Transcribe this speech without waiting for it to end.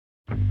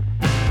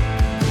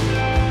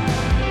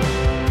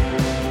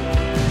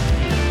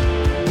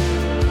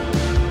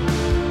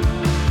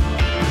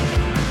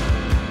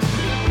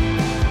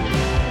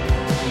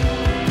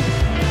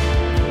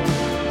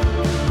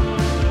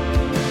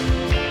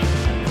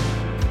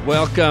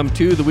Welcome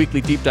to the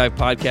Weekly Deep Dive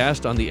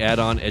Podcast on the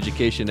Add-On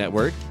Education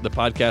Network, the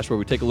podcast where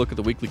we take a look at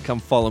the weekly Come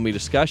Follow Me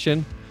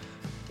discussion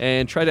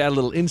and try to add a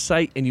little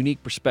insight and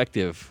unique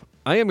perspective.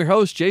 I am your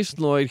host,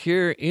 Jason Lloyd,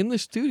 here in the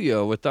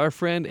studio with our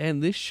friend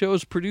and this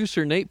show's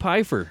producer, Nate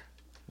Pfeiffer.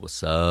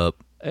 What's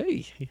up?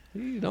 Hey,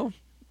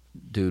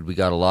 Dude, we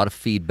got a lot of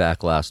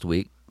feedback last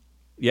week.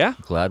 Yeah?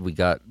 Glad we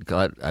got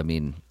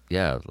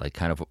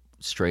kind of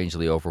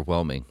strangely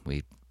overwhelming.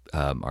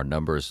 Our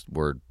numbers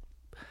were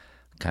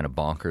kind of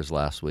bonkers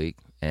last week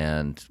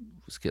and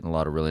was getting a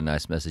lot of really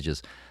nice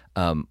messages.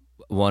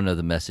 One of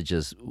the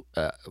messages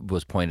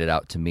was pointed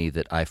out to me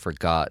that I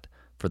forgot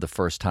for the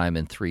first time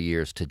in 3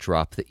 years to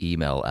drop the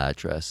email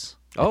address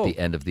at the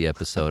end of the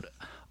episode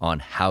on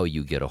how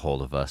you get a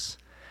hold of us.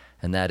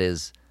 And that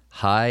is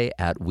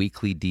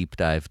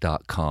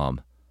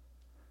hi@weeklydeepdive.com.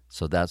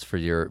 So that's for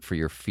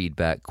your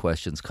feedback,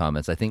 questions,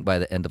 comments. I think by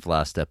the end of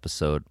last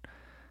episode,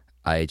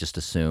 I just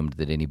assumed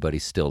that anybody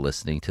still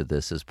listening to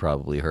this has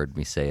probably heard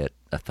me say it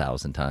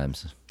 1,000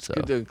 times. So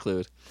Good to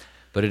include.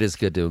 But it is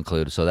good to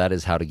include. So that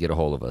is how to get a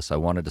hold of us. I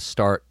wanted to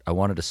start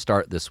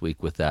this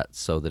week with that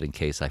so that in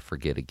case I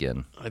forget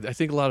again. I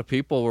think a lot of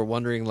people were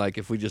wondering, like,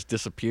 if we just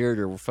disappeared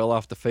or fell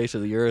off the face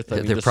of the earth.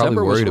 They're December probably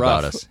worried was rough.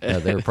 about us. Yeah,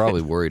 they were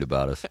probably worried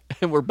about us.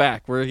 And we're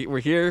back. We're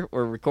here.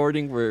 We're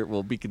recording.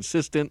 We'll be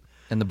consistent.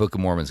 And the Book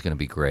of Mormon is going to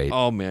be great.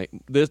 Oh, man.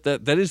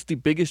 That is the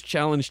biggest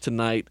challenge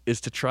tonight,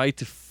 is to try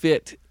to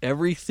fit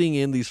everything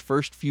in these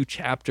first few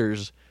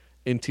chapters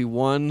into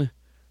one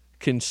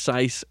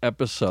concise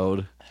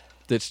episode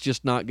that's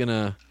just not going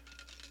to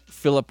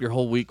fill up your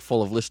whole week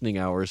full of listening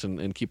hours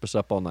and keep us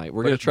up all night.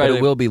 We're going to try It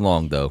will be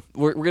long, though.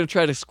 We're going to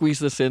try to squeeze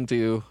this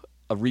into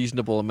a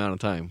reasonable amount of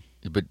time.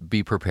 But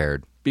be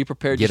prepared. Be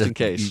prepared just in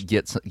case.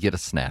 Get a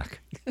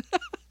snack.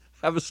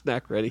 Have a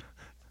snack ready.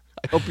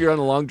 I hope you're on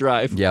a long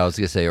drive. Yeah, I was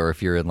going to say, or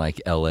if you're in like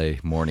LA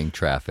morning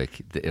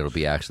traffic, it'll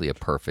be actually a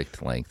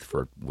perfect length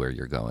for where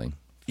you're going.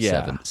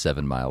 Yeah.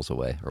 7 miles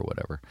away or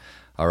whatever.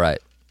 All right,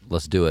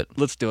 let's do it.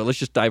 Let's do it. Let's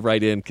just dive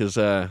right in because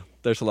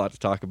there's a lot to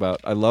talk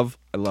about. I love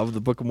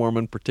the Book of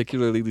Mormon,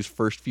 particularly these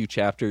first few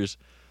chapters.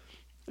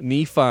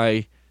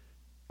 Nephi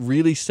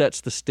really sets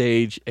the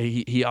stage.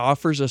 He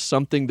offers us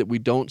something that we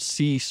don't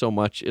see so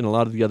much in a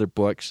lot of the other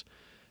books,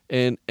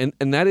 and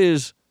that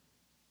is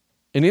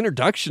an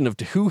introduction of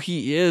to who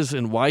he is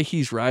and why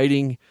he's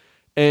writing.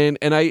 And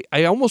I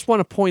almost want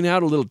to point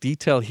out a little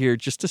detail here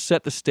just to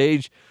set the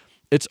stage.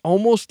 It's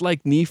almost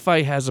like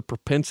Nephi has a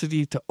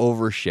propensity to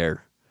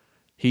overshare.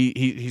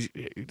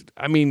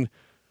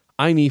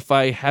 I,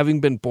 Nephi, having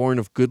been born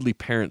of goodly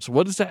parents,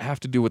 what does that have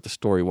to do with the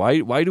story?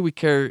 Why do we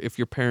care if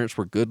your parents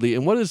were goodly?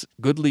 And what does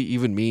goodly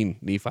even mean,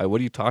 Nephi?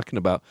 What are you talking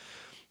about?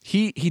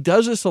 He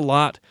does this a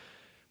lot,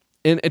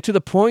 and to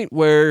the point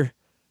where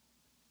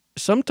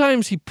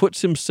sometimes he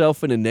puts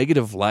himself in a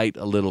negative light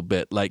a little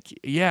bit. Like,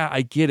 yeah,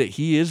 I get it.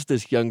 He is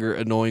this younger,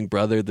 annoying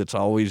brother that's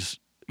always,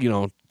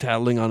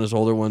 tattling on his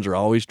older ones or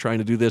always trying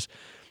to do this.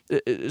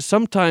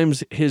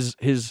 Sometimes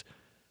his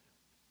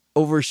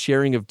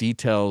oversharing of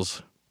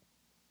details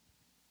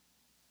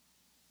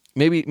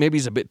maybe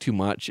is a bit too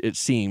much, it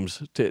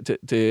seems,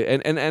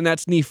 and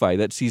that's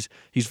Nephi.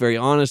 He's very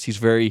honest, he's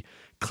very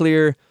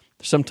clear.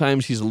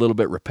 Sometimes he's a little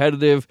bit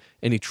repetitive,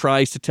 and he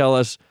tries to tell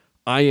us,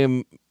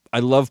 I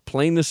love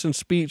plainness in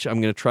speech.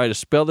 I'm going to try to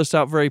spell this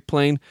out very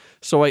plain.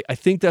 So I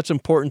think that's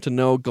important to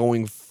know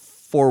going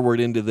forward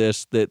into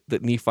this, that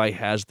Nephi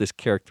has this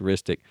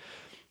characteristic.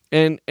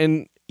 And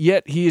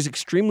yet he is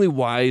extremely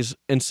wise,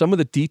 and some of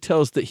the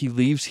details that he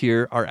leaves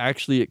here are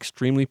actually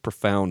extremely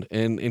profound.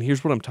 And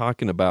here's what I'm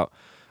talking about.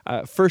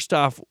 First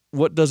off,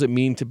 what does it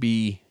mean to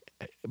be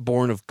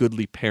born of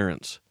goodly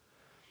parents?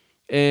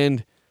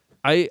 And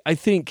I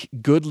think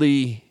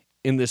goodly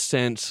in this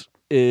sense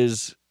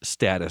is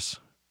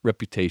status,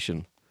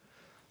 reputation.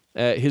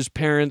 His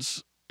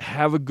parents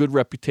have a good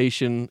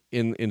reputation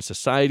in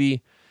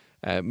society.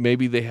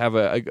 Maybe they have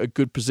a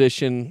good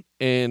position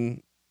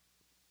in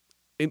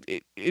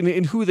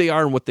who they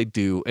are and what they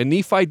do. And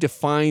Nephi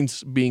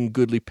defines being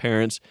goodly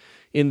parents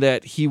in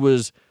that he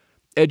was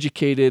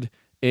educated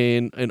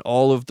in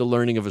all of the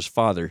learning of his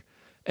father.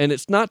 And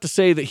it's not to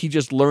say that he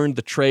just learned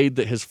the trade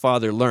that his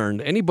father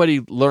learned.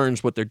 Anybody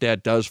learns what their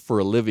dad does for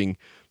a living,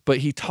 but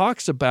he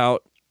talks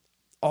about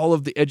all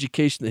of the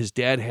education that his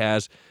dad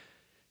has,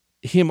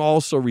 him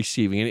also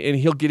receiving. And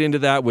he'll get into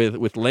that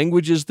with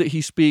languages that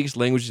he speaks,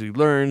 languages he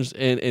learns,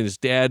 and his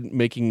dad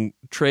making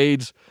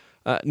trades.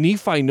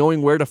 Nephi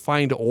knowing where to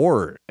find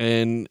ore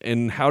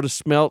and how to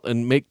smelt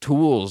and make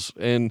tools.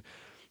 And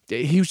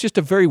he was just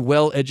a very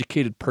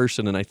well-educated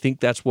person, and I think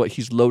that's what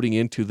he's loading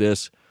into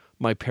this,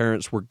 my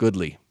parents were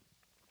goodly.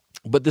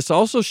 But this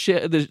also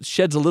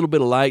sheds a little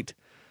bit of light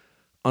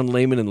on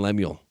Laman and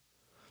Lemuel.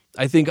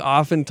 I think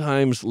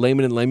oftentimes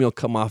Laman and Lemuel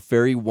come off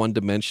very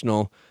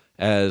one-dimensional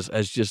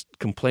as just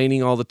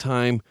complaining all the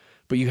time.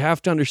 But you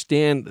have to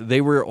understand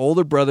they were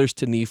older brothers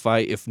to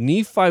Nephi. If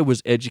Nephi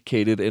was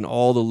educated in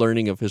all the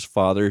learning of his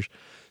fathers,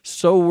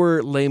 so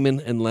were Laman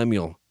and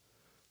Lemuel.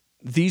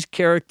 These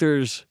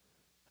characters,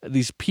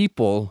 these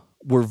people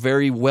were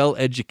very well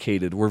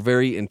educated, were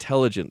very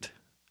intelligent.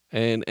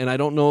 And I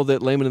don't know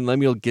that Laman and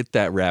Lemuel get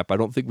that rap. I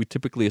don't think we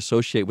typically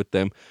associate with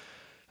them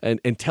and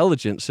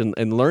intelligence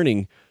and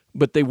learning,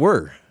 but they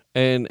were.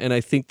 And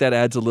I think that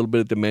adds a little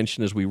bit of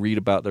dimension as we read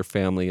about their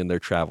family and their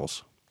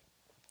travels.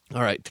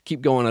 All right, to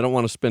keep going, I don't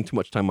want to spend too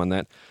much time on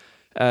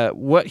that.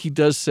 What he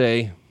does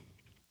say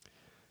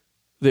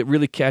that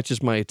really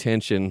catches my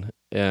attention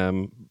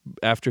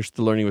after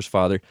the learning of his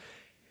father,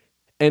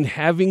 and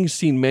having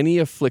seen many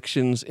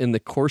afflictions in the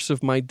course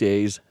of my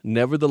days,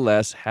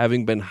 nevertheless,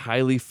 having been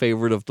highly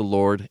favored of the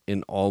Lord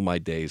in all my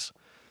days.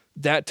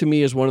 That to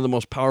me is one of the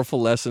most powerful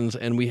lessons,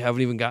 and we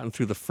haven't even gotten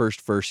through the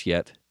first verse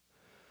yet.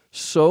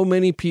 So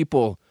many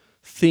people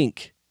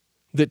think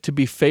that to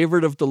be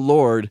favored of the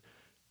Lord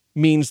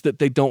means that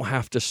they don't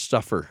have to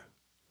suffer,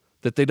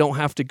 that they don't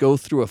have to go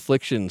through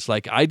afflictions.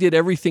 Like, I did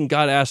everything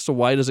God asked, so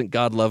why doesn't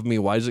God love me?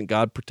 Why doesn't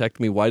God protect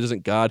me? Why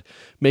doesn't God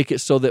make it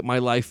so that my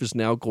life is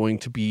now going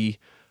to be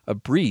a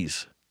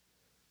breeze?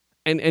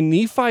 And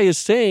Nephi is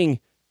saying,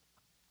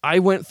 I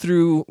went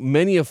through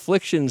many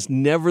afflictions,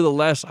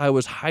 nevertheless, I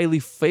was highly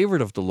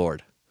favored of the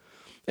Lord.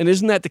 And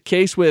isn't that the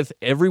case with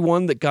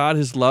everyone that God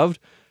has loved?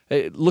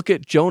 Look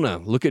at Jonah,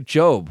 look at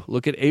Job,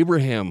 look at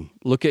Abraham,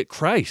 look at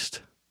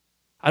Christ.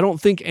 I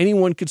don't think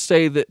anyone could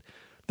say that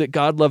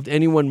God loved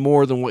anyone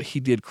more than what he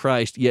did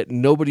Christ, yet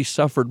nobody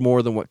suffered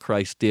more than what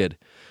Christ did.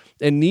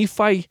 And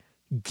Nephi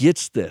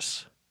gets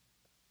this.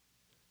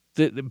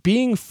 That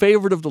being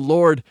favored of the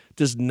Lord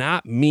does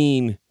not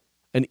mean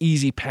an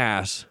easy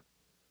pass,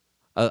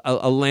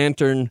 a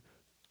lantern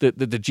that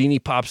the genie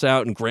pops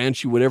out and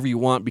grants you whatever you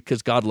want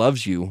because God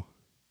loves you.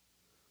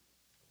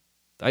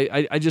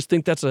 I just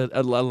think that's a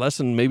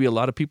lesson maybe a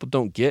lot of people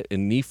don't get,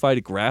 and Nephi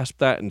to grasp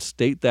that and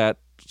state that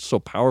so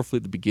powerfully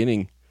at the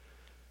beginning.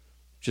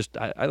 Just,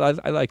 I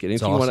like it.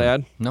 Anything you want to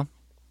add? No.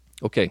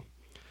 Okay.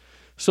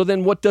 So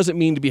then what does it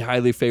mean to be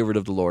highly favored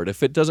of the Lord?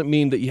 If it doesn't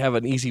mean that you have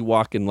an easy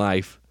walk in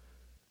life,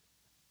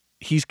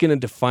 he's going to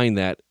define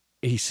that.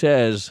 He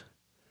says,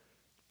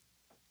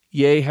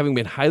 yea, having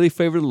been highly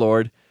favored of the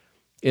Lord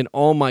in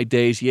all my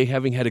days, yea,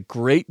 having had a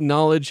great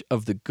knowledge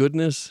of the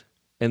goodness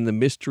and the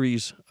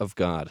mysteries of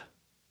God.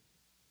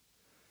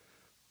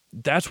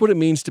 That's what it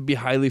means to be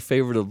highly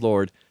favored of the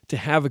Lord, to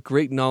have a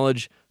great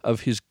knowledge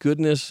of his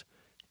goodness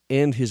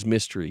and his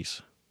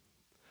mysteries.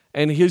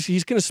 And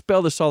he's going to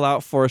spell this all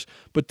out for us,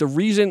 but the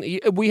reason,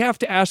 we have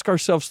to ask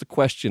ourselves the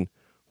question,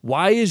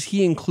 why is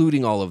he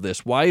including all of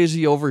this? Why is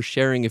he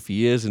oversharing if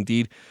he is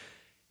indeed?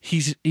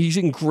 He's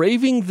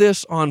engraving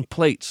this on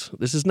plates.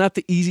 This is not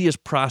the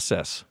easiest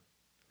process.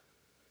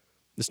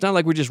 It's not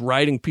like we're just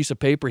writing a piece of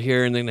paper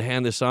here and then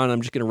hand this on,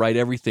 I'm just going to write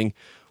everything.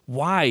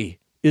 Why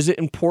is it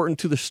important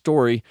to the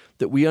story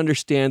that we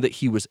understand that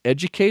he was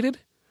educated,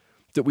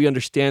 that we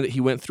understand that he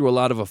went through a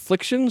lot of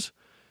afflictions,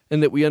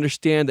 and that we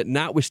understand that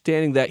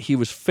notwithstanding that, he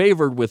was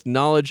favored with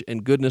knowledge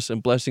and goodness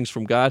and blessings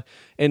from God?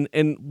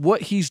 And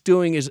what he's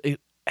doing is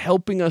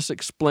helping us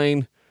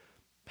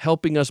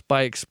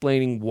by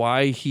explaining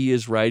why he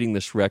is writing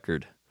this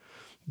record.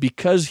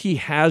 Because he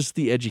has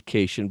the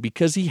education,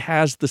 because he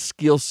has the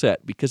skill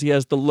set, because he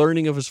has the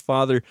learning of his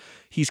father,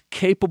 he's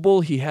capable,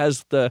 he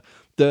has the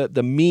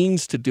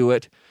means to do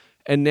it,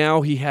 and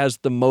now he has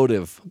the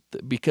motive,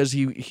 because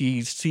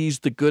he sees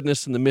the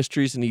goodness and the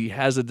mysteries, and he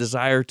has a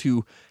desire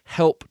to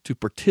help, to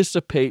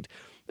participate,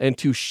 and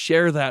to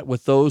share that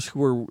with those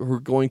who are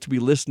going to be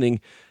listening.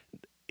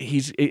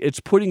 It's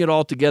putting it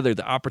all together,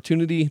 the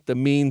opportunity, the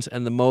means,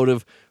 and the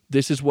motive.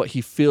 This is what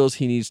he feels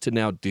he needs to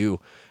now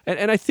do.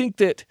 And I think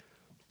that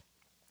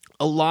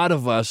a lot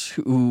of us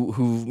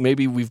who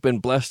maybe we've been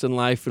blessed in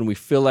life and we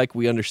feel like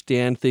we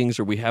understand things,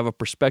 or we have a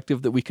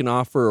perspective that we can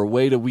offer, or a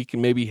way that we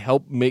can maybe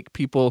help make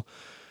people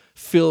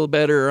feel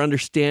better or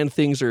understand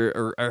things,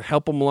 or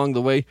help them along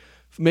the way.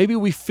 Maybe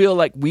we feel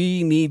like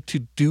we need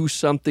to do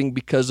something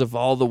because of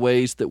all the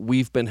ways that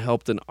we've been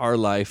helped in our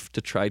life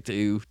to try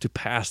to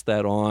pass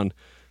that on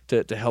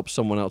to help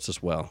someone else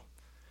as well.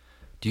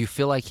 Do you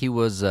feel like he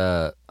was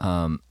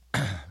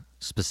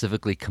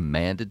specifically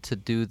commanded to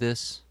do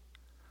this?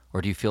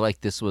 Or do you feel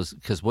like this was,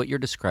 because what you're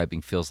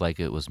describing feels like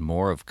it was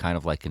more of kind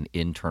of like an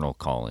internal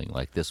calling,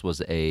 like this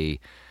was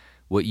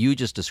what you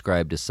just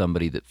described as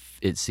somebody that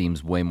it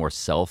seems way more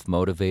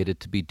self-motivated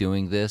to be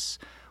doing this,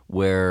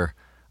 where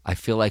I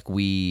feel like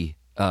we,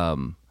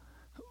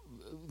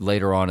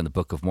 later on in the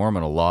Book of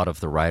Mormon, a lot of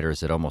the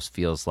writers, it almost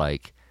feels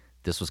like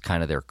this was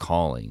kind of their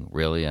calling,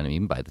 really. I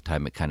mean, by the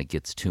time it kind of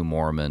gets to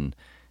Mormon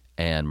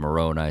and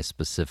Moroni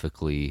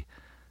specifically,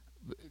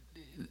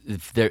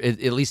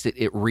 at least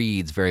it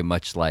reads very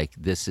much like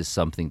this is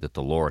something that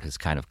the Lord has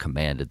kind of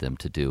commanded them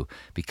to do.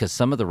 Because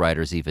some of the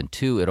writers, even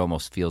too, it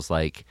almost feels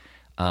like,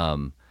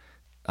 I'm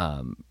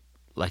trying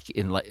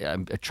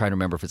to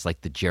remember if it's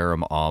like the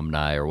Jerem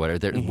Omni or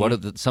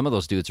whatever. Some of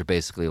those dudes are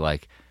basically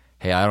like,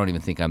 hey, I don't even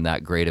think I'm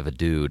that great of a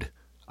dude.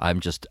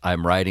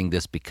 I'm writing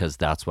this because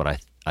that's what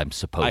I'm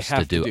supposed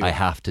to do. I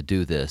have to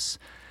do this.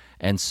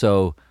 And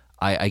so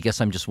I guess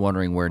I'm just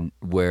wondering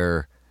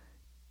where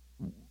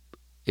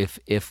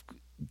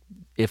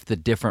if the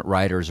different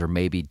writers are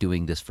maybe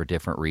doing this for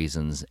different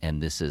reasons,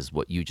 and this is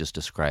what you just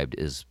described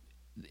is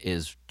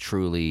is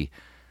truly,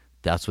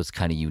 that's what's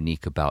kind of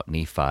unique about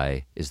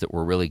Nephi, is that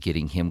we're really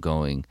getting him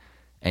going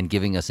and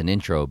giving us an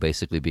intro,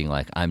 basically being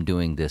like, I'm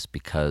doing this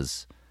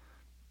because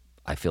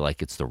I feel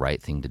like it's the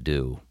right thing to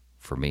do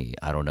for me.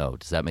 I don't know.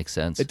 Does that make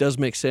sense? It does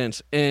make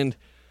sense. And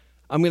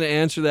I'm going to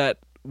answer that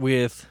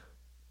with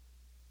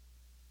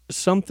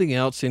something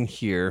else in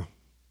here.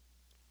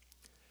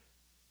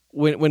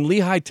 When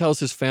Lehi tells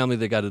his family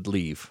they got to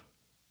leave,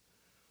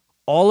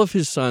 all of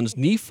his sons,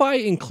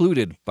 Nephi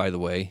included, by the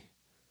way,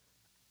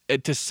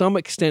 to some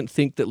extent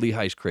think that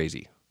Lehi's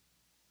crazy.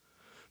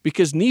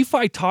 Because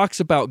Nephi talks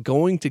about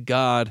going to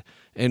God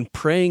and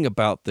praying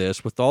about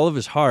this with all of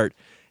his heart,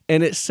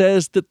 and it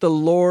says that the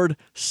Lord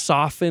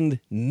softened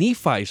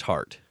Nephi's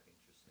heart.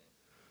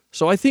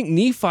 So I think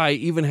Nephi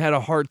even had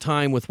a hard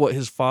time with what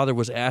his father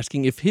was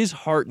asking, if his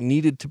heart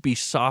needed to be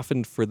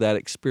softened for that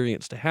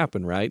experience to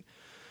happen, right?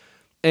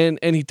 And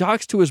he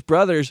talks to his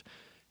brothers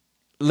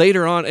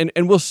later on,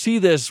 and we'll see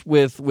this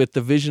with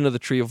the vision of the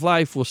tree of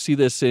life. We'll see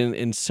this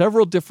in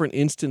several different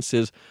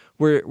instances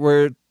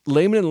where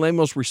Laman and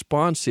Lemuel's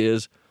response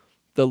is,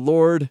 the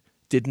Lord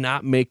did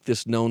not make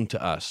this known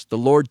to us. The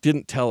Lord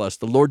didn't tell us.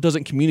 The Lord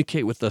doesn't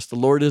communicate with us. The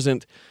Lord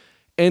isn't.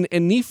 And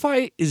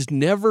Nephi is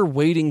never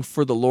waiting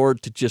for the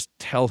Lord to just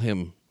tell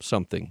him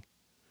something.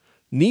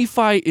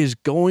 Nephi is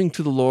going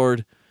to the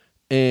Lord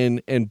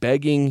and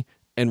begging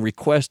and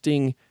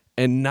requesting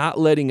and not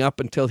letting up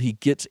until he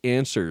gets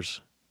answers.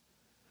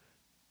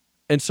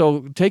 And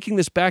so taking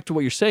this back to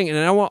what you're saying, and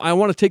I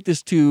want to take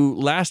this to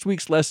last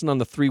week's lesson on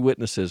the 3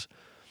 witnesses.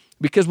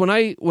 Because when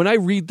I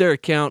read their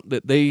account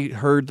that they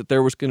heard that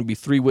there was going to be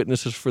 3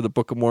 witnesses for the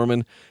Book of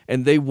Mormon,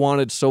 and they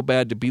wanted so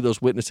bad to be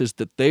those witnesses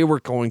that they were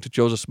going to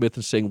Joseph Smith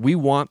and saying, we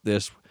want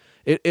this,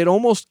 it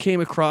almost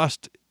came across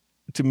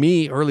to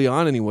me early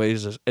on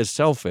anyways as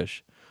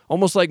selfish.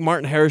 Almost like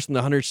Martin Harris in the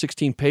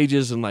 116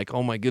 pages and like,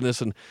 oh my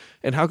goodness, and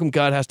how come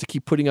God has to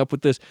keep putting up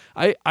with this?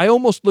 I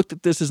almost looked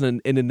at this as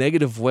in a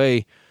negative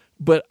way,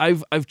 but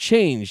I've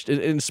changed,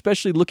 and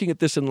especially looking at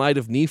this in light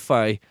of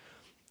Nephi.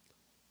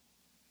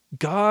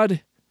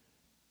 God,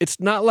 it's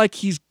not like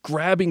he's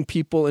grabbing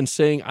people and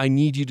saying, I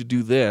need you to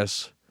do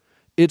this.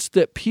 It's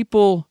that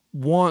people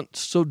want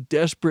so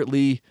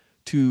desperately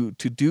to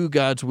do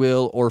God's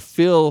will, or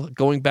feel,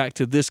 going back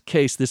to this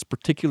case, this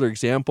particular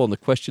example and the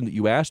question that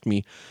you asked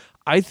me,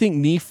 I think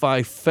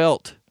Nephi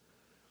felt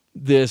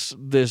this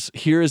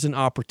here is an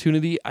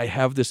opportunity. I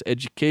have this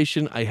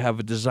education. I have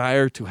a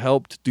desire to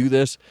help to do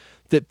this,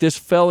 that this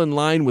fell in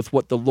line with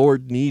what the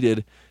Lord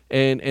needed.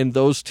 And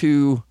those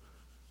two...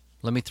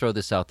 Let me throw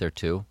this out there,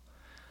 too.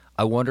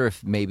 I wonder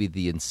if maybe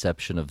the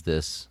inception of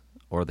this,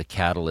 or the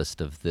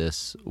catalyst of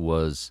this,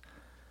 was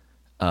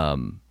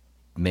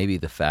maybe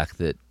the fact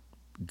that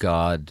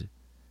God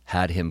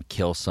had him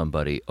kill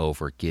somebody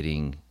over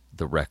getting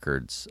the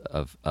records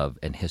of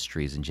and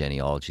histories and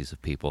genealogies of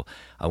people.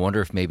 I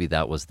wonder if maybe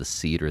that was the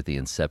seed or the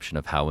inception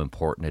of how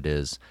important it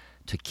is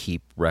to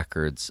keep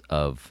records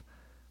of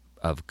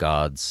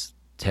God's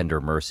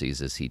tender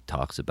mercies, as he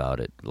talks about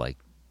it, like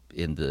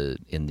in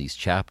these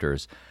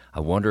chapters. I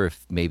wonder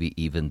if maybe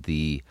even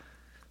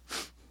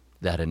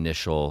that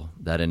initial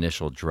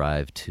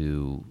drive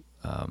to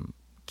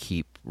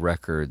keep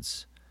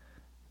records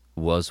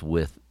was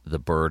with the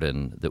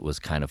burden that was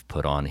kind of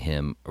put on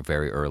him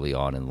very early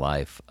on in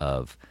life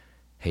of,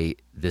 hey,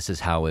 this is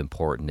how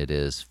important it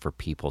is for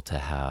people to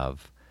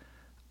have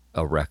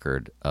a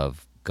record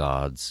of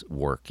God's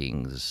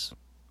workings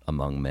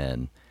among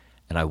men.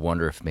 And I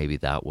wonder if maybe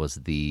that was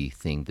the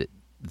thing that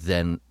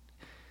then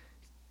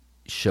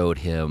showed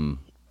him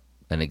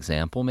an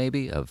example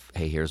maybe of,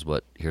 hey, here's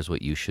what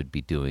you should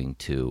be doing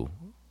too.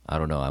 I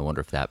don't know. I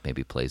wonder if that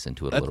maybe plays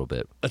into it a little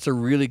bit. That's a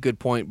really good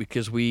point,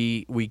 because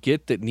we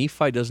get that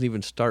Nephi doesn't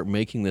even start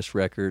making this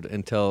record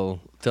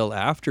until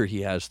after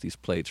he has these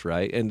plates,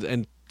 right?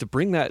 And to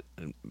bring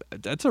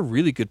that's a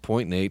really good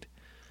point, Nate.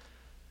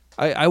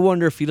 I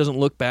wonder if he doesn't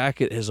look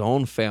back at his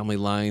own family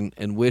line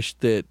and wish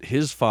that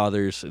his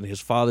fathers and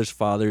his father's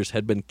fathers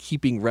had been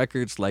keeping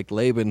records like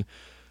Laban.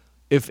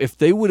 If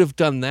they would have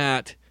done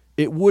that,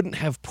 it wouldn't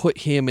have put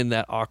him in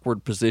that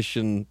awkward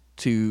position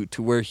to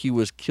where he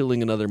was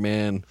killing another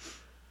man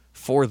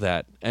for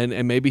that.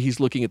 And maybe he's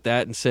looking at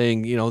that and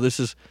saying,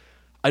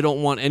 I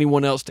don't want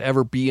anyone else to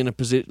ever be in a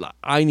position.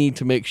 I need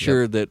to make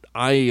sure that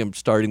I am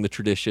starting the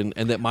tradition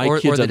and that my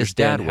kids that understand his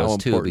dad how was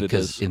important too,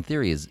 because it is. in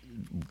theory,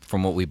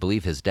 from what we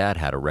believe, his dad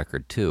had a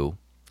record too.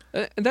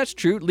 And that's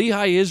true.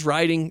 Lehi is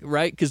writing,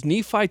 right? Because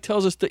Nephi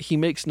tells us that he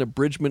makes an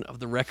abridgment of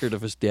the record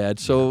of his dad.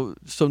 So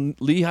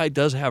Lehi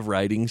does have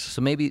writings.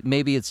 So maybe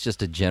it's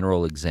just a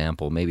general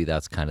example. Maybe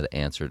that's kind of the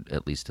answer,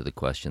 at least to the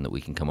question that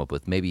we can come up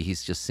with. Maybe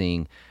he's just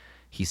seeing,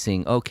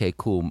 okay,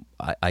 cool,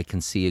 I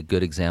can see a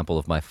good example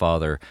of my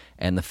father,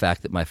 and the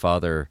fact that my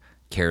father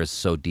cares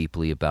so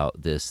deeply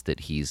about this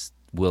that he's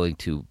willing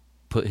to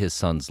put his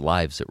sons'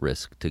 lives at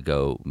risk to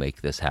go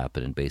make this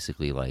happen, and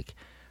basically like,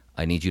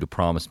 I need you to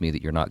promise me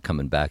that you're not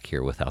coming back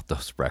here without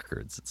those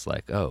records. It's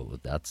like, oh,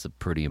 that's a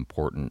pretty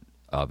important,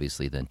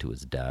 obviously, then to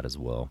his dad as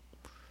well.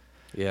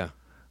 Yeah.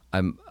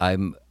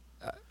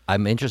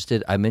 I'm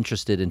interested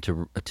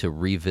into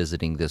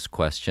revisiting this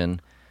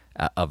question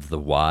of the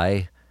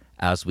why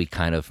as we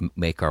kind of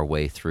make our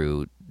way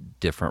through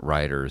different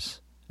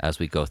writers as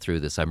we go through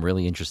this. I'm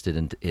really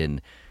interested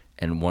in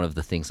and one of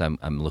the things I'm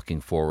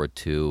looking forward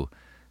to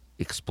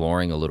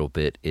exploring a little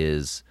bit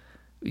is,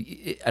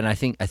 and I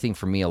think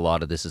for me a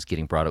lot of this is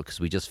getting brought up because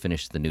we just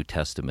finished the New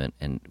Testament,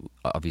 and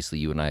obviously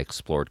you and I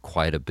explored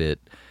quite a bit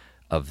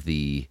of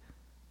the.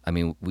 I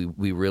mean,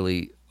 we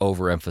really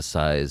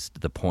overemphasized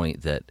the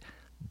point that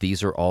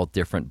these are all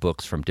different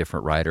books from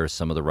different writers.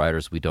 Some of the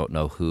writers we don't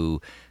know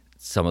who,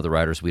 some of the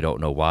writers we don't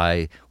know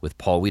why. With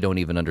Paul, we don't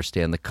even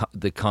understand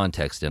the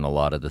context in a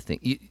lot of the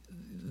things,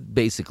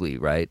 basically,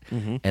 right?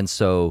 Mm-hmm. And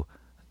so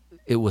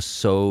it was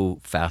so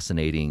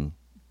fascinating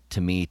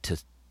to me to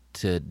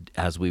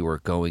as we were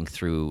going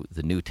through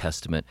the New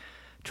Testament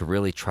to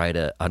really try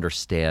to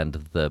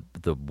understand the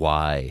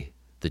why,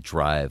 the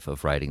drive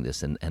of writing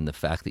this, and the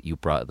fact that you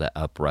brought that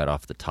up right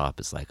off the top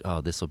is like,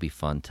 oh, this will be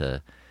fun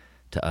to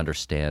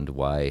understand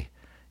why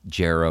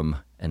Jerem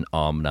and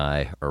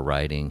Omni are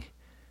writing,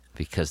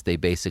 because they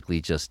basically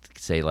just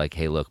say like,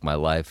 hey, look, my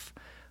life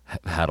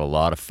had a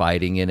lot of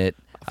fighting in it.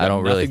 I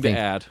don't really think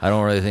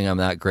I'm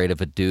that great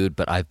of a dude,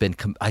 but I've been.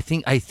 I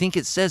think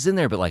it says in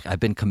there, but like I've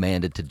been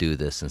commanded to do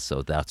this, and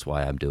so that's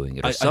why I'm doing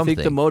it. Or something. I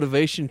think the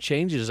motivation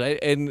changes,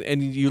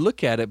 and you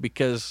look at it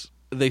because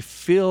they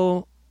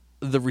feel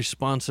the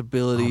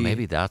responsibility. Oh,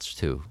 maybe that's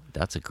too.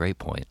 That's a great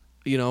point.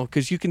 You know,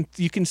 because you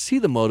can see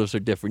the motives are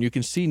different. You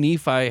can see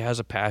Nephi has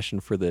a passion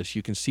for this.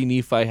 You can see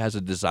Nephi has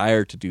a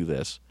desire to do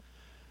this,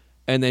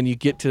 and then you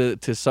get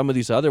to some of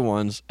these other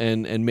ones,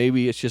 and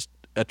maybe it's just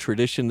a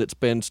tradition that's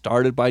been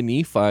started by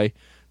Nephi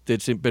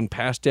that's been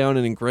passed down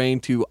and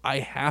ingrained to, I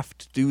have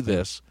to do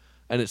this,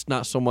 and it's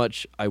not so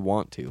much I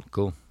want to.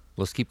 Cool.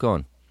 Let's keep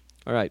going.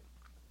 All right.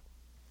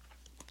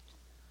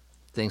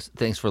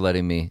 Thanks for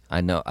letting me.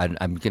 I know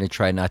I'm going to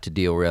try not to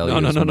derail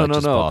you as much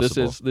as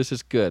possible. This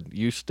is good.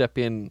 You step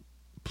in,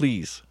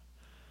 please.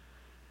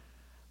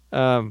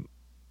 All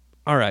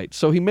right.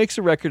 So he makes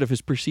a record of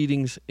his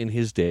proceedings in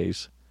his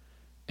days,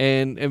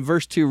 and in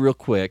verse 2, real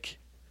quick,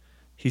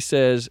 he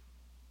says,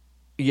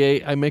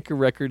 yea, I make a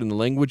record in the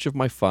language of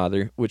my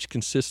father, which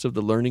consists of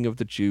the learning of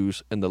the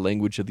Jews and the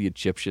language of the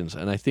Egyptians.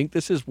 And I think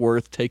this is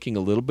worth taking a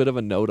little bit of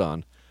a note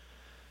on,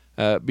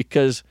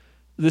 because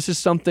this is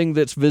something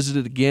that's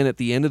visited again at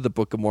the end of the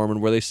Book of Mormon,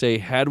 where they say,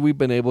 had we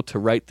been able to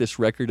write this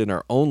record in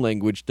our own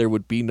language, there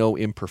would be no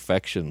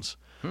imperfections.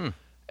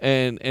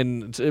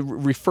 And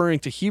referring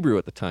to Hebrew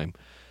at the time.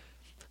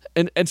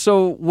 And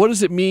so what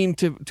does it mean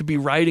to be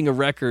writing a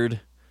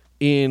record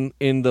in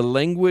the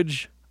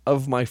language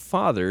of my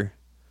father,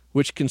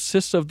 which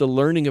consists of the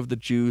learning of the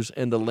Jews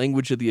and the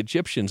language of the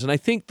Egyptians? And I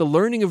think the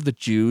learning of the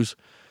Jews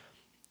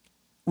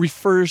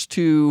refers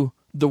to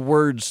the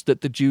words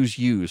that the Jews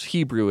use,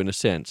 Hebrew in a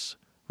sense,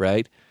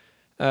 right?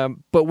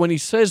 But when he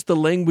says the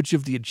language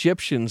of the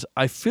Egyptians,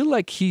 I feel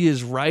like he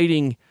is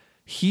writing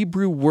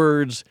Hebrew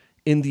words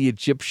in the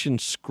Egyptian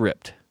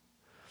script.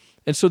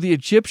 And so the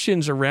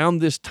Egyptians around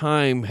this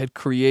time had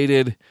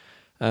created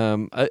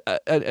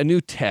a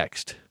new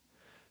text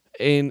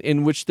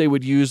in which they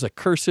would use a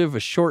cursive, a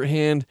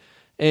shorthand.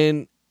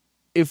 And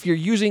if you're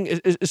using,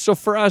 so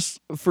for us,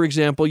 for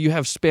example, you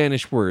have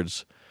Spanish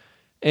words.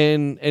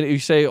 And if you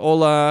say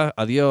hola,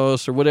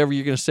 adios, or whatever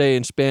you're going to say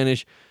in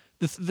Spanish,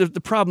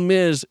 the problem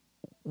is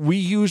we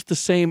use the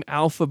same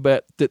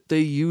alphabet that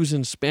they use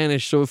in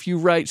Spanish. So if you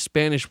write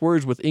Spanish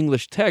words with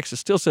English text, it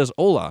still says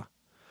hola.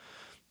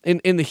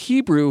 In the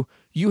Hebrew,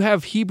 you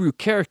have Hebrew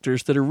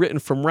characters that are written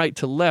from right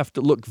to left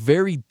that look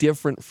very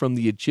different from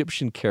the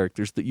Egyptian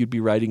characters that you'd be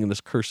writing in this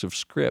cursive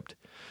script.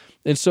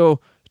 And so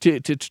to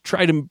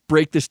try to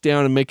break this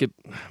down and make it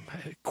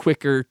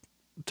quicker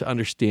to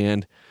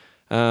understand,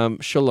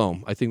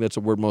 shalom. I think that's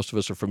a word most of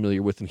us are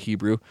familiar with in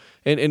Hebrew.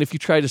 And if you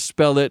try to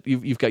spell it,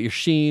 you've got your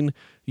sheen,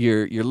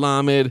 your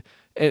lamed,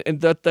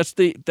 and that's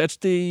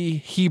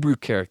the Hebrew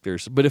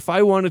characters. But if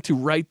I wanted to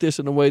write this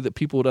in a way that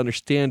people would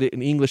understand it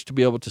in English to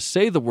be able to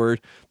say the word,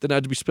 then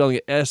I'd be spelling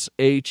it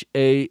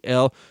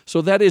S-H-A-L.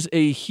 So that is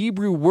a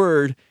Hebrew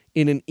word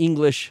in an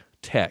English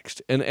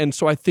text. And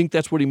so I think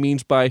that's what he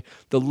means by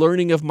the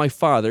learning of my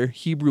father,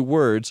 Hebrew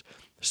words,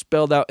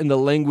 spelled out in the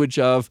language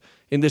of,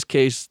 in this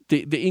case,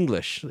 the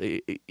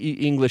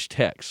English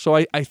text. So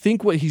I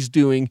think what he's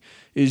doing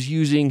is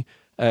using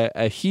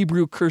a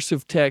Hebrew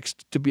cursive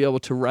text to be able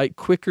to write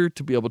quicker,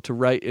 to be able to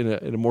write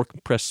in a more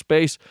compressed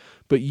space,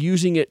 but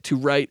using it to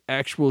write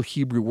actual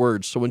Hebrew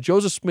words. So when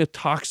Joseph Smith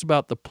talks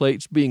about the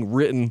plates being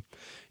written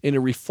in a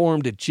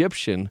Reformed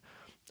Egyptian,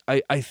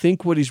 I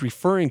think what he's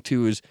referring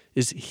to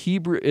is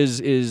Hebrew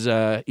is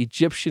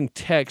Egyptian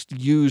text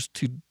used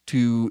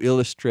to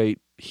illustrate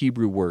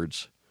Hebrew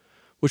words,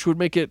 which would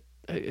make it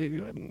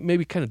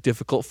maybe kind of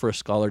difficult for a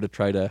scholar to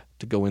try to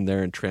go in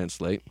there and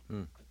translate.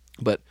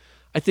 But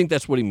I think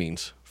that's what he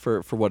means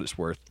for what it's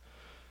worth.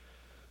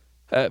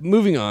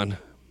 Moving on.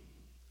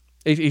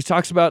 He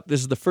talks about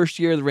this is the first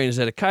year of the reign of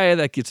Zedekiah.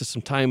 That gets us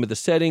some time of the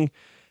setting.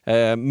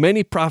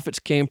 Many prophets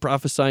came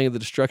prophesying of the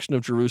destruction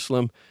of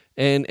Jerusalem.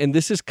 And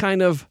this is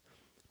kind of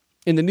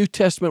In the New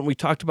Testament, we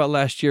talked about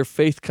last year,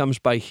 faith comes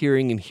by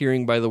hearing and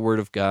hearing by the word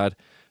of God.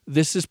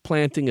 This is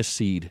planting a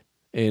seed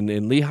in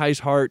Lehi's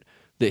heart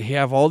that he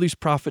have all these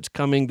prophets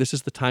coming. This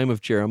is the time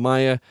of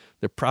Jeremiah.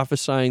 They're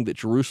prophesying that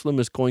Jerusalem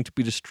is going to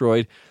be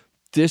destroyed.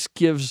 This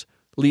gives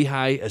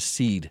Lehi a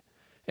seed.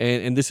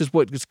 And this is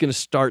what is going to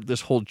start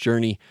this whole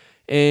journey.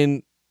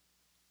 And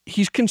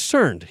he's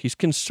concerned. He's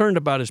concerned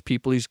about his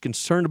people. He's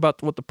concerned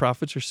about what the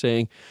prophets are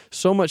saying,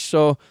 so much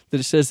so that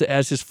it says that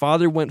as his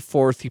father went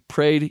forth, he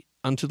prayed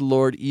unto the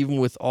Lord even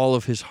with all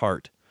of his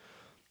heart.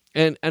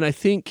 And I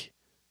think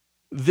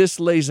this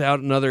lays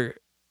out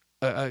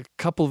a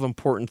couple of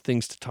important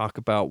things to talk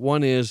about.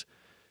 One is,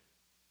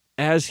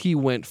 as he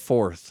went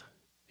forth,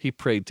 he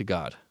prayed to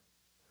God.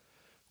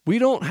 We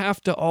don't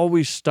have to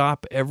always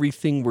stop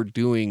everything we're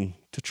doing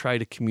to try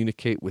to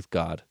communicate with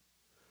God.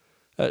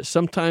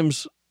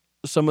 Sometimes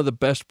some of the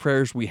best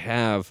prayers we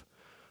have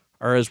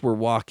are as we're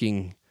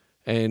walking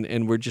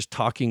and we're just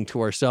talking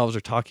to ourselves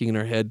or talking in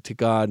our head to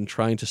God and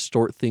trying to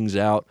sort things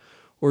out.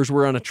 Or as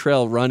we're on a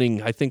trail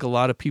running, I think a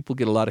lot of people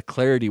get a lot of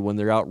clarity when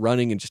they're out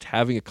running and just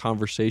having a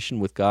conversation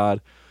with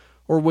God.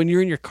 Or when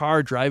you're in your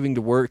car driving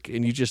to work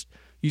and you just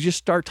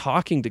start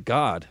talking to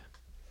God.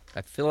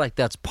 I feel like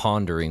that's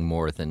pondering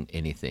more than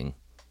anything,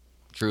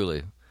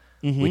 truly.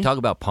 Mm-hmm. We talk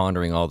about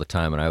pondering all the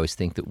time, and I always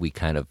think that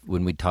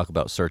when we talk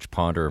about search,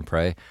 ponder, and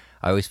pray,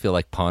 I always feel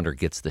like ponder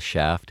gets the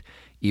shaft,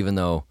 even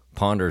though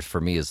ponder for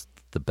me is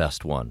the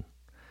best one.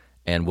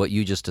 And what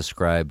you just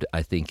described,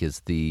 I think,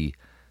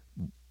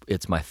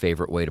 it's my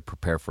favorite way to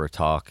prepare for a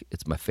talk.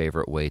 It's my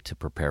favorite way to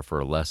prepare for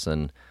a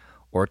lesson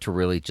or to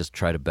really just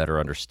try to better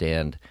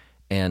understand.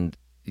 And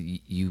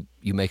you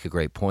make a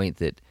great point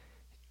that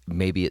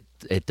maybe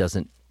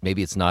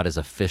maybe it's not as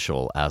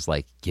official as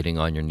like getting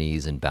on your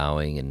knees and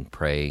bowing and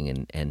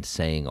praying and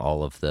saying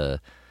all of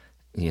the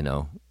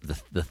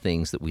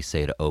things that we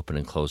say to open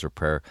and close our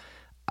prayer.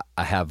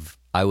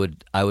 I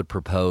would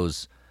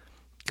propose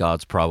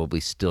God's probably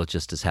still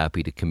just as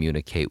happy to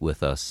communicate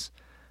with us,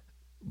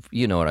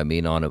 you know what I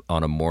mean, on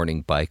a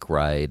morning bike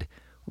ride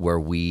where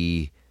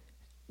we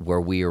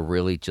are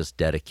really just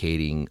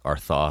dedicating our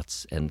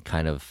thoughts and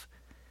kind of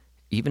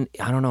even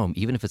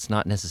if it's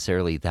not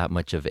necessarily that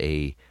much of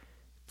a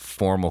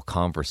formal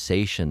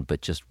conversation,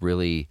 but just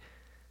really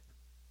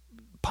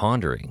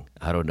pondering.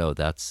 I don't know.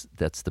 That's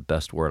the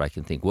best word I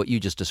can think. What you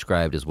just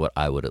described is what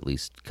I would at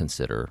least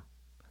consider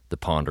the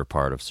ponder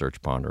part of search,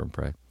 ponder, and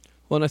pray.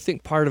 Well, and I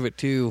think part of it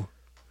too,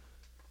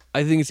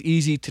 I think it's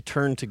easy to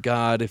turn to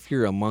God if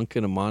you're a monk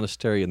in a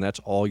monastery and that's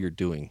all you're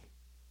doing.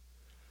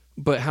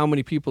 But how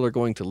many people are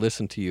going to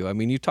listen to you? I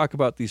mean, you talk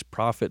about these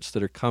prophets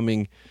that are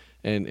coming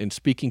and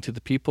speaking to the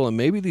people, and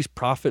maybe these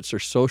prophets are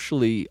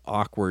socially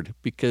awkward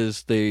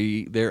because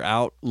they're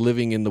out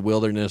living in the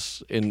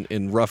wilderness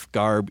in rough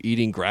garb,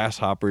 eating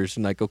grasshoppers,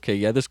 and like, okay,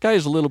 yeah, this guy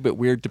is a little bit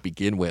weird to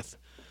begin with.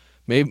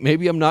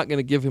 Maybe I'm not going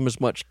to give him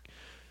as much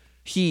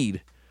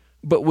heed.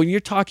 But when you're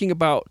talking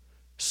about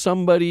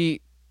somebody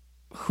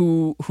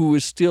who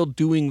is still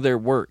doing their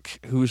work,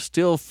 who's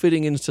still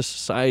fitting into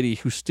society,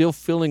 who's still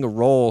filling a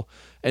role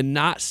and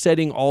not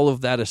setting all of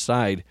that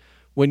aside,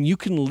 when you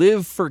can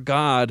live for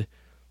God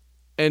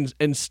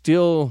and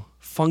still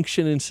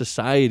function in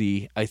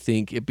society, I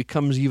think it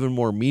becomes even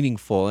more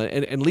meaningful.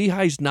 And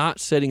Lehi's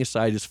not setting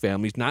aside his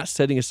family. He's not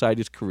setting aside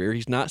his career.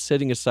 He's not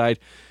setting aside.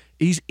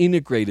 He's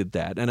integrated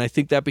that. And I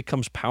think that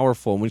becomes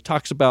powerful. And when he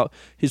talks about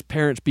his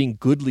parents being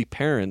goodly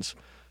parents,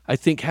 I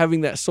think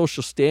having that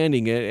social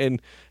standing,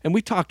 and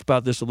we talked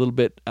about this a little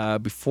bit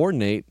before,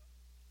 Nate,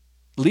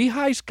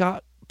 Lehi's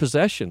got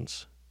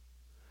possessions.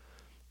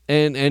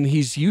 And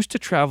he's used to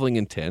traveling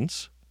in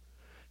tents.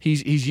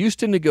 He's used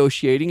to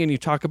negotiating, and you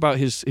talk about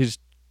his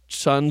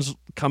sons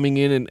coming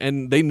in,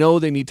 and they know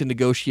they need to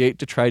negotiate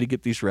to try to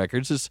get these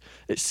records.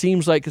 It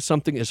seems like it's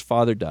something his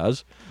father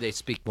does. They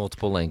speak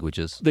multiple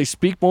languages.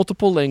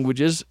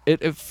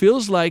 It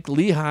feels like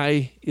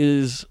Lehi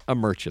is a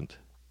merchant,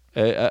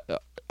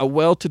 a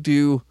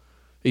well-to-do.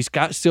 He's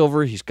got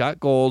silver, he's got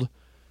gold,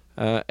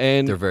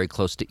 and they're very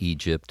close to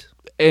Egypt.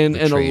 And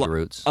trade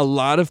routes. A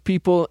lot of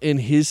people in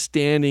his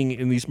standing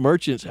in these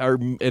merchants are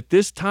at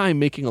this time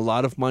making a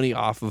lot of money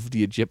off of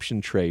the Egyptian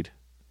trade.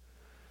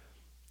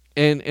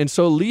 And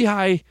so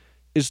Lehi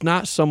is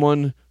not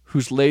someone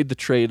who's laid the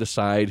trade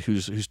aside,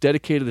 who's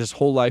dedicated his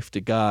whole life to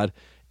God,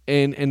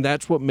 and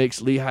that's what makes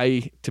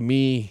Lehi to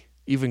me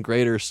even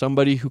greater.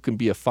 Somebody who can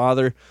be a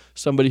father,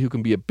 somebody who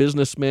can be a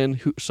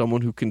businessman,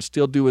 someone who can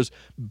still do is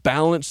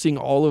balancing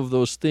all of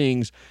those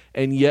things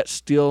and yet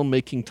still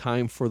making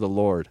time for the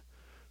Lord,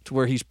 to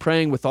where he's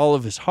praying with all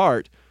of his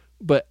heart,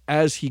 but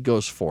as he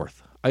goes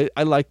forth.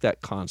 I like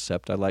that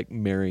concept. I like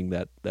marrying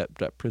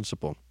that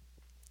principle.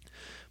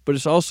 But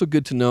it's also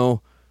good to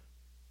know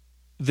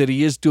that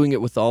he is doing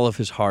it with all of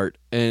his heart,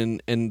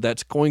 and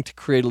that's going to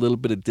create a little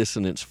bit of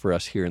dissonance for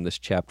us here in this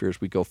chapter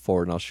as we go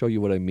forward, and I'll show you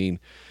what I mean.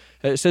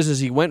 It says, as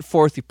he went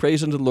forth, he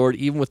praised unto the Lord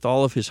even with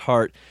all of his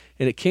heart,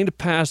 and it came to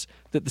pass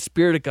that the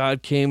Spirit of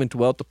God came and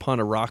dwelt upon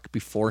a rock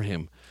before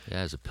him. Yeah,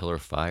 as a pillar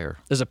of fire.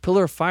 As a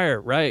pillar of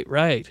fire,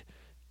 right.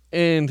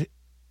 And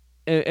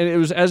and it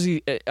was as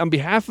he on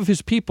behalf of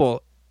his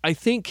people. I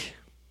think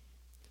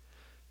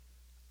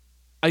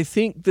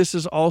this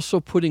is also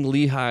putting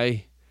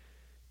Lehi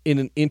in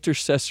an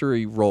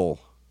intercessory role.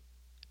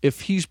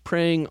 If he's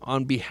praying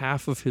on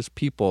behalf of his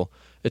people,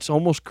 it's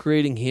almost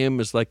creating him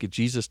as like a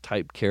Jesus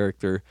type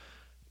character.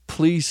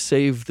 Please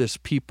save this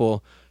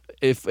people.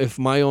 If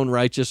my own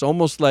righteous,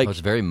 almost like it's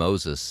very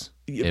Moses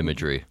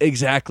imagery.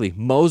 Exactly.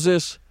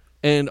 Moses,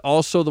 and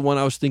also the one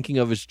I was thinking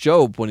of is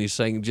Job, when he's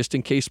saying, just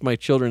in case my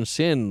children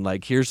sin,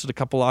 like here's a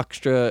couple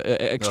extra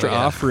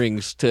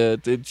offerings to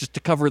just to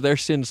cover their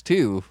sins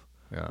too.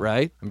 Yeah.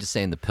 Right? I'm just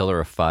saying the pillar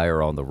of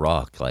fire on the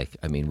rock. Like,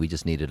 I mean, we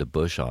just needed a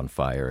bush on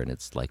fire, and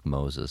it's like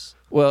Moses.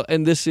 Well,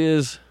 and this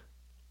is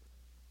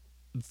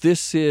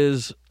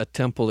a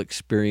temple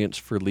experience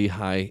for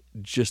Lehi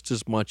just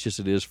as much as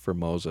it is for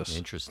Moses.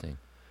 Interesting.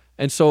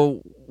 And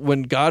so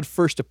when God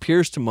first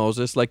appears to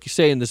Moses, like you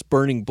say, in this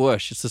burning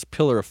bush, it's this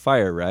pillar of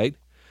fire, right?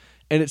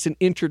 And it's an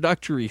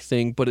introductory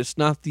thing, but it's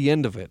not the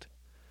end of it.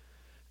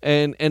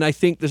 And I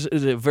think this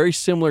is a very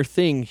similar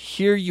thing.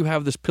 Here you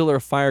have this pillar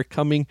of fire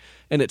coming,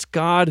 and it's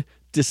God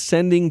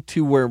descending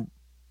to where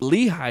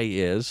Lehi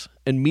is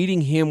and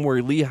meeting him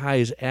where Lehi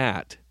is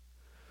at.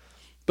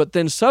 But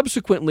then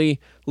subsequently,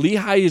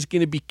 Lehi is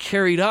going to be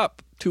carried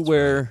up to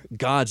where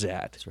God's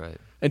at. That's right.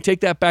 And take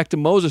that back to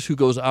Moses, who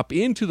goes up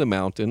into the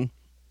mountain.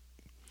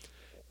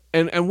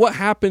 And what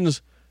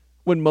happens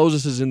when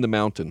Moses is in the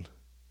mountain?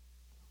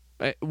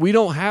 We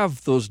don't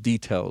have those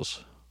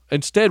details.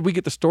 Instead, we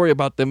get the story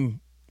about them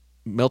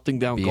melting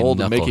down being gold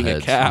and making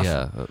a calf.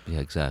 Yeah,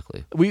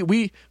 exactly.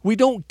 We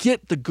don't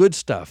get the good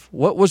stuff.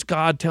 What was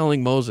God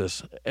telling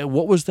Moses? And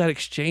what was that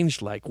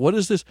exchange like? What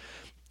is this?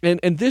 And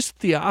this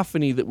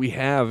theophany that we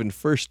have in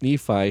 1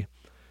 Nephi,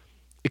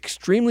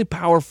 extremely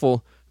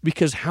powerful,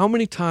 because how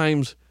many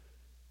times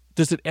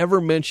does it ever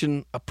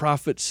mention a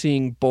prophet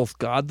seeing both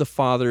God the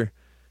Father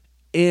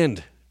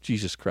and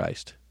Jesus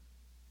Christ?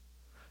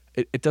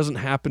 It doesn't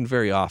happen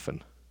very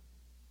often.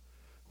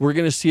 We're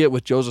going to see it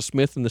with Joseph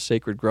Smith in the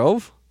Sacred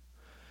Grove.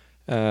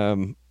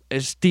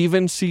 As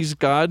Stephen sees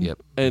God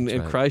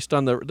and Christ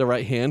on the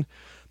right hand.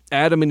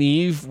 Adam and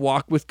Eve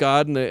walk with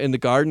God in the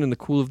garden in the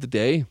cool of the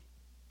day.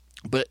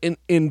 But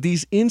in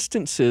these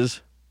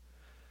instances,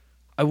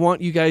 I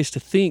want you guys to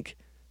think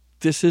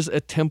this is a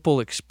temple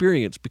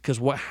experience, because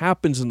what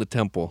happens in the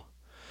temple,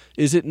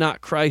 is it not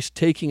Christ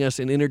taking us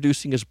and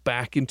introducing us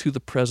back into the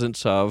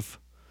presence of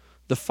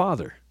the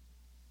Father?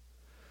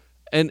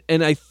 And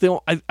I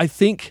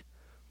think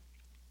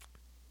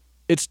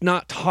it's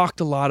not talked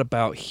a lot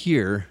about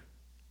here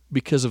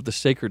because of the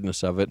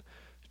sacredness of it,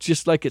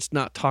 just like it's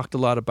not talked a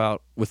lot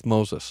about with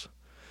Moses.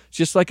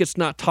 Just like it's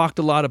not talked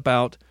a lot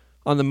about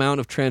on the Mount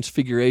of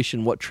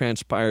Transfiguration, what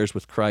transpires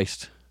with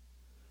Christ.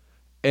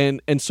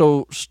 And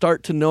so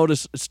start to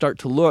notice, start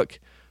to look,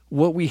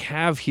 what we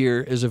have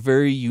here is a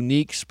very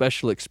unique,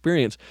 special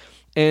experience.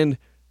 And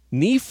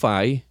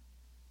Nephi,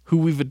 who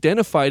we've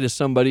identified as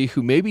somebody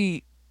who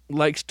maybe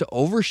likes to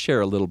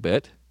overshare a little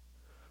bit,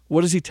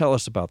 what does he tell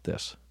us about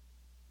this?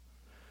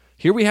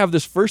 Here we have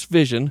this first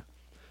vision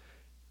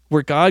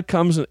where God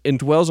comes and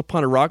dwells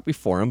upon a rock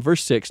before him.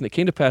 Verse 6, and it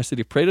came to pass that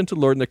he prayed unto the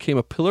Lord, and there came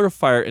a pillar of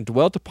fire and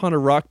dwelt upon a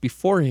rock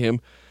before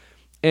him,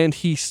 and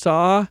he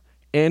saw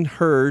and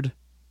heard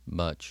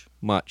much.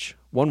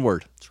 One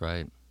word. That's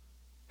right.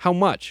 How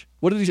much?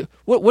 What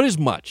is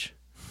much?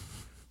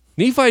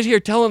 Nephi's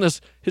here telling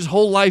us his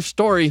whole life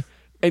story,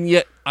 and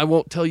yet I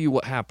won't tell you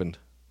what happened.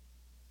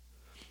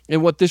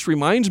 And what this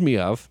reminds me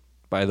of,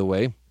 by the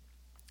way,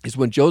 is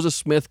when Joseph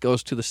Smith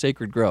goes to the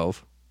Sacred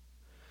Grove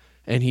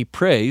and he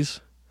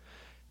prays,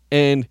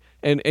 and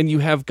you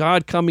have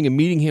God coming and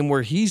meeting him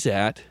where he's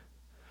at,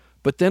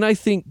 but then I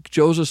think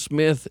Joseph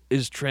Smith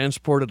is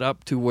transported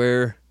up to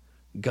where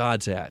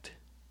God's at.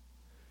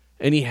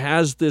 And he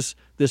has this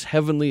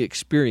heavenly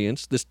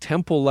experience, this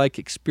temple-like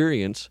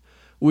experience,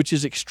 which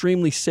is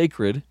extremely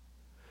sacred,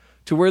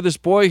 to where this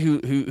boy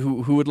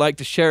who would like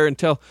to share and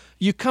tell,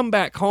 you come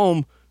back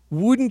home,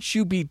 wouldn't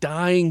you be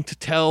dying to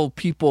tell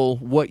people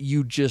what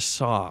you just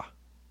saw?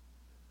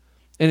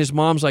 And his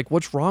mom's like,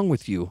 what's wrong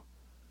with you?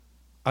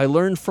 I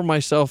learned for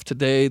myself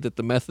today that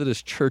the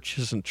Methodist Church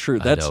isn't true.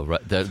 I know,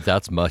 right?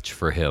 That's much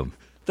for him.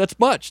 That's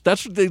much.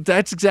 That's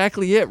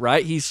exactly it,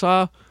 right? He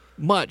saw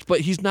much,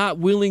 but he's not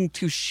willing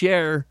to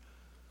share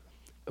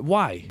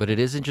why. But it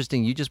is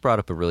interesting. You just brought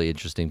up a really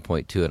interesting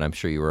point, too, and I'm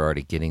sure you were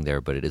already getting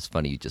there, but it is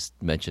funny you just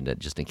mentioned it,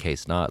 just in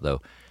case not,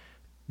 though.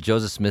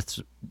 Joseph Smith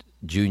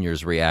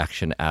Jr.'s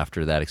reaction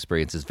after that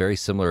experience is very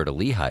similar to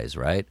Lehi's,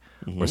 right?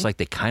 Mm-hmm. Where it's like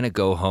they kind of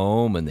go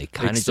home and they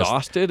kind of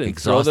exhausted and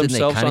throw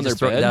themselves on their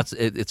bed.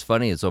 It's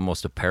funny. It's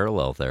almost a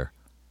parallel there.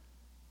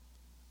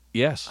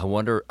 Yes. I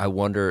wonder.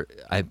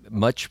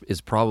 Much is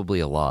probably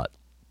a lot.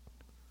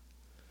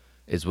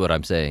 Is what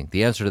I'm saying.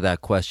 The answer to that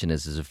question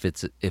is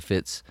if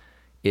it's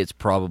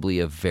probably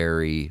a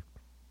very,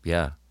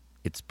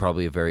 it's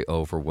probably a very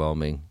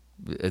overwhelming.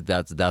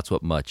 That's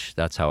what much.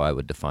 That's how I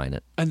would define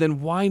it. And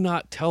then why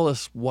not tell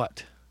us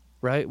what,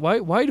 right?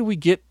 Why do we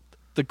get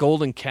the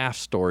golden calf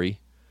story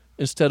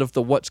instead of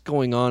the what's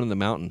going on in the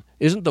mountain?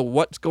 Isn't the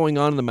what's going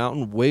on in the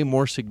mountain way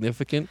more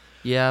significant?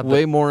 Yeah,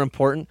 way more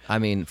important? I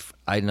mean,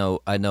 I know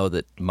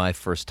that my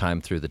first time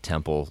through the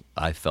temple,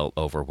 I felt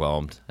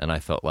overwhelmed, and I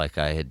felt like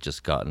I had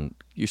just gotten...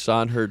 You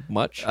saw and heard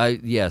much?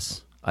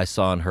 Yes, I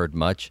saw and heard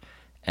much,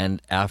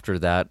 and after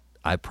that,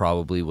 I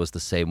probably was the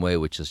same way,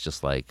 which is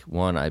just like,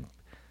 one, I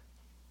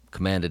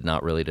commanded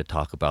not really to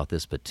talk about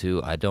this, but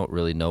two, I don't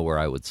really know where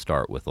I would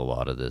start with a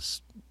lot of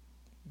this,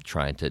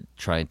 trying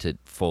to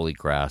fully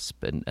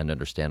grasp and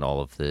understand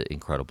all of the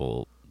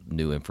incredible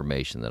new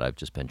information that I've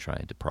just been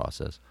trying to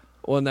process.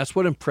 Well, and that's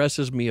what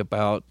impresses me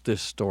about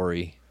this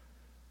story,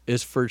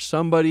 is for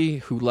somebody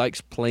who likes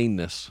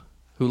plainness,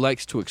 who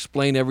likes to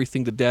explain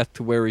everything to death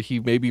to where he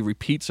maybe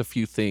repeats a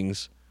few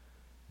things.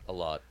 A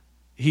lot.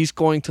 He's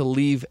going to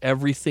leave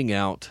everything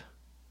out,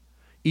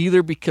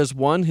 either because,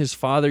 one, his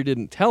father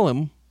didn't tell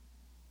him,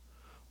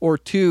 or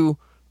two,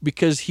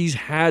 because he's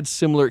had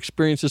similar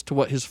experiences to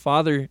what his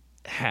father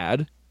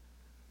had.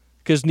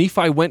 Because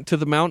Nephi went to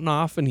the mountain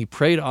off and he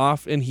prayed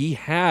off, and he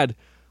had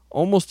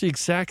almost the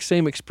exact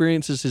same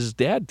experiences his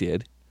dad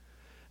did,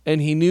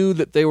 and he knew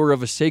that they were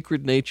of a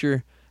sacred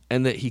nature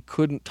and that he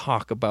couldn't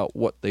talk about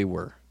what they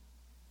were.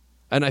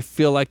 And I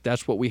feel like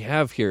that's what we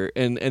have here,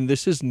 and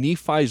this is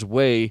Nephi's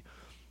way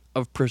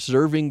of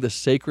preserving the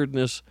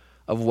sacredness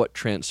of what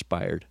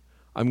transpired.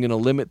 I'm going to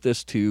limit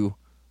this to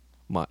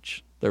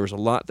much. There was a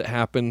lot that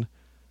happened,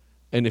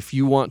 and if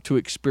you want to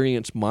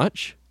experience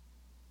much,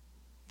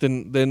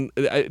 then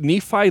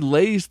Nephi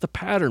lays the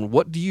pattern.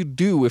 What do you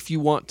do if you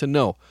want to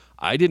know?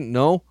 I didn't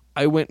know.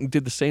 I went and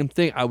did the same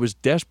thing. I was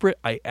desperate.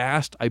 I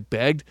asked. I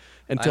begged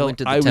until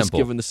I was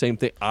given the same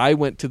thing. I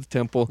went to the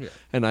temple,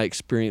 and I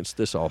experienced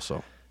this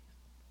also.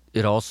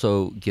 It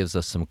also gives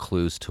us some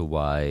clues to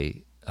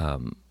why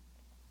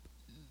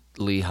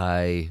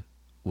Lehi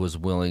was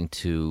willing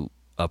to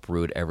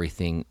uproot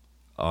everything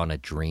on a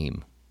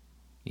dream.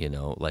 You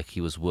know, like he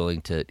was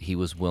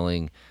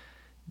willing,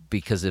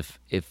 because if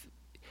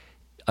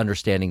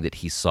understanding that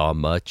he saw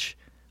much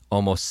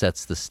almost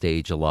sets the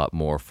stage a lot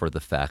more for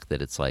the fact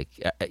that it's like,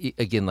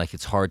 again, like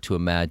it's hard to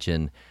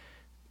imagine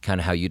kind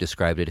of how you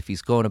described it. If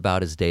he's going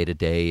about his day to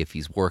day, if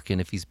he's working,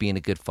 if he's being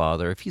a good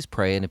father, if he's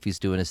praying, if he's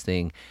doing his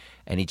thing,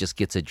 and he just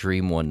gets a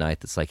dream one night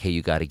that's like, hey,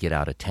 you got to get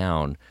out of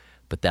town.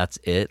 But that's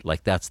it.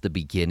 Like that's the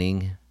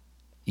beginning.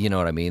 You know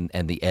what I mean?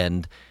 And the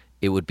end,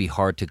 it would be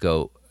hard to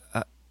go,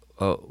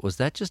 oh, was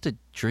that just a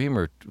dream,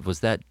 or was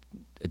that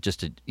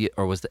just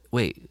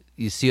wait,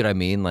 you see what I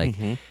mean? Like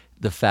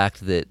the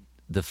fact that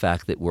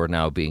we're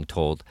now being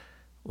told,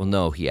 well,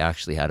 no, he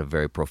actually had a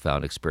very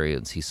profound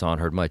experience. He saw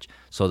and heard much,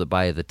 so that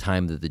by the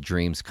time that the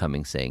dream's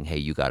coming saying, hey,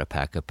 you got to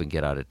pack up and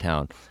get out of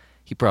town,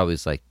 he probably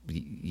was like,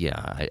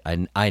 yeah,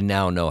 I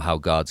now know how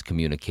God's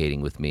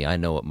communicating with me. I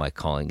know what my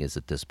calling is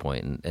at this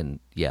point, and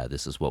yeah,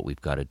 this is what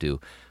we've got to do,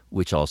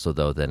 which also,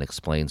 though, then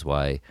explains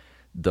why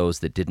those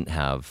that didn't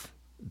have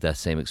that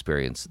same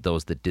experience,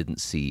 those that didn't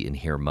see and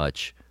hear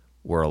much,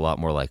 were a lot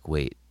more like,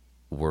 wait,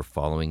 we're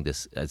following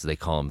this, as they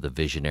call him, the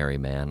visionary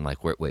man.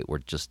 Like, we're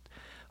just,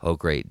 oh,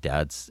 great,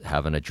 Dad's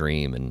having a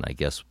dream, and I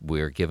guess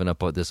we're giving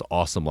up this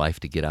awesome life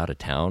to get out of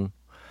town.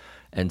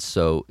 And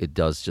so it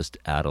does just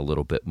add a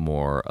little bit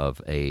more of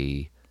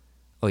a,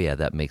 oh yeah,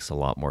 that makes a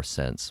lot more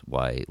sense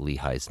why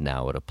Lehi's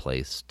now at a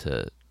place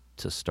to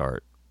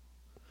start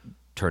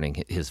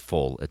turning his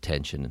full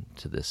attention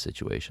to this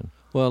situation.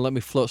 Well, let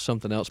me float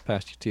something else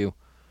past you, too.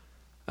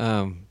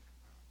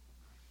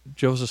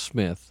 Joseph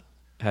Smith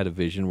had a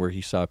vision where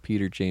he saw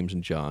Peter, James,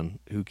 and John,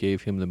 who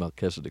gave him the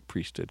Melchizedek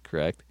priesthood,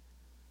 correct?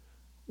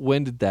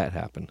 When did that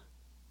happen?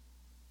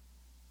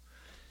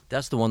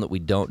 That's the one that we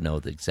don't know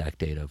the exact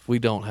date of. We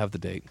don't have the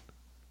date.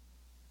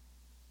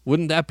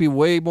 Wouldn't that be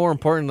way more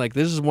important? Like,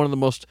 this is one of the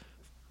most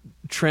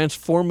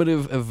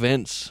transformative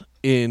events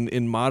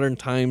in modern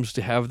times,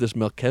 to have this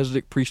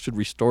Melchizedek priesthood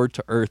restored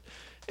to earth.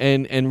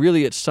 And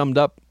really it's summed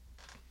up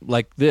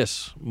like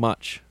this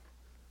much,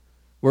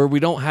 where we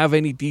don't have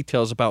any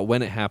details about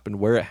when it happened,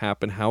 where it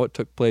happened, how it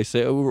took place.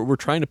 We're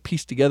trying to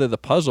piece together the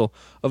puzzle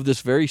of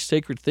this very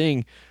sacred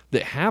thing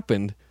that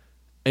happened,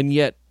 and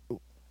yet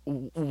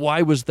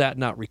why was that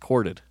not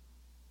recorded?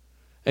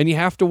 And you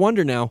have to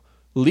wonder now,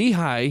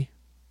 Lehi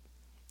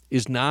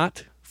is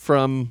not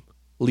from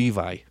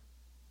Levi.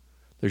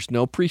 There's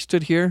no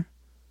priesthood here,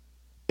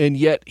 and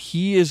yet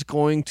he is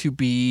going to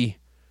be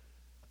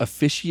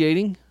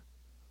officiating,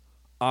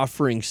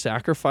 offering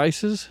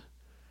sacrifices,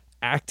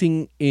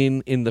 acting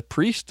in the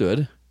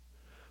priesthood,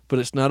 but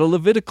it's not a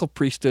Levitical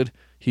priesthood.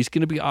 He's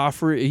going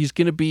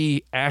to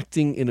be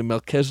acting in a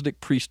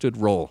Melchizedek priesthood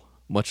role,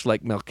 much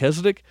like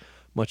Melchizedek,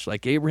 much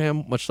like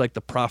Abraham, much like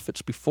the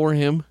prophets before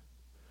him.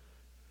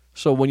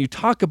 So when you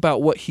talk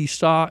about what he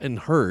saw and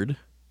heard,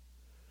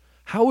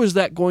 how is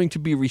that going to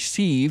be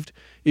received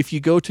if you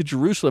go to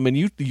Jerusalem and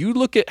you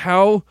look at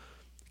how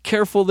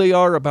careful they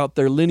are about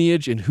their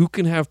lineage and who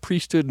can have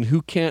priesthood and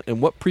who can't,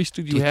 and what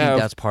priesthood you have? Do you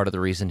think that's part of the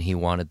reason he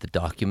wanted the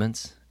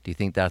documents? Do you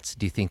think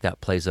that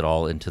plays it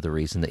all into the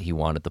reason that he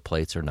wanted the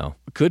plates, or no?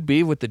 It could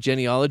be, with the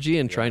genealogy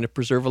and trying to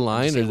preserve a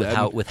line,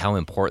 with how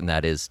important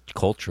that is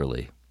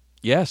culturally.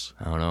 Yes.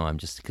 I don't know. I'm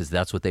just because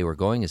that's what they were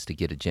going is to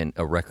get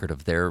a record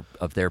of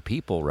their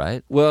people,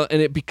 right? Well,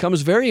 and it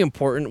becomes very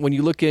important when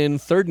you look in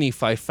 3rd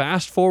Nephi.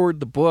 Fast forward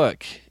the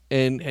book,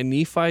 and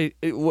Nephi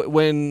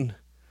when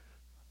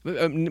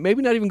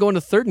maybe not even going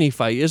to 3rd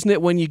Nephi, isn't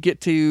it? When you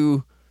get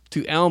to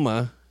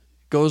Alma,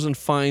 goes and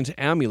finds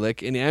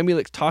Amulek, and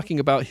Amulek's talking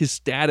about his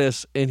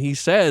status, and he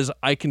says,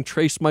 "I can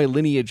trace my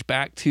lineage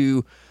back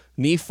to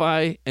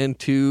Nephi and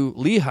to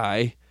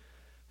Lehi,"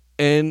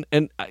 and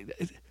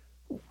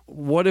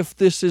what if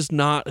this is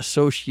not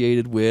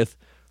associated with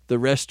the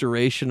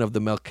restoration of the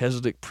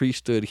Melchizedek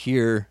priesthood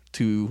here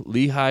to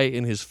Lehi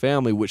and his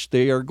family, which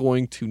they are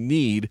going to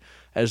need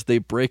as they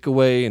break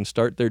away and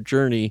start their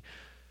journey?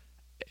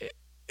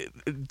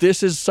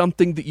 This is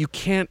something that you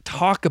can't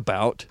talk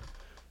about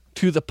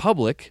to the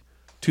public,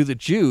 to the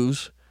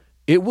Jews.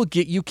 It will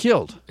get you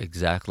killed.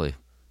 Exactly.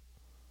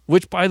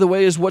 Which, by the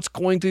way, is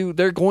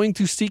they're going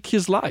to seek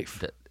his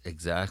life.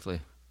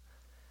 Exactly.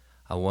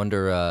 I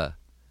wonder.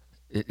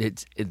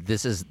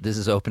 This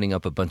is opening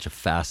up a bunch of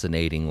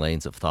fascinating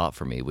lanes of thought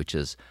for me, which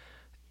is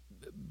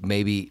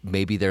maybe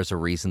there's a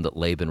reason that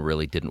Laban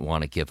really didn't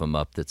want to give him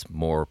up that's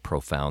more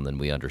profound than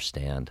we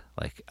understand.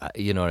 Like,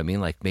 you know what I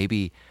mean? Like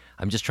maybe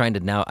I'm just trying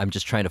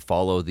to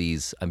follow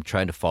these. I'm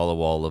trying to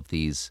follow all of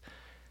these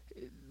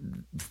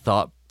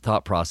thought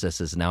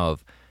processes now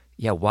of,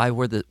 yeah, why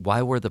were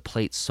the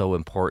plates so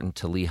important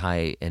to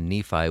Lehi and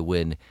Nephi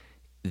when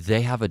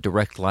they have a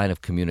direct line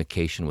of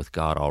communication with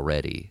God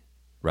already,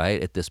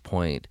 right? At this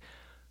point,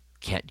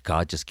 can't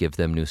God just give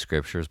them new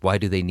scriptures? Why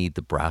do they need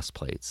the brass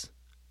plates,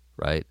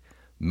 right?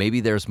 Maybe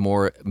there's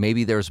more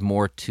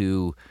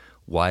to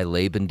why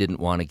Laban didn't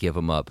want to give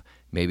them up.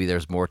 Maybe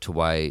there's more to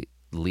why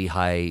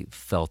Lehi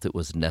felt it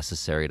was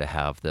necessary to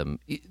have them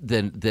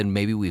than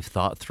maybe we've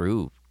thought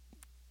through,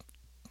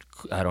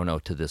 I don't know,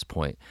 to this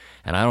point.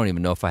 And I don't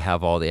even know if I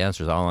have all the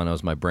answers. All I know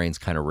is my brain's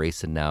kind of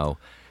racing now,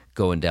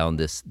 going down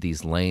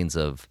these lanes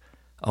of,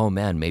 oh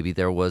man, maybe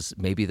there was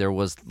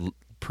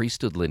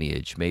priesthood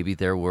lineage. Maybe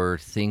there were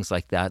things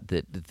like that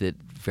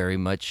very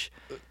much,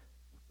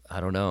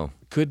 I don't know.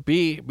 Could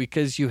be,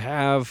 because you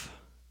have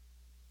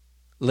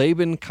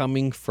Laban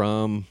coming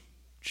from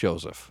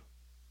Joseph,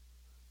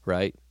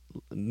 right?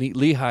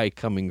 Lehi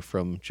coming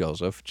from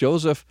Joseph.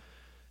 Joseph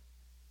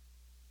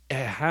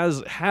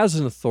has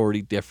an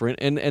authority different,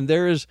 and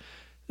there is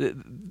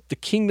the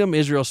kingdom.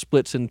 Israel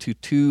splits into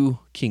 2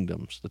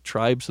 kingdoms: the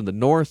tribes of the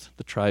north,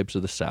 the tribes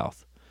of the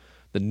south.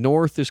 The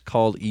north is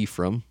called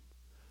Ephraim,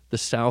 the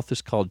south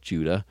is called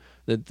Judah.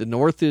 The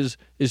north is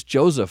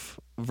Joseph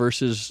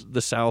versus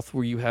the south,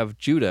 where you have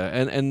Judah,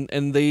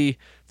 and they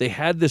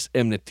had this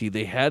enmity,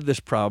 they had this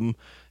problem,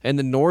 and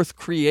the north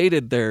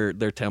created their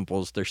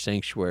temples, their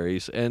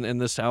sanctuaries,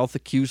 and the south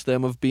accused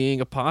them of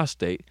being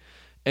apostate.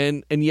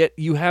 And yet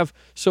you have,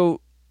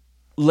 so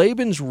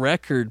Laban's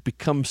record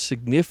becomes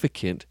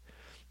significant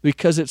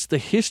because it's the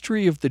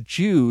history of the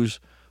Jews,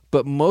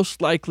 but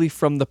most likely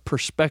from the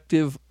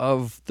perspective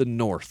of the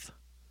north.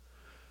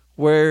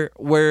 Where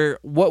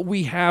what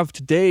we have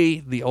today,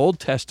 the Old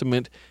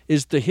Testament,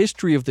 is the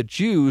history of the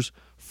Jews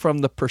from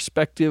the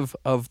perspective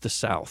of the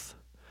south.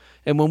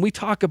 And when we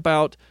talk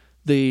about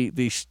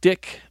the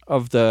stick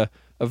of the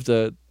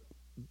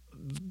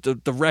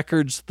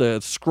records, the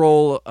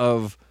scroll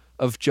of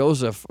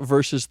Joseph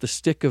versus the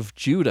stick of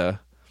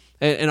Judah,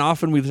 and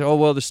often we say, oh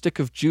well, the stick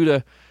of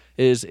Judah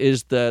is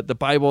the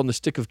Bible, and the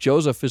stick of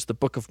Joseph is the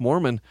Book of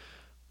Mormon.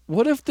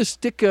 What if the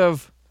stick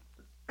of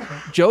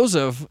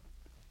Joseph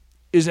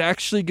is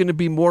actually going to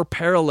be more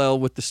parallel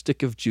with the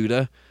stick of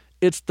Judah?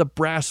 It's the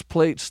brass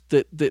plates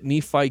that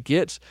Nephi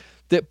gets,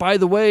 that, by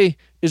the way,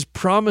 is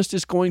promised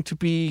is going to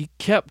be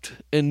kept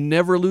and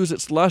never lose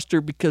its luster,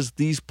 because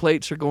these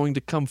plates are going to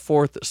come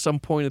forth at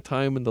some point in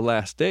time in the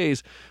last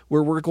days,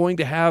 where we're going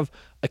to have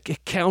a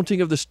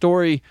counting of the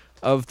story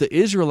of the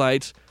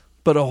Israelites,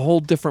 but a whole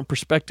different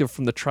perspective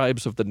from the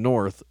tribes of the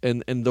north,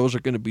 and those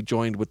are going to be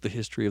joined with the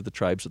history of the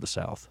tribes of the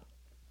south.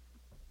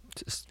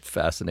 Just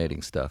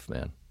fascinating stuff,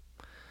 man.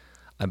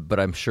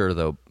 But I'm sure,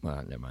 though,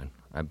 never mind.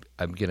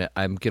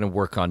 I'm gonna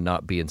work on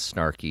not being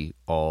snarky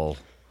all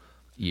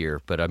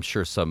year. But I'm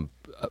sure some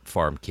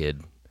farm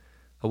kid,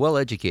 a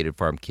well-educated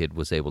farm kid,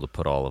 was able to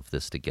put all of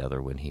this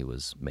together when he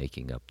was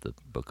making up the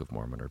Book of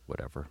Mormon or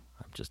whatever.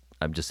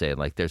 I'm just saying,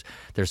 like,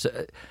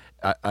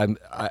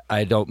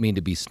 I don't mean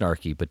to be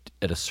snarky, but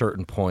at a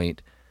certain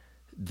point,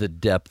 the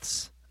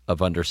depths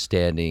of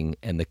understanding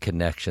and the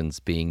connections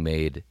being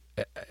made,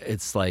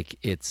 it's like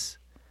it's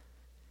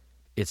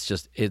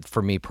just,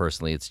 for me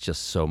personally, it's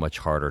just so much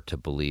harder to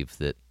believe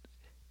that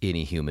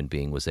any human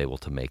being was able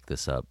to make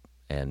this up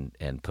and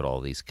put all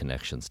these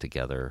connections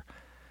together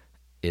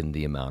in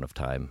the amount of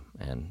time.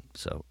 And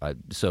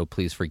so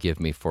please forgive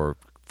me for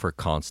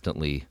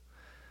constantly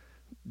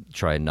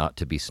trying not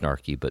to be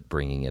snarky, but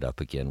bringing it up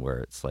again, where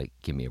it's like,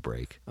 give me a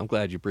break. I'm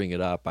glad you bring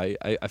it up.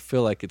 I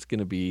feel like it's going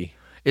to be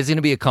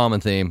a common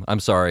theme. I'm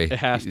sorry. It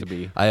has to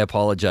be. I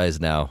apologize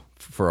now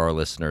for our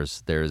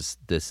listeners. There's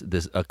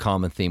this a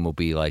common theme will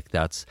be like,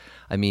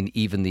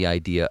 even the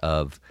idea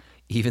of,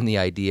 even the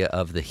idea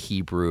of the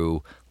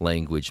Hebrew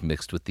language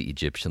mixed with the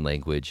Egyptian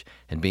language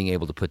and being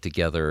able to put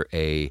together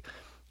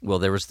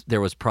there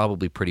was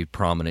probably pretty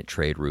prominent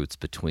trade routes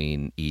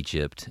between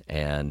Egypt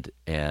and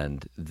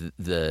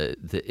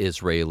the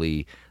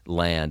Israeli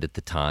land at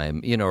the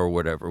time, or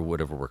whatever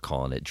we're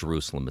calling it,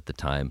 Jerusalem at the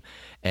time,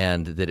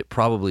 and that it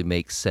probably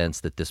makes sense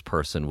that this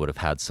person would have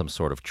had some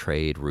sort of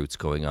trade routes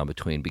going on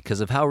between,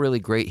 because of how really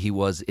great he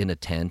was in a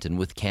tent and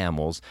with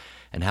camels,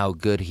 and how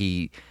good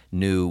he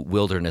knew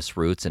wilderness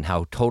routes, and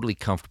how totally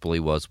comfortable he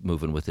was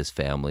moving with his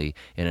family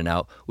in and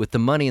out with the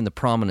money and the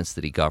prominence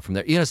that he got from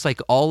there. It's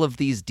like all of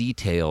these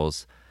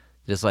details.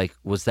 Just like,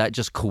 was that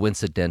just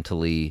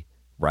coincidentally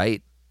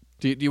right?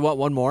 Do you want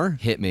one more?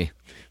 Hit me.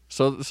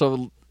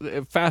 So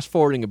fast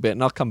forwarding a bit,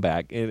 and I'll come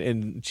back.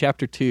 In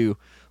chapter 2,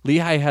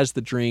 Lehi has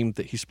the dream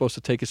that he's supposed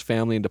to take his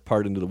family and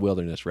depart into the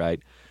wilderness,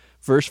 right?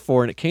 Verse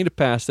 4, and it came to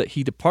pass that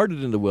he departed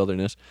into the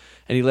wilderness,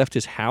 and he left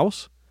his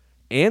house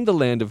and the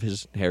land of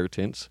his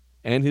inheritance,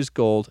 and his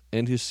gold,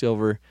 and his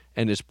silver,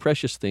 and his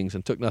precious things,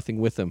 and took nothing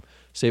with him,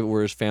 save it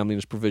were his family and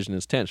his provision and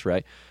his tents,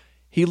 right?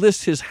 He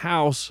lists his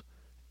house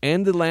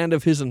and the land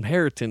of his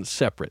inheritance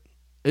separate.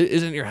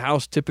 Isn't your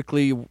house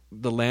typically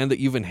the land that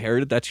you've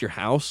inherited? That's your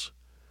house?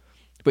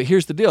 But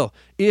here's the deal.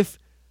 If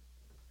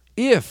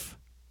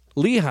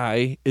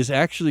Lehi is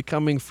actually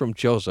coming from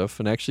Joseph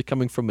and actually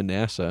coming from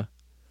Manasseh,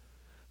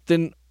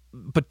 then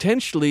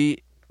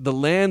potentially the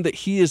land that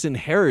he has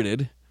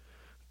inherited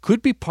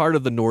could be part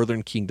of the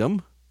northern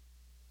kingdom.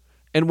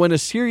 And when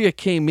Assyria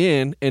came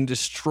in and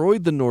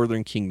destroyed the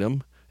northern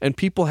kingdom and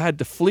people had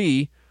to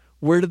flee,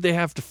 where did they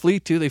have to flee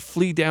to? They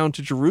flee down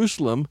to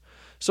Jerusalem.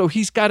 So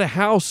he's got a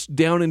house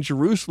down in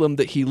Jerusalem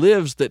that he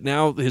lives, that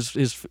now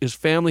his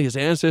family, his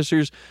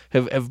ancestors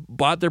have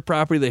bought their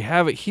property. They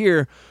have it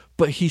here,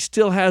 but he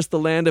still has the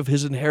land of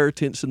his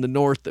inheritance in the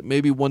north that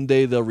maybe one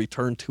day they'll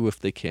return to if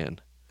they can.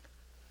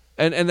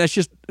 And that's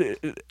just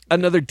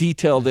another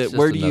detail that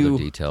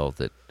detail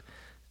that,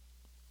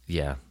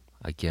 yeah,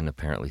 again,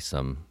 apparently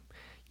some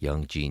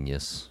young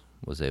genius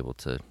was able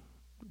to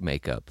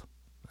make up,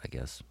 I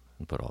guess,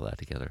 and put all that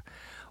together.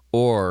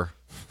 Or ...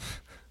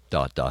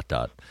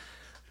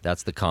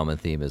 That's the common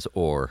theme, is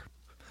or ...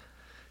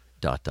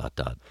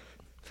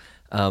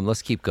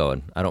 Let's keep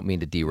going. I don't mean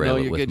to derail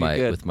it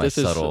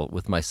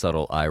with my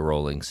subtle eye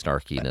rolling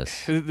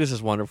snarkiness. This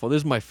is wonderful.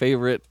 This is my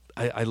favorite.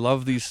 I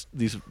love these.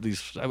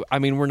 I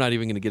mean, we're not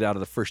even going to get out of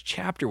the first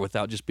chapter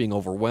without just being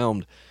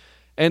overwhelmed.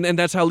 And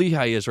that's how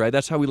Lehi is, right?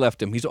 That's how we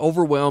left him. He's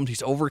overwhelmed.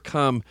 He's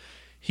overcome.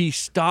 He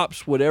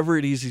stops whatever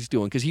it is he's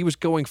doing because he was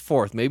going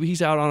forth. Maybe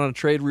he's out on a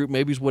trade route.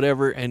 Maybe he's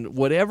whatever. And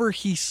whatever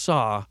he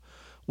saw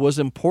was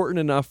important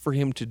enough for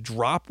him to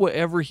drop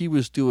whatever he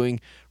was doing,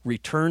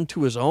 return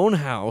to his own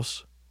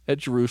house at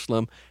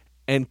Jerusalem,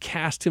 and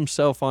cast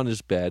himself on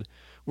his bed,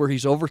 where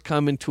he's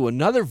overcome into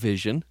another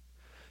vision.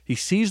 He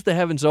sees the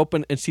heavens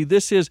open, and see,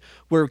 this is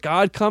where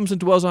God comes and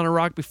dwells on a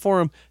rock before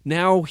him.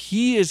 Now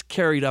he is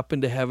carried up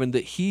into heaven,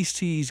 that he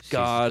sees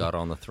God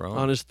on the throne,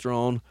 on his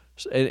throne,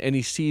 and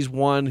he sees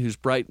one whose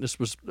brightness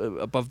was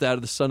above that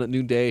of the sun at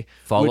noonday,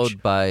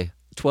 followed by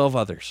 12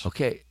 others.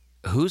 Okay,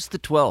 who's the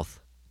 12th?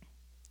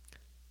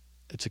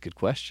 It's a good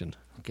question.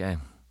 Okay,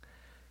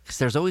 because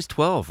there's always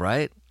 12,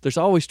 right? There's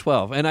always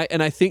 12, and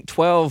I think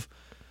 12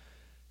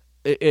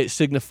 it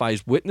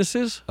signifies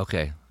witnesses.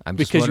 Okay, I'm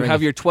just because you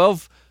have your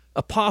 12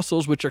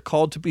 apostles, which are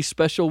called to be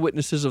special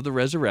witnesses of the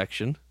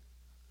resurrection.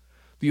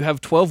 You have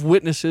 12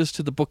 witnesses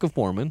to the Book of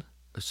Mormon.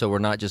 So we're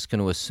not just going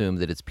to assume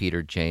that it's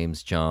Peter,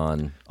 James,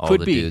 John, all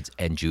the dudes,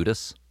 and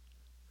Judas?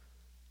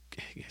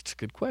 It's a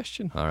good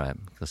question. All right,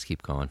 let's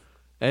keep going.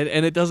 And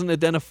it doesn't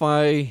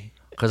identify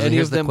any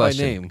of them by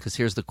name. Because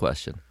here's the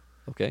question.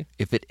 Okay.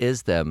 If it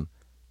is them,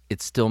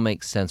 it still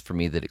makes sense for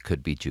me that it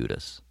could be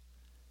Judas.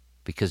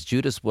 Because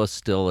Judas was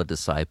still a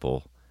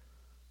disciple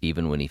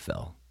even when he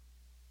fell.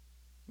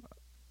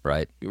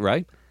 Right?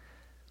 Right.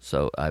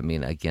 So, I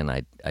mean, again,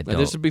 I don't... Now,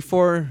 this is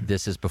before...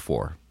 This is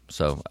before.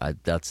 So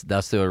that's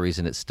the only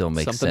reason it still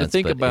makes something sense. To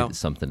think about. It's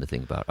something to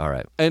think about. All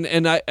right.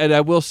 And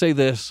I will say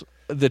this: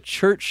 the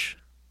church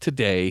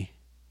today,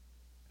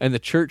 and the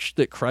church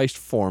that Christ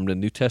formed in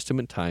New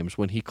Testament times,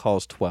 when He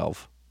calls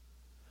 12,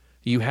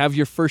 you have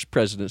your first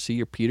presidency,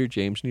 your Peter,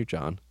 James, and your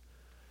John,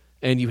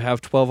 and you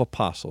have 12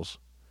 apostles,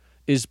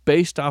 is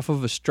based off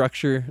of a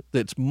structure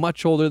that's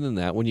much older than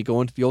that. When you go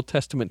into the Old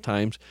Testament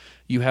times,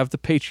 you have the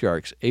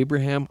patriarchs,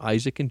 Abraham,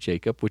 Isaac, and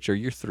Jacob, which are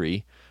your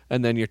 3,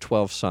 and then your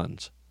 12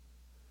 sons.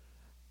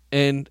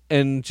 And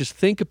just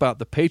think about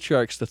the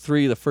patriarchs, the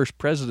 3, the first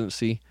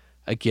presidency,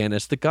 again,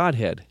 as the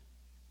Godhead,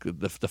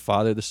 the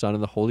Father, the Son,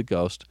 and the Holy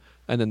Ghost,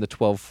 and then the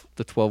 12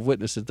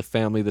 witnesses, the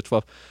family, the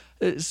 12.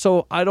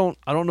 So I don't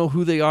know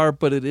who they are,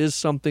 but it is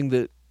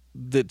something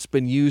that's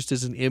been used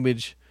as an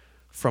image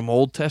from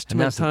Old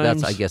Testament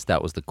times. I guess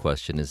that was the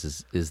question: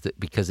 is that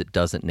because it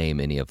doesn't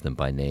name any of them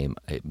by name,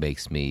 it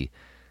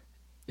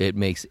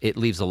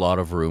leaves a lot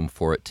of room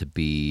for it to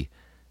be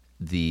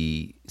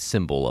the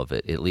symbol of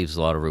it. It leaves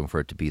a lot of room for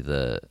it to be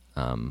the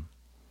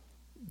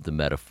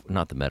metaphor,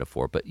 not the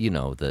metaphor, but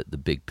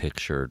the big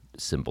picture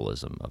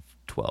symbolism of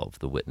 12,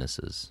 the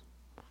witnesses.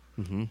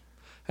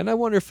 And I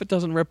wonder if it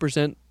doesn't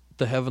represent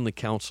the heavenly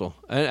council.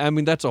 I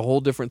mean, that's a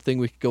whole different thing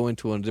we could go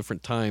into on a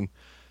different time.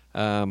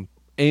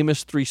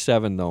 Amos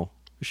 3:7, though.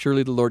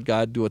 Surely the Lord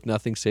God doeth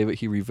nothing save it.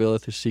 He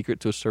revealeth his secret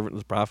to his servant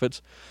the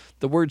prophets.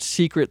 The word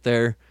secret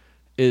there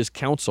is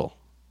counsel.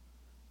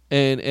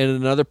 And in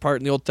another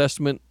part in the Old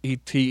Testament, he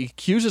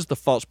accuses the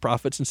false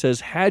prophets and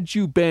says, had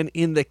you been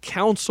in the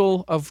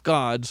council of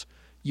gods,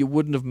 you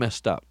wouldn't have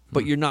messed up.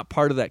 But you're not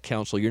part of that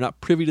council. You're not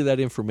privy to that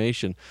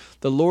information.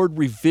 The Lord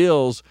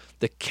reveals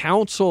the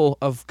counsel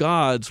of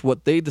gods,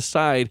 what they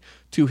decide,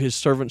 to his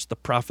servants, the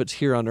prophets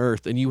here on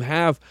earth. And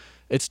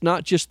it's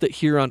not just that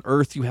here on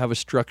earth you have a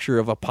structure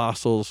of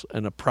apostles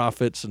and a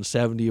prophets and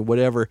 70 and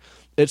whatever.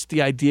 It's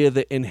the idea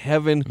that in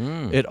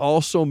heaven it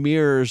also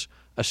mirrors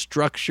a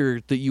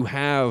structure that you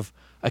have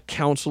a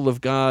council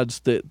of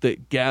gods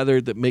that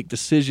gather, that make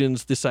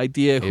decisions. This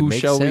idea, It who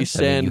makes shall we sense.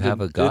 send? I mean, you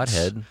have a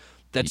Godhead.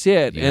 That's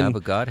it. You have a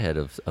Godhead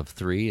of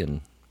three,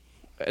 and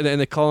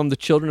they call them the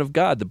children of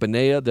God, the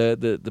B'nai,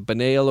 the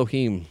B'nai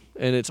Elohim,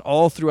 and it's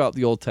all throughout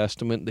the Old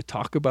Testament. They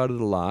talk about it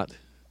a lot.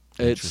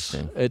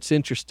 It's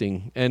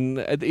interesting, and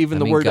even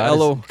the word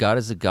God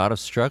is a God of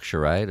structure,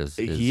 right?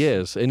 He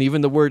is, and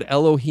even the word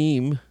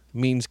Elohim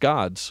means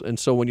gods. And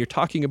so when you're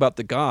talking about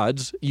the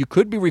gods, you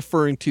could be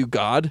referring to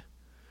God,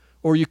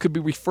 or you could be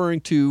referring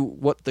to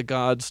what the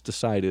gods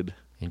decided.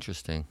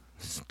 Interesting.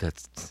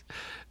 That's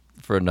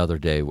for another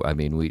day. I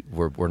mean,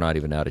 we're not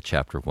even out of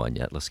chapter 1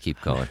 yet. Let's keep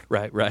going.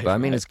 Right. But I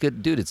mean, it's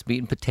good, dude. It's meat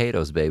and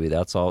potatoes, baby.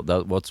 That's all.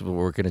 That's what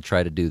we're going to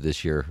try to do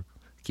this year.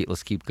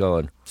 Let's keep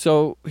going.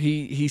 So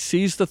he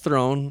sees the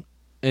throne,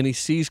 and he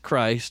sees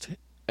Christ,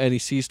 and he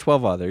sees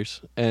 12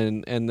 others,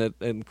 and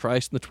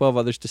Christ and the 12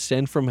 others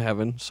descend from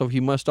heaven. So he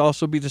must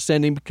also be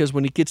descending, because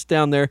when he gets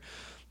down there,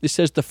 it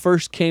says, the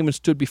first came and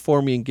stood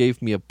before me and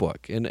gave me a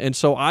book. And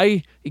so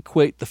I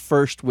equate the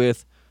first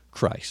with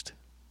Christ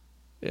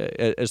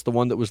as the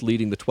one that was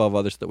leading the 12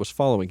 others that was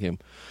following him.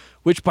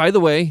 Which, by the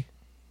way,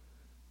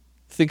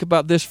 think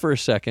about this for a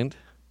second.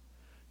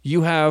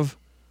 You have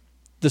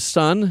the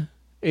sun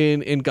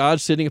in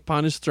God sitting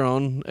upon his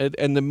throne,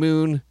 and the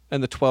moon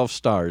and the 12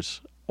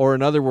 stars. Or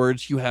in other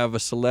words, you have a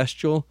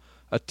celestial,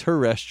 a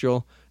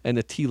terrestrial, and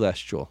a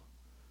telestial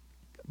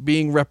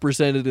being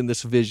represented in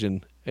this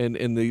vision and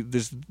in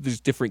these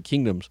different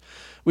kingdoms.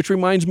 Which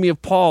reminds me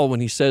of Paul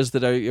when he says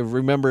that I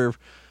remember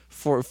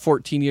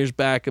 14 years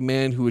back a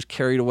man who was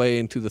carried away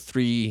into the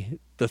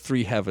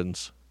three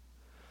heavens.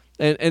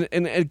 And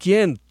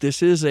again,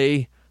 this is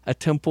a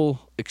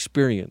temple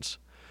experience.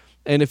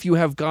 And if you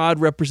have God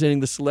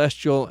representing the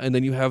celestial, and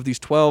then you have these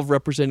 12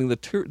 representing the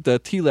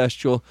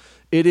telestial,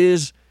 it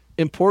is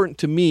important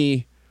to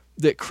me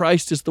that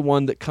Christ is the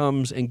one that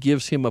comes and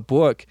gives him a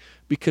book,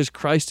 because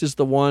Christ is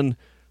the one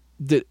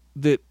that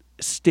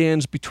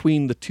stands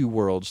between the two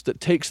worlds,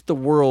 that takes the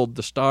world,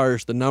 the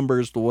stars, the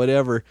numbers, the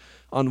whatever,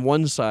 on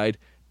one side,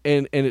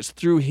 and it's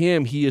through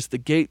him. He is the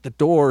gate, the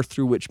door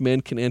through which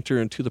men can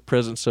enter into the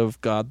presence of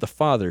God the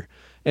Father.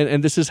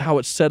 And this is how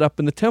it's set up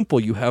in the temple.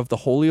 You have the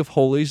Holy of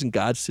Holies and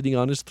God sitting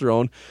on his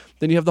throne.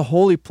 Then you have the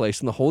holy place,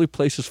 and the holy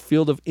place is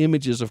filled of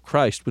images of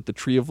Christ, with the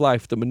tree of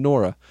life, the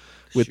menorah,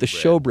 with the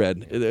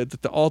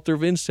showbread, the altar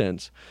of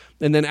incense.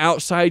 And then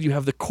outside you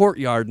have the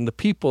courtyard and the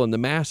people and the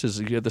masses,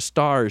 and you have the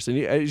stars. And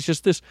it's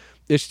just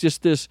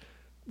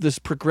this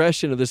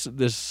progression of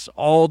this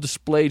all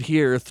displayed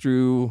here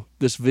through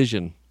this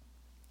vision.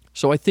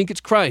 So I think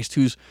it's Christ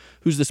who's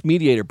this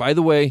mediator. By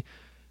the way,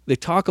 they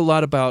talk a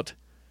lot about,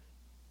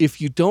 if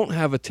you don't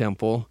have a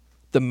temple,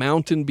 the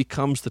mountain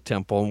becomes the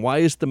temple. And why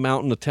is the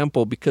mountain the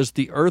temple? Because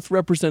the earth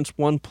represents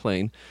one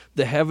plane,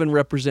 the heaven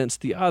represents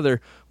the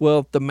other.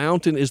 Well, the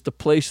mountain is the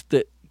place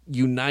that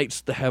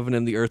unites the heaven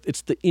and the earth.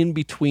 It's the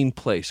in-between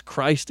place.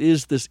 Christ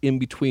is this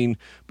in-between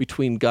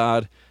between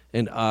God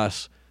and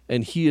us,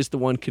 and he is the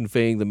one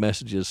conveying the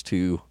messages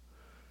to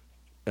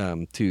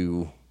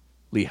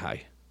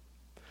Lehi.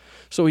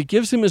 So he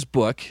gives him his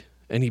book,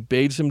 and he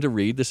bids him to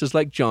read. This is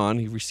like John.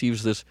 He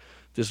receives this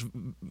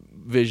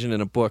vision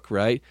in a book,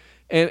 right?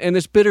 And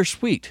it's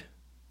bittersweet.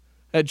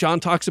 John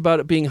talks about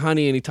it being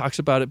honey, and he talks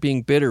about it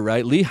being bitter,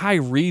 right?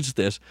 Lehi reads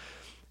this,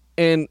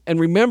 and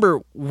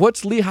remember,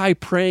 what's Lehi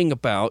praying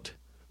about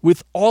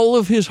with all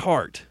of his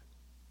heart?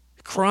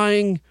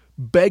 Crying,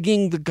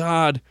 begging the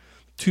God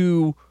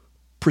to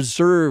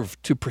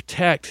preserve, to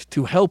protect,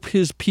 to help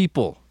his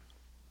people.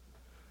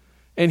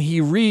 And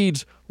he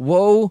reads,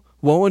 woe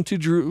unto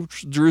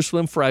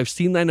Jerusalem, for I have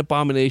seen thine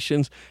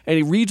abominations. And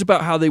he reads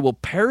about how they will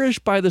perish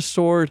by the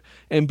sword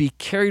and be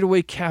carried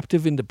away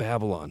captive into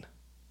Babylon.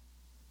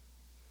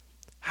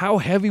 How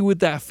heavy would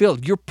that feel?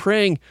 You're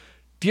praying,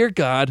 dear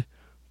God,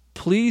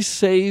 please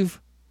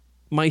save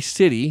my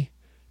city.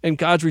 And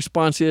God's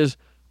response is,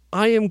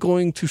 I am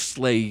going to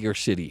slay your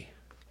city.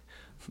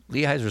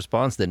 Lehi's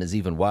response then is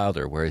even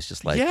wilder, where he's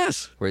just like,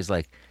 yes. Where he's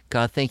like,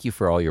 God, thank you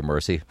for all your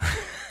mercy.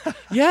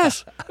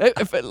 Yes.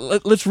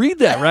 Let's read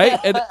that, right?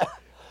 And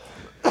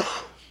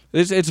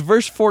it's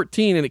verse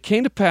 14. And it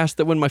came to pass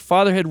that when my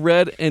father had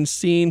read and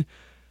seen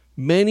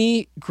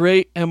many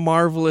great and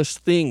marvelous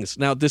things.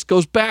 Now, this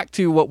goes back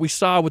to what we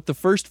saw with the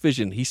first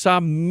vision. He saw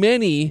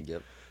many,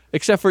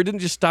 except for it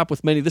didn't just stop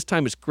with many. This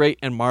time it's great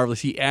and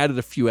marvelous. He added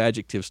a few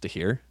adjectives to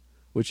here,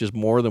 which is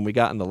more than we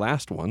got in the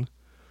last one.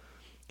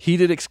 He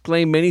did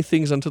exclaim many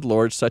things unto the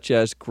Lord, such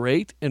as,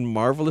 great and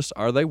marvelous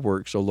are thy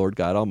works, O Lord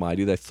God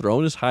Almighty. Thy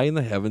throne is high in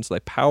the heavens, thy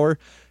power,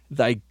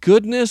 thy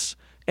goodness,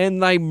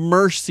 and thy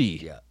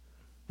mercy. Yeah.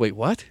 Wait,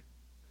 what?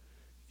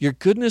 Your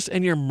goodness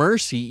and your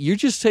mercy, you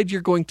just said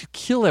you're going to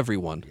kill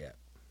everyone. Yeah.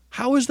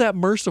 How is that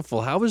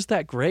merciful? How is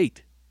that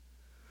great?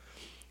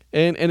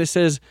 And it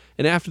says,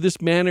 and after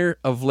this manner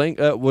of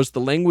was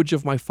the language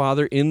of my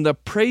father in the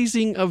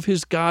praising of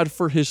his God,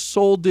 for his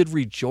soul did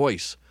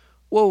rejoice.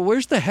 Whoa,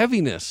 where's the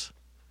heaviness?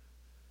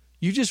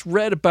 You just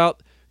read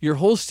about your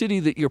whole city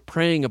that you're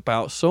praying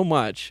about so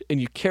much and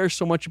you care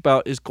so much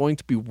about is going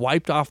to be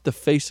wiped off the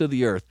face of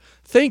the earth.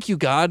 Thank you,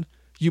 God.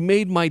 You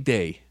made my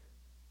day.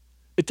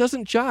 It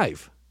doesn't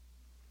jive.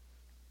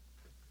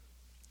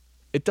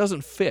 It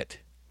doesn't fit.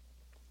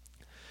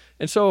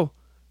 And so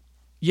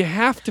you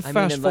have to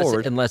fast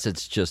forward. Unless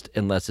it's just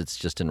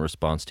in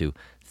response to,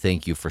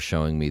 thank you for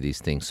showing me these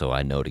things so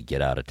I know to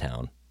get out of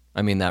town.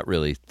 I mean, that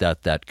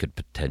could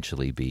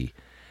potentially be,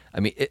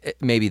 I mean,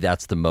 maybe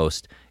that's the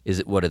most, is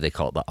it, what do they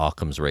call it, the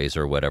Occam's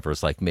razor or whatever?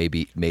 It's like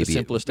maybe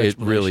it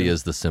really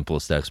is the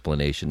simplest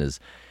explanation, is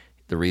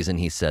the reason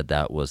he said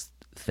that was,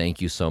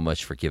 thank you so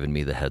much for giving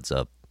me the heads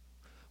up.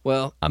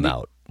 Well, I'm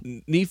out.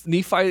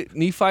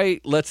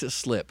 Nephi lets it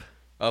slip.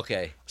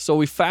 Okay. So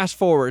we fast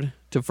forward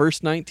to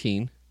verse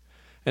 19,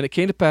 and it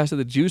came to pass that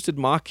the Jews did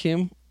mock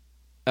him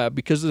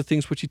because of the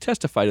things which he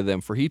testified of them,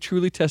 for he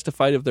truly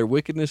testified of their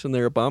wickedness and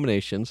their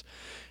abominations,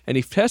 and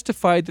he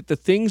testified that the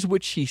things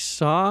which he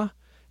saw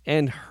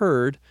and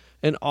heard,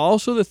 and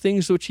also the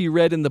things which he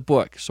read in the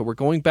book. So we're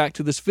going back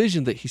to this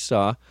vision that he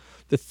saw.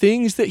 The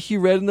things that he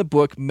read in the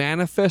book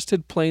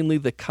manifested plainly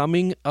the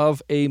coming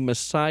of a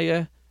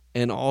Messiah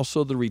and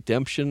also the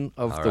redemption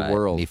of the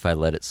world. Nephi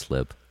let it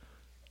slip.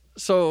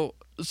 So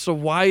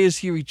why is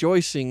he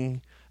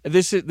rejoicing?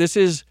 This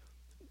is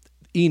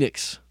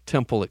Enoch's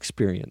temple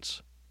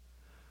experience.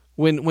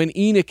 When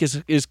Enoch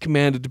is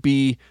commanded to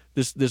be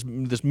this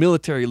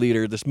military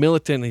leader, this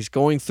militant, he's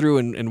going through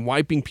and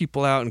wiping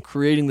people out and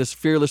creating this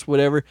fearless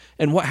whatever,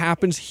 and what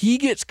happens? He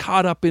gets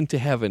caught up into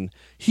heaven.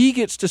 He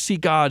gets to see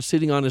God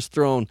sitting on his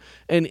throne,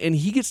 and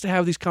he gets to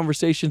have these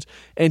conversations,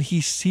 and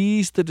he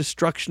sees the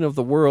destruction of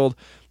the world,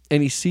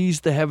 and he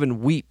sees the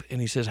heaven weep,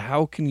 and he says,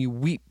 how can you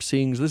weep,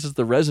 seeing this is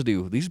the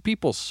residue? These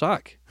people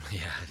suck. Yeah.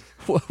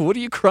 What are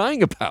you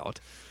crying about?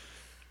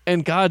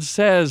 And God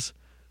says,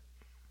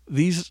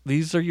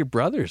 These are your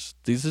brothers.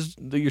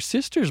 They're your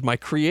sisters, my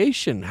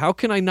creation. How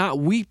can I not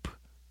weep?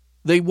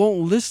 They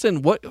won't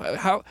listen.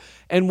 How?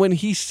 And when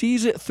he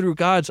sees it through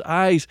God's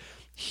eyes,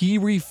 he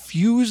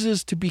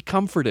refuses to be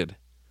comforted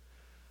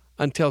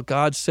until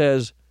God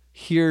says,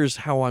 here's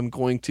how I'm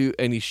going to,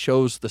 and he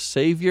shows the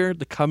Savior,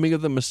 the coming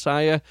of the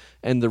Messiah,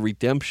 and the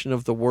redemption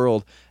of the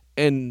world.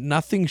 And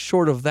nothing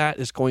short of that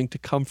is going to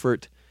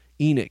comfort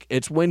Enoch.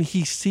 It's when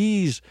he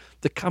sees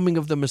the coming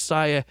of the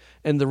Messiah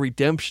and the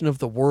redemption of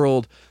the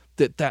world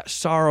that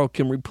sorrow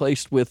can be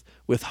replaced with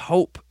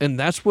hope. And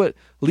that's what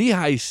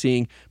Lehi is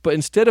seeing. But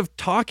instead of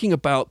talking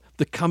about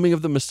the coming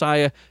of the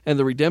Messiah and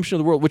the redemption of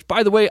the world, which,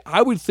 by the way,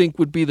 I would think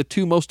would be the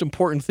two most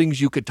important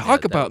things you could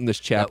talk about in this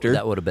chapter.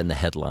 That would have been the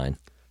headline.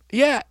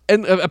 Yeah,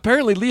 and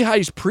apparently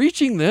Lehi's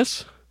preaching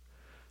this,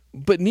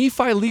 but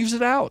Nephi leaves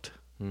it out.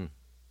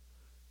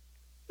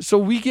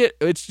 So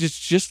it's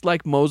just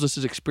like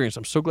Moses' experience.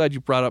 I'm so glad you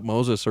brought up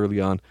Moses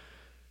early on.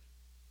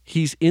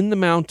 He's in the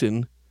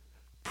mountain,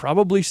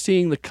 probably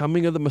seeing the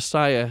coming of the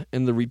Messiah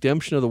and the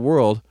redemption of the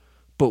world,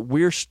 but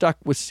we're stuck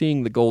with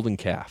seeing the golden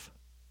calf.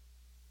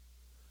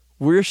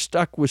 We're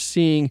stuck with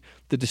seeing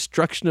the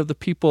destruction of the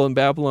people in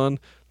Babylon,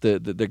 they're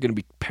going to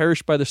be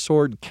perished by the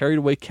sword, carried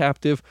away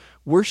captive.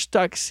 We're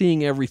stuck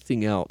seeing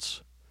everything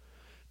else.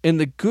 And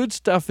the good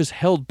stuff is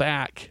held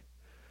back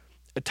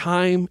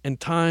time and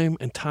time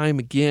and time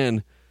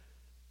again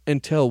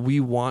until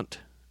we want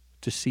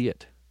to see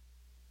it.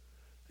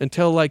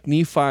 Until, like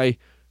Nephi,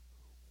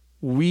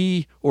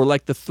 or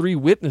like the three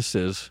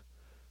witnesses,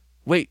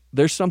 wait,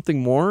 there's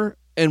something more?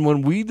 And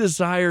when we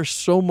desire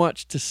so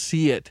much to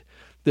see it,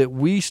 that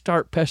we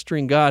start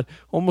pestering God,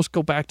 almost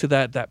go back to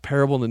that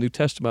parable in the New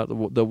Testament,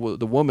 the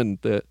woman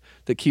that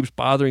keeps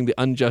bothering the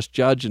unjust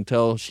judge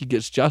until she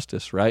gets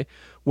justice, right?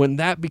 When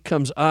that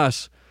becomes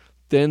us,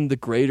 then the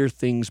greater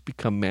things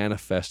become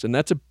manifest. And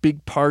that's a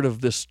big part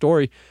of this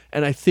story.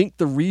 And I think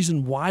the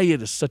reason why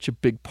it is such a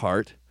big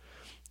part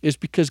is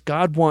because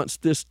God wants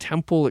this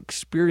temple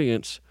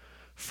experience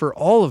for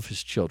all of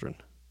his children.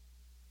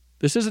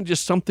 This isn't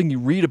just something you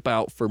read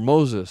about for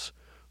Moses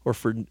or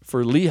for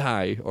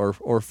Lehi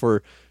or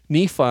for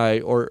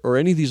Nephi or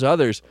any of these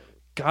others.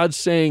 God's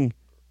saying,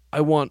 I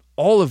want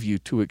all of you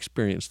to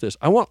experience this.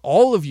 I want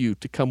all of you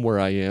to come where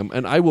I am,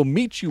 and I will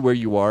meet you where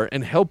you are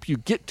and help you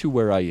get to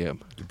where I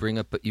am. You bring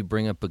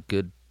up a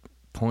good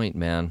point,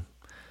 man.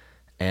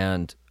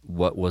 And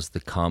what was the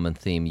common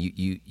theme?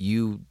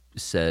 You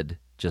said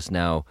Just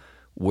now,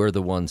 we're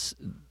the ones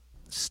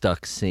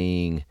stuck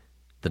seeing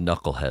the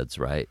knuckleheads,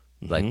 right?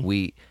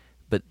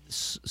 But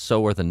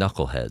so are the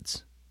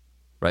knuckleheads,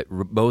 right?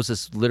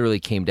 Moses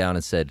literally came down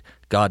and said,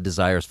 God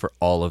desires for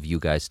all of you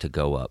guys to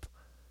go up.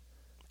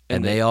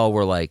 And they all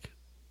were like,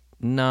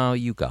 no,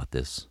 you got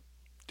this.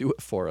 Do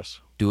it for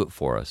us. Do it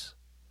for us.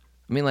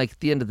 I mean, like, at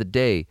the end of the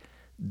day,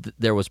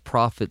 there was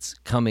prophets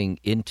coming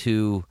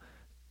into,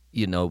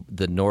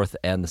 the north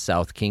and the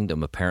south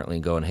kingdom apparently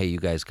and going, hey, you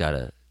guys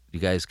gotta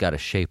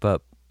shape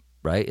up,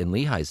 right? In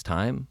Lehi's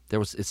time,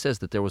 it says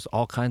that there was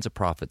all kinds of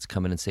prophets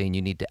coming and saying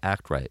you need to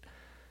act right.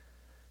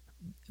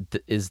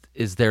 Is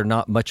there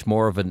not much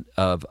more of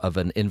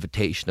an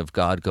invitation of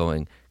God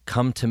going,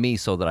 come to me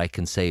so that I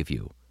can save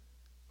you?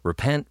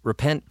 Repent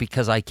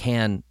because I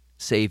can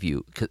save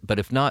you. But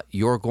if not,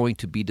 you're going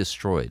to be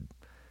destroyed.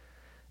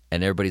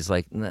 And everybody's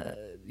like, no,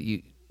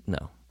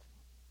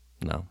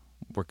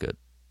 we're good.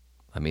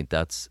 I mean,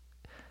 that's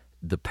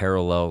the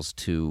parallels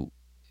to,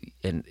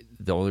 and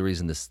the only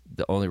reason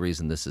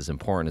this is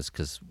important is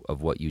because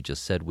of what you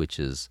just said, which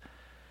is,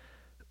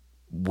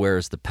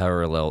 where's the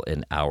parallel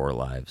in our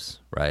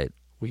lives, right?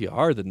 We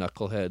are the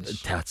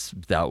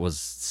knuckleheads. That was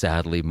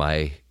sadly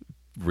my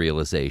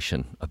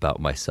realization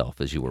about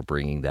myself as you were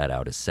bringing that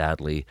out. Is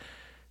sadly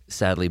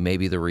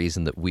maybe the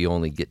reason that we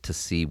only get to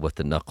see what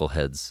the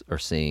knuckleheads are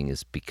seeing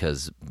is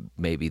because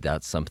maybe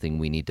that's something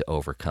we need to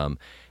overcome.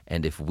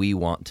 And if we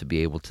want to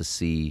be able to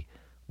see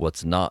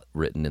what's not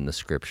written in the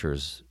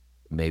scriptures,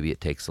 maybe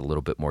it takes a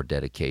little bit more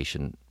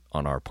dedication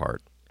on our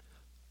part.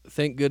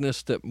 Thank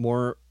goodness that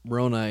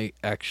Moroni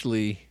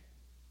actually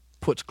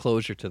puts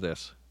closure to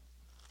this.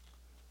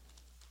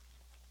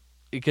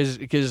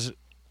 Because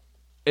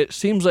it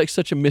seems like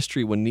such a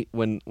mystery when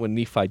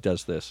Nephi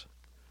does this.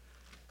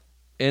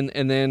 And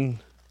then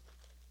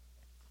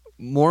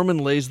Mormon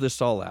lays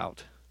this all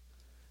out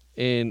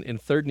in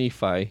 3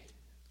 Nephi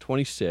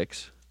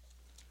 26.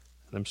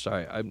 And I'm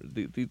sorry,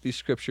 these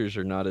scriptures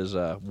are not as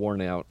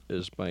worn out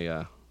as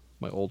my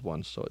old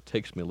ones, so it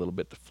takes me a little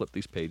bit to flip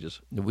these pages.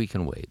 We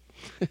can wait.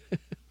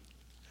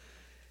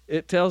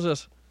 It tells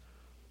us,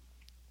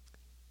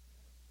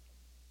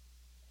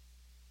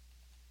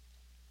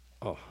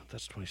 oh,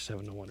 that's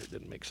 27. No wonder it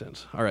didn't make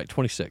sense. All right,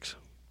 26.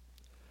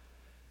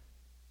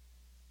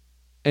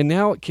 And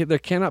now there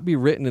cannot be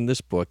written in this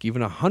book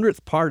even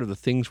 100th part of the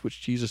things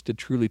which Jesus did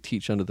truly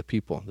teach unto the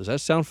people. Does that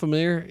sound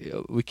familiar?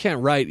 We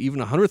can't write even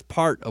 100th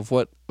part of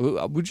what,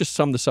 we just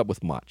sum this up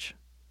with much,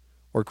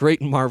 or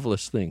great and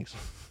marvelous things.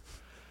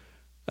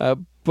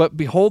 But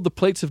behold, the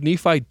plates of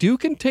Nephi do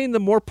contain the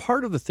more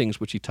part of the things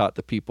which he taught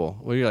the people.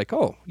 Where you're like,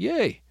 oh,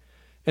 yay.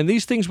 And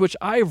these things which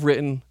I have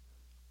written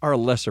are a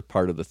lesser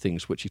part of the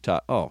things which he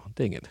taught. Oh,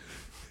 dang it.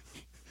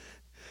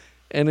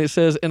 And it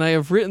says, and I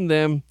have written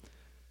them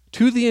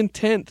to the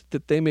intent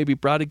that they may be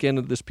brought again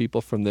to this people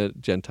from the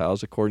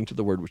Gentiles, according to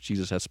the word which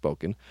Jesus hath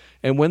spoken.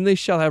 And when they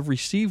shall have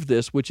received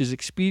this, which is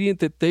expedient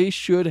that they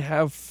should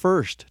have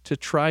first to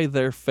try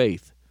their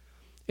faith.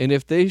 And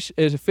if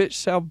it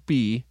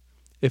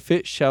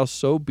shall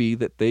so be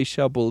that they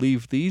shall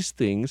believe these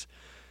things,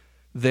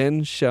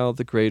 then shall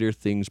the greater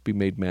things be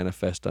made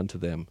manifest unto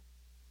them.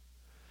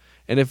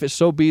 And if it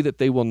so be that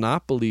they will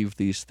not believe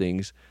these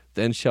things,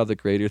 then shall the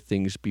greater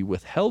things be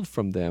withheld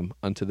from them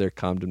unto their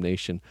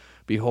condemnation.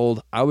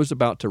 Behold, I was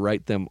about to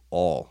write them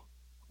all,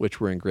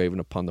 which were engraven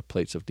upon the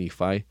plates of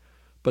Nephi,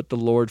 but the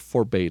Lord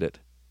forbade it,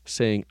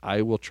 saying,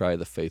 I will try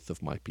the faith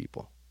of my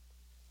people.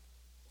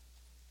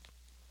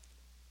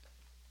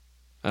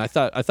 And I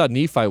thought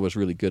Nephi was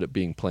really good at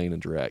being plain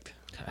and direct.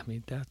 I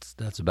mean,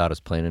 that's about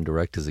as plain and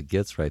direct as it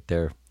gets right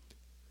there.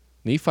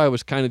 Nephi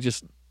was kind of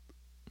just,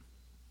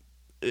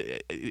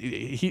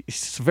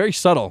 he's very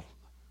subtle.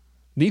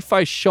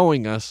 Nephi's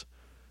showing us.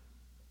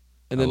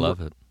 And then, I love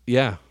it.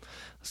 Yeah.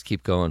 Let's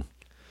keep going.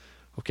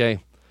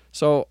 Okay.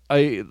 So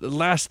the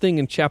last thing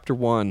in chapter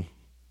 1,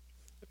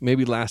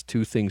 maybe last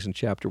two things in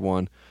chapter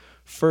 1.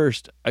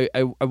 First,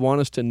 I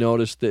want us to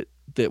notice that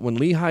when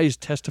Lehi is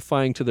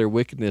testifying to their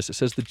wickedness, it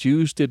says the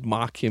Jews did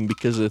mock him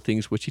because of the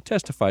things which he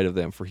testified of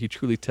them, for he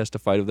truly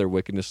testified of their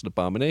wickedness and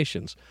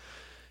abominations.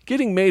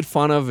 Getting made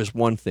fun of is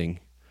one thing,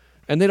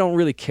 and they don't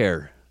really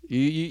care.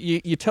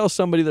 You tell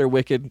somebody they're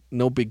wicked,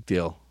 no big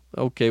deal.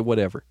 Okay,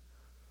 whatever.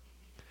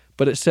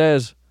 But it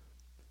says,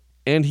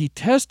 and he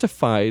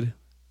testified,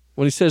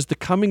 when he says the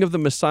coming of the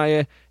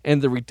Messiah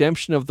and the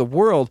redemption of the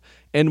world,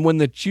 and when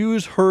the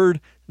Jews heard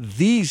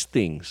these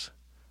things,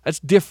 that's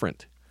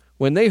different.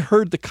 When they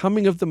heard the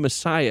coming of the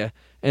Messiah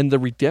and the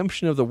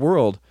redemption of the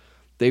world,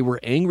 they were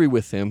angry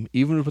with him,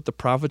 even with the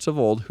prophets of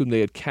old, whom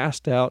they had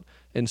cast out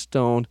and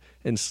stoned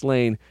and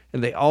slain,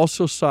 and they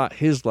also sought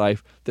his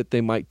life that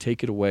they might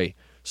take it away.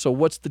 So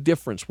what's the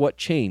difference? What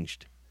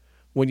changed?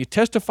 When you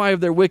testify of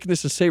their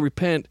wickedness and say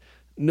repent,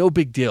 no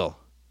big deal.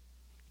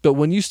 But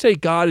when you say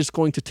God is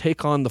going to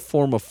take on the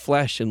form of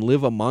flesh and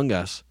live among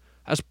us,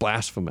 that's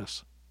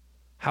blasphemous.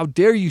 How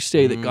dare you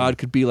say that God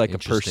could be like a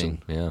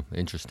person? Yeah,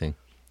 interesting.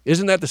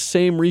 Isn't that the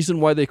same reason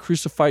why they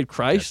crucified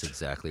Christ? That's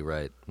exactly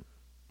right.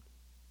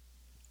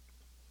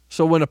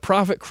 So when a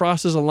prophet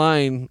crosses a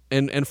line,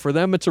 and for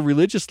them it's a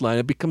religious line,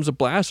 it becomes a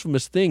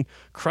blasphemous thing.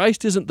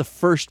 Christ isn't the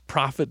first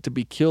prophet to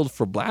be killed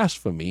for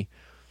blasphemy.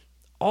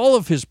 All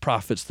of his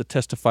prophets that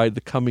testified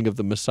the coming of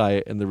the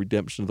Messiah and the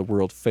redemption of the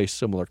world face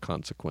similar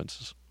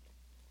consequences.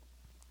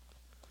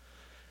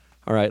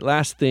 All right,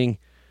 last thing,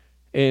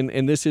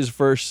 and this is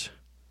verse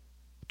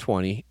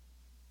 20.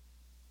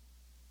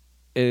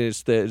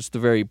 It's the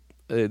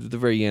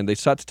very end. They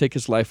sought to take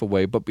his life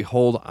away, but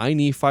behold, I,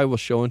 Nephi, will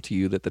show unto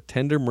you that the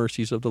tender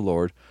mercies of the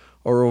Lord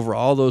are over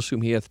all those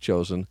whom he hath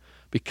chosen,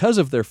 because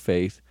of their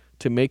faith,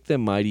 to make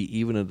them mighty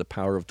even in the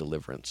power of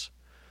deliverance.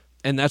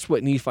 And that's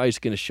what Nephi is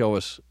going to show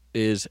us,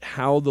 is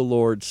how the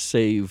Lord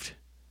saved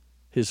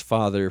his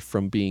father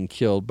from being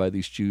killed by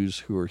these Jews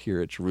who are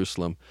here at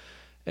Jerusalem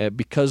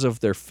because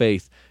of their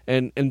faith.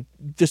 And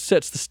this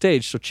sets the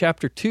stage. So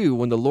chapter 2,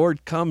 when the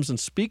Lord comes and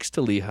speaks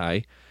to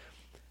Lehi,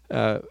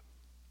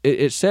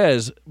 it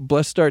says,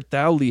 blessed art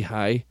thou,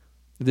 Lehi.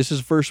 This is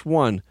verse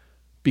 1.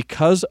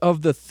 Because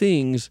of the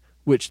things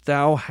which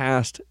thou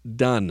hast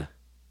done.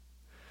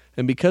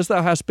 And because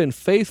thou hast been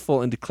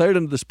faithful and declared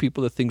unto this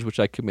people the things which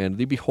I commanded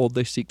thee, behold,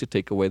 they seek to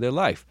take away their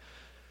life.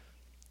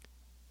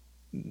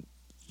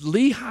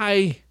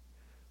 Lehi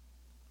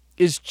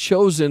is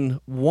chosen,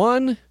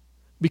 one,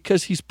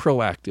 because he's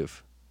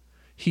proactive.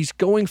 He's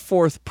going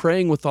forth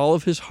praying with all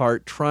of his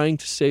heart, trying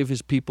to save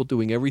his people,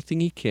 doing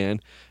everything he can.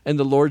 And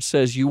the Lord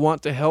says, you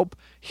want to help?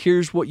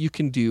 Here's what you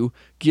can do.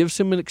 Gives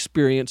him an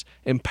experience,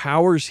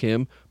 empowers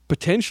him,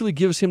 potentially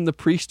gives him the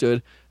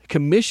priesthood,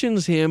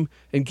 commissions him,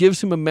 and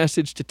gives him a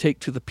message to take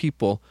to the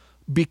people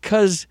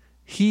because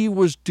he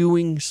was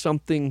doing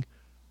something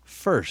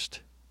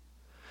first.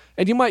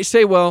 And you might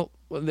say, well,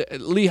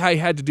 Lehi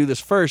had to do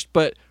this first,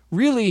 but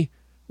really,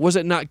 was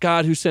it not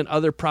God who sent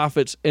other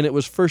prophets, and it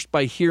was first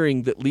by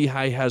hearing that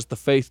Lehi has the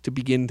faith to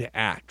begin to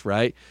act,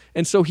 right?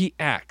 And so he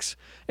acts.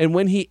 And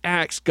when he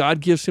acts,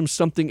 God gives him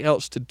something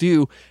else to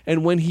do.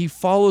 And when he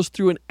follows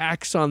through and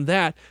acts on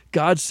that,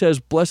 God says,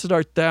 blessed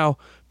art thou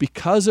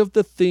because of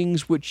the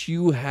things which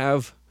you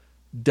have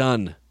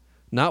done.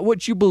 Not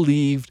what you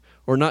believed,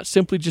 or not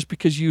simply just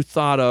because you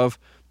thought of,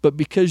 but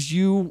because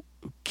you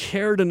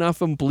cared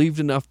enough and believed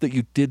enough that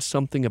you did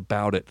something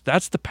about it.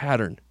 That's the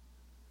pattern.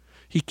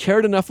 He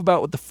cared enough about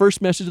what the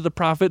first message of the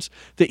prophets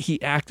that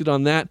he acted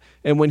on that.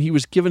 And when he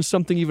was given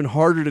something even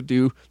harder to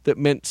do that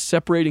meant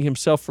separating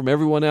himself from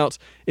everyone else,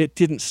 it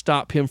didn't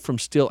stop him from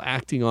still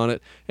acting on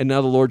it. And now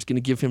the Lord's going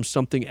to give him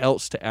something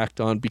else to act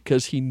on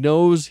because he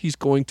knows he's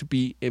going to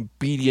be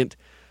obedient.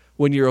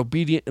 When you're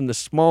obedient in the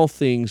small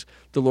things,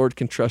 the Lord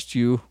can trust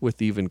you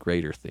with even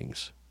greater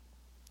things.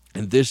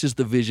 And this is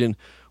the vision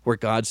where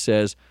God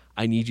says,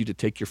 I need you to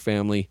take your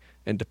family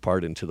and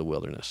depart into the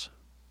wilderness.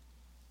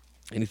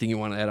 Anything you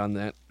want to add on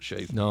that,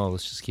 Shay? No,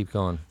 let's just keep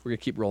going. We're going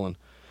to keep rolling.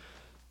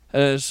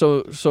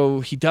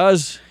 So he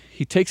does.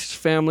 He takes his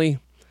family,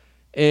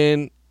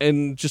 and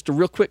just a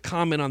real quick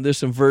comment on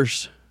this in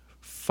verse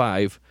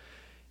 5.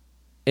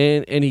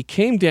 And he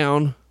came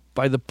down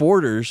by the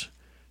borders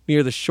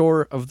near the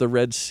shore of the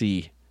Red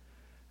Sea.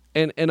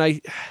 And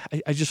I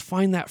just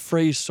find that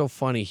phrase so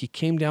funny. He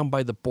came down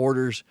by the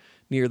borders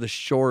near the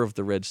shore of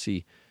the Red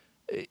Sea.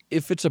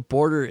 If it's a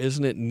border,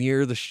 isn't it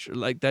near the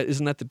like that?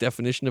 Isn't that the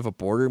definition of a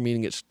border,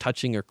 meaning it's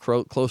touching or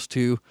close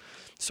to?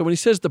 So when he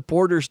says the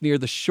borders near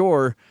the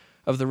shore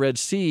of the Red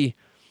Sea,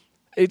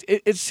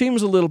 it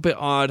seems a little bit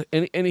odd.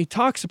 And he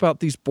talks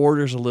about these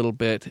borders a little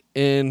bit.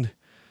 And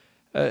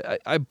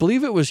I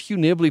believe it was Hugh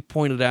Nibley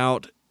pointed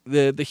out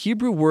the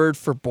Hebrew word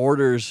for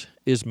borders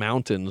is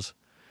mountains.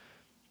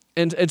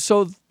 And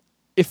so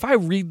if I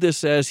read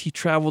this as he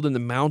traveled in the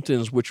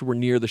mountains which were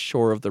near the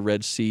shore of the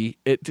Red Sea,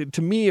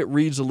 to me it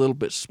reads a little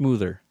bit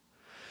smoother.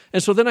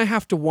 And so then I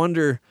have to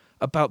wonder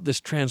about this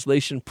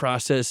translation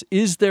process.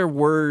 Is there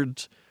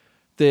words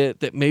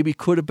that maybe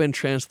could have been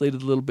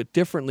translated a little bit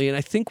differently? And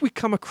I think we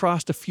come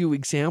across a few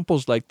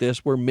examples like this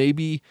where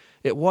maybe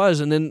it was,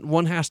 and then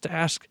one has to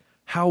ask,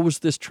 how was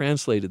this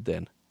translated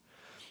then?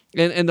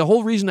 And the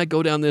whole reason I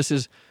go down this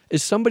is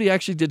somebody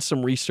actually did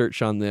some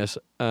research on this.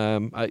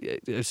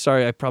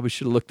 Sorry, I probably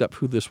should have looked up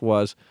who this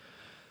was.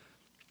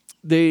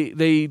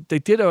 They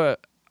did a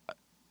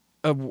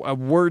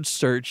word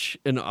search,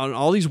 and on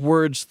all these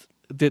words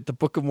that the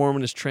Book of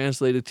Mormon is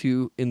translated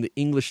to in the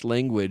English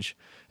language,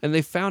 and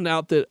they found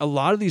out that a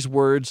lot of these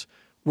words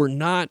were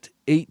not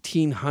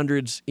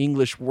 1800s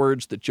English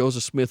words that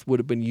Joseph Smith would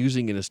have been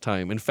using in his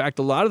time. In fact,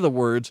 a lot of the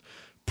words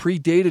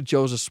predated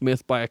Joseph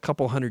Smith by a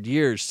couple hundred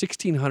years,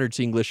 1600s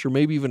English, or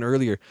maybe even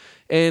earlier.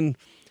 And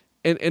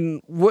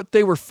what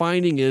they were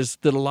finding is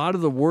that a lot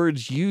of the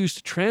words used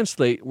to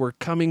translate were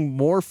coming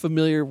more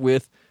familiar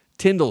with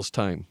Tyndale's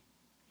time.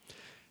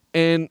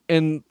 And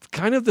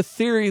kind of the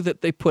theory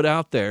that they put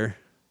out there,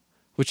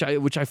 which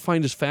I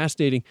find is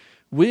fascinating.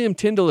 William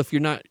Tyndale, if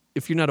you're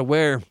not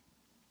aware,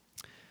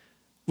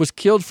 was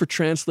killed for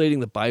translating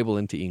the Bible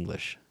into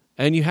English.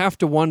 And you have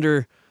to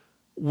wonder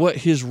what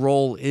his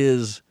role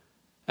is.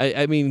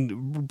 I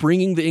mean,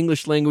 bringing the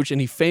English language, and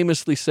he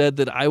famously said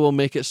that I will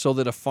make it so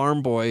that a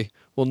farm boy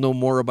will know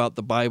more about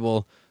the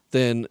Bible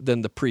than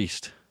the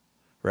priest,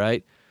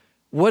 right?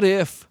 What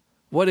if,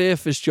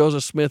 as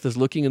Joseph Smith is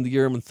looking in the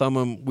Urim and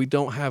Thummim, we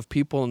don't have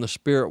people in the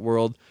spirit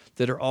world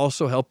that are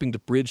also helping to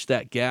bridge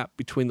that gap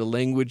between the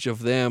language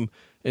of them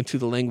and to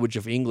the language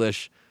of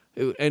English?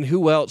 And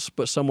who else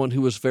but someone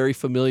who was very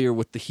familiar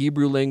with the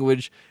Hebrew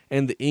language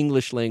and the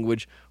English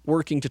language,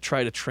 working to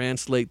try to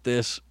translate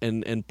this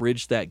and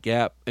bridge that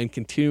gap, and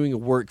continuing to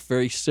work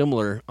very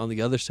similar on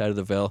the other side of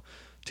the veil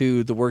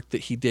to the work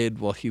that he did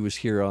while he was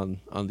here on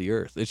the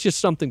earth. It's just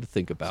something to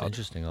think about. It's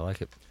interesting. I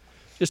like it.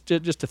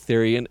 Just a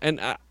theory,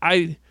 and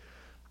I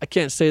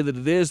can't say that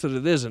it is, that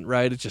it isn't,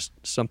 right? It's just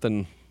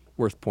something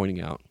worth pointing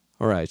out.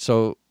 All right,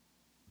 so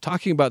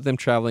talking about them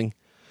traveling,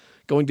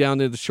 going down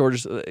to the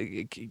shores,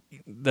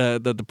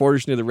 the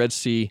borders near the Red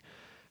Sea.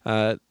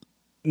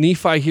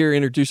 Nephi here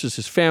introduces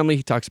his family.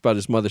 He talks about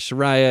his mother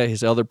Sariah,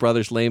 his elder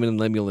brothers Laman and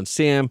Lemuel and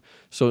Sam.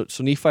 So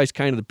Nephi's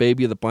kind of the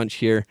baby of the bunch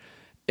here,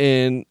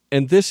 and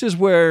this is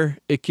where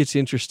it gets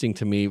interesting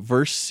to me.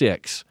 Verse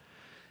 6.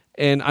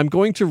 And I'm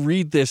going to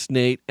read this,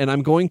 Nate, and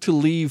I'm going to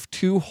leave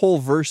 2 whole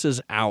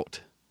verses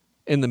out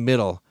in the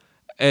middle.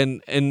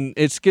 And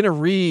it's going to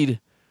read,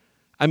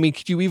 I mean,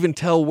 could you even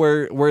tell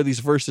where these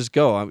verses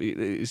go? I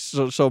mean,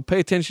 so pay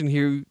attention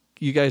here,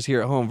 you guys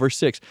here at home. Verse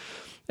 6.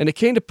 And it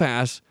came to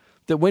pass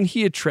that when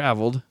he had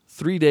traveled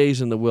 3 days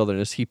in the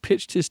wilderness, he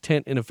pitched his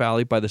tent in a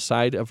valley by the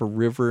side of a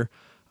river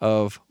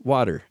of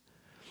water.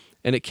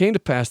 And it came to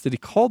pass that he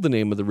called the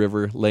name of the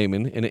river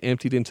Laman, and it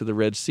emptied into the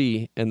Red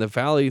Sea, and the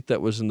valley that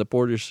was in the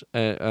borders,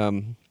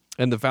 and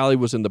the valley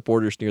was in the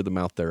borders near the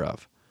mouth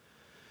thereof.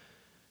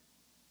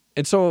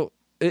 And so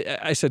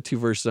I said 2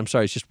 verses. I'm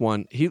sorry, it's just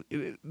one.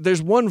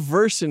 There's one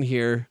verse in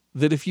here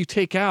that if you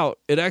take out,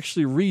 it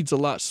actually reads a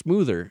lot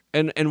smoother.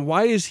 And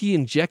why is he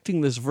injecting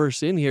this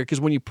verse in here?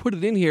 Because when you put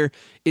it in here,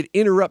 it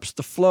interrupts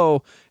the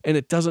flow, and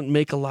it doesn't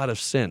make a lot of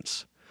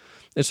sense.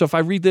 And so if I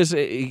read this,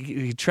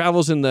 he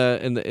travels in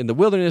the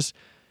wilderness,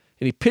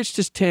 and he pitched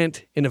his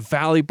tent in a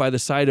valley by the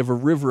side of a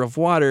river of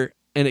water.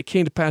 And it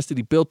came to pass that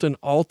he built an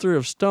altar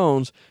of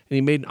stones, and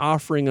he made an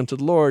offering unto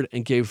the Lord,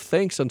 and gave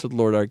thanks unto the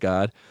Lord our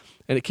God.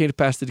 And it came to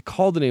pass that he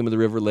called the name of the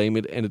river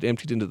Lamed, and it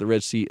emptied into the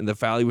Red Sea, and the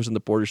valley was in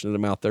the borders and the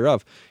mouth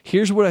thereof.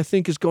 Here's what I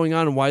think is going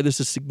on and why this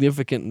is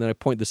significant, and then I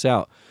point this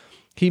out.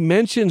 He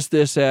mentions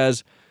this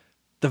as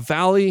the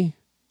valley,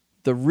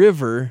 the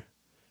river,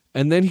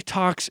 and then he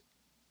talks.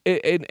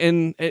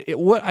 And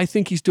what I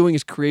think he's doing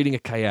is creating a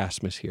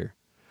chiasmus here.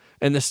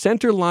 And the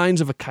center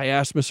lines of a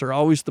chiasmus are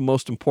always the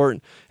most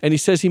important. And he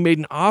says he made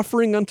an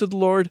offering unto the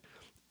Lord,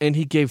 and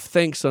he gave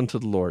thanks unto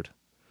the Lord.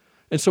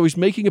 And so he's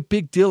making a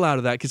big deal out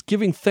of that, because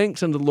giving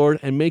thanks unto the Lord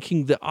and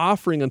making the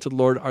offering unto the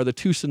Lord are the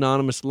 2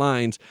 synonymous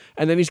lines.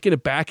 And then he's going to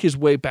back his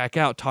way back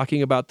out,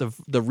 talking about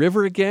the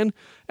river again,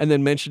 and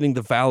then mentioning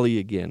the valley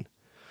again.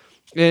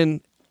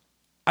 And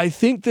I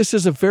think this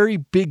is a very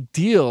big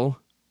deal,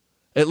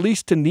 at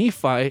least to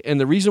Nephi, and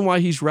the reason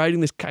why he's writing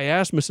this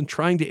chiasmus and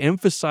trying to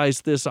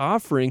emphasize this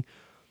offering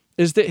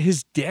is that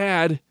his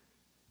dad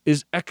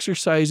is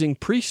exercising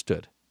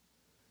priesthood.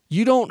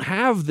 You don't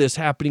have this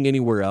happening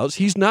anywhere else.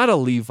 He's not a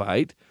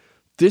Levite.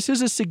 This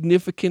is a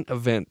significant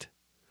event.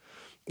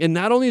 And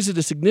not only is it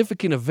a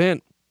significant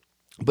event,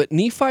 but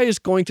Nephi is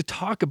going to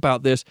talk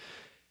about this.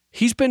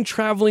 He's been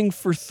traveling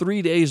for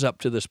 3 days up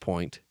to this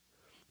point,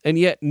 and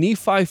yet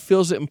Nephi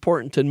feels it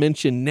important to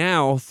mention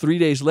now, 3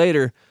 days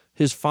later,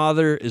 his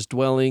father is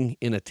dwelling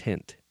in a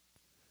tent.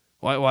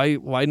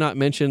 Why not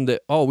mention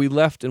that, we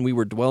left and we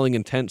were dwelling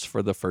in tents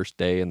for the first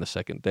day and the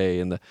second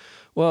day?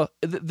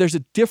 There's a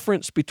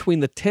difference between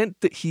the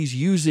tent that he's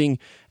using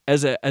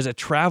as a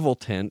travel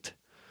tent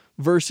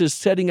versus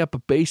setting up a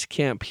base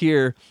camp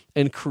here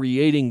and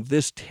creating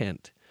this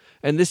tent.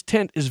 And this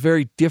tent is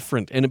very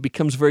different, and it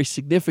becomes very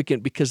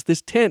significant because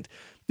this tent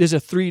is a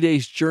 3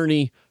 days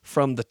journey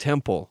from the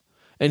temple.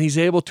 And he's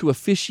able to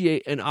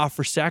officiate and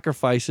offer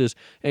sacrifices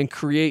and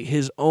create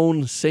his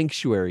own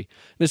sanctuary.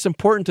 And it's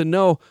important to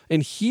know,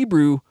 in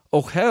Hebrew,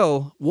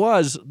 ohel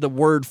was the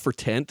word for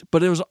tent,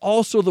 but it was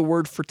also the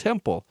word for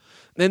temple.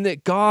 And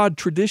that God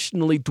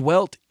traditionally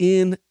dwelt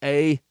in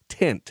a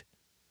tent.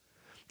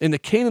 In the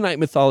Canaanite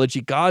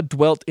mythology, God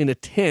dwelt in a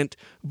tent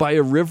by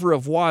a river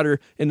of water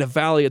in a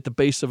valley at the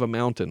base of a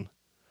mountain.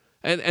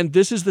 And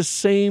this is the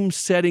same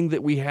setting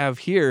that we have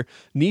here.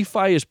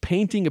 Nephi is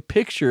painting a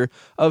picture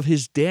of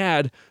his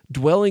dad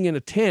dwelling in a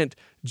tent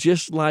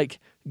just like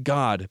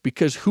God.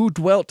 Because who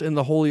dwelt in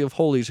the Holy of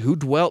Holies? Who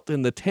dwelt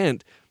in the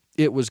tent?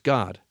 It was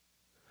God.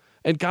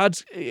 And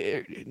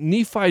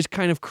Nephi's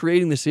kind of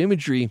creating this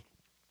imagery.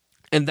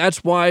 And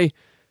that's why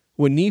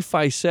when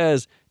Nephi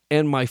says,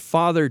 and my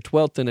father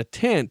dwelt in a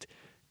tent,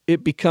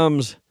 it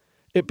becomes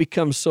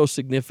so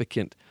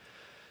significant.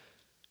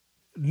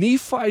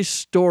 Nephi's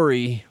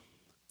story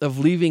of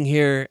leaving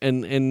here,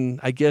 and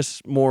I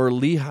guess more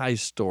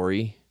Lehi's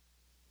story,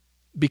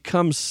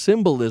 becomes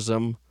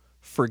symbolism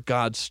for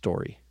God's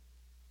story.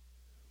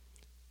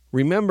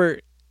 Remember,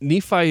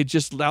 Nephi had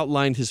just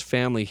outlined his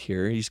family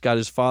here. He's got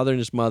his father and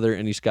his mother,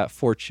 and he's got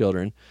 4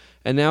 children.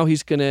 And now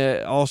he's going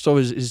to also,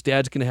 his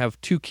dad's going to have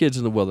 2 kids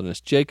in the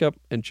wilderness, Jacob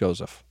and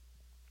Joseph.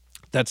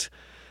 That's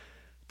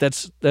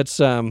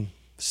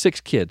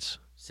 6 kids.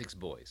 6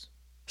 boys.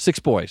 6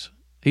 boys.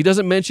 He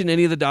doesn't mention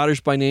any of the daughters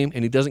by name,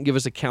 and he doesn't give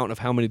us a count of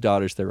how many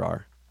daughters there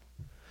are.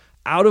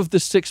 Out of the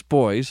 6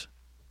 boys,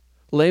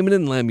 Laman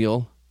and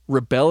Lemuel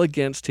rebel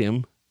against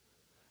him,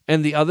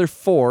 and the other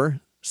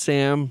 4,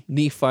 Sam,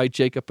 Nephi,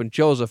 Jacob, and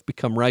Joseph,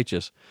 become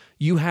righteous.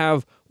 You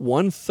have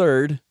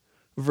 1/3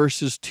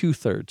 versus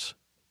 2/3.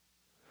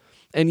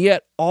 And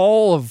yet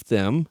all of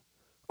them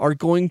are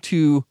going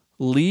to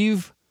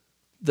leave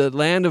the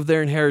land of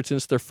their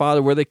inheritance, their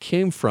father, where they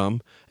came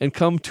from, and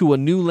come to a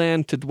new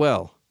land to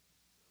dwell.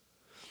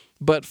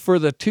 But for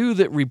the 2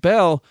 that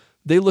rebel,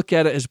 they look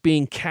at it as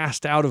being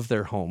cast out of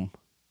their home,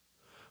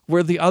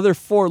 where the other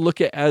 4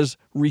 look at it as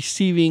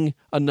receiving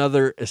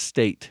another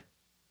estate.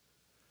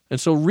 And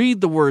so read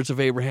the words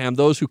of Abraham.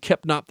 Those who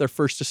kept not their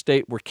first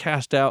estate were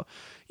cast out,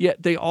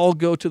 yet they all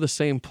go to the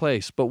same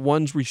place, but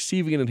one's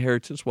receiving an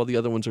inheritance while the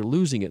other ones are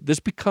losing it.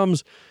 This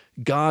becomes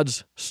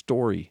God's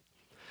story.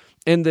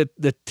 And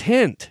the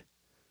tent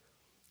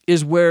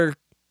is where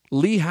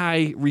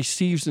Lehi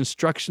receives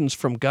instructions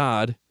from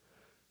God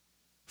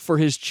for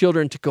his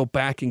children to go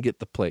back and get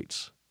the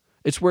plates.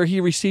 It's where he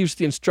receives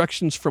the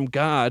instructions from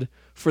God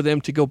for them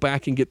to go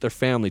back and get their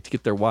family, to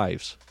get their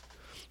wives.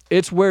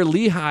 It's where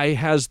Lehi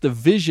has the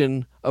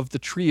vision of the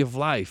tree of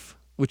life,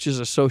 which is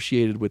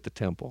associated with the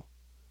temple.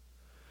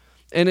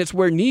 And it's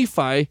where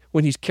Nephi,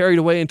 when he's carried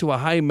away into a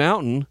high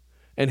mountain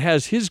and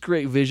has his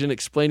great vision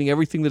explaining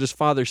everything that his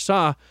father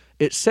saw,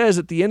 it says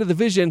at the end of the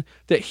vision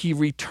that he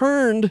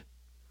returned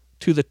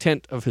to the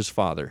tent of his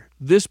father.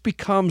 This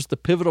becomes the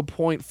pivotal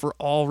point for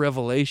all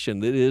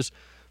Revelation. It is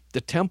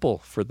the temple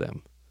for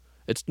them.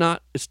 It's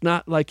not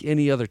like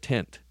any other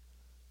tent.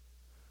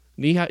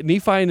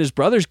 Nephi and his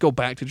brothers go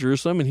back to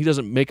Jerusalem, and he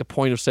doesn't make a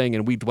point of saying,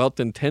 and we dwelt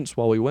in tents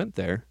while we went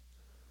there.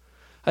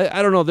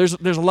 I don't know. There's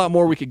a lot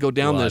more we could go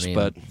down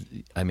but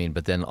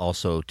then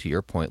also to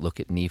your point, look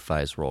at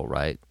Nephi's role,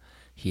 right?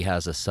 He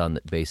has a son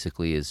that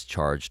basically is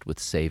charged with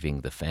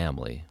saving the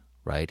family,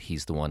 right?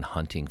 He's the one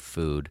hunting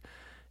food.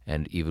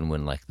 And even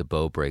when like the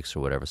bow breaks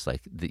or whatever, it's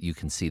like that you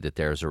can see that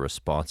there's a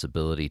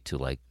responsibility to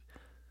like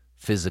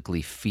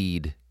physically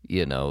feed,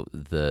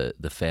 the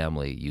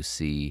family. You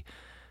see,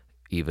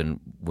 even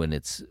when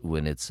it's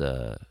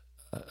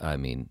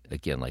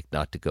again, like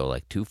not to go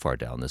like too far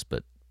down this,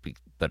 but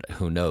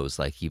who knows?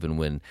 Like even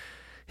when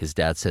his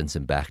dad sends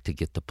him back to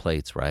get the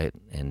plates, right?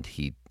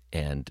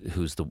 And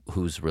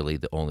who's really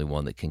the only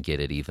one that can get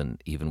it,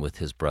 even with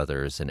his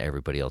brothers and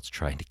everybody else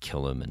trying to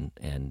kill him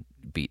and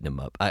beating him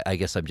up. I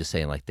guess I'm just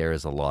saying, like, there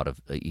is a lot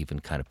of even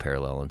kind of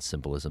parallel and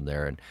symbolism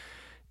there, and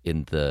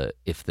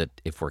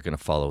if we're going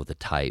to follow the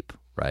type,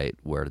 right,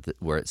 where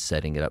it's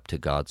setting it up to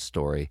God's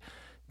story,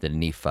 then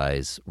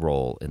Nephi's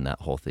role in that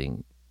whole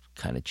thing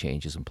kind of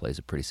changes and plays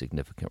a pretty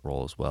significant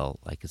role as well,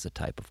 like as a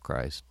type of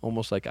Christ.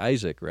 Almost like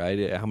Isaac,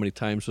 right? How many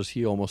times was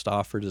he almost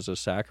offered as a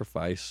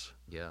sacrifice?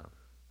 Yeah.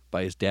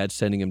 By his dad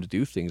sending him to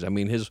do things. I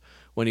mean,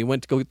 when he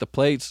went to go get the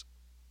plates,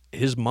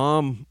 his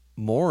mom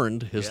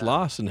mourned his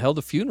loss and held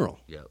a funeral.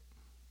 Yep.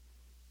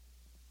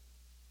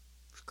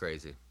 It's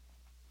crazy.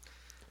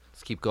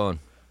 Let's keep going.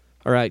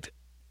 All right.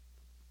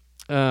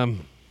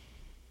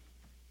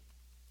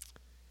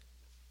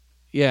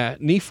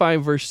 Nephi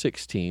verse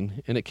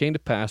 16, and it came to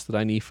pass that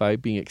I, Nephi,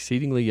 being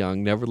exceedingly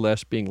young,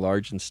 nevertheless being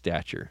large in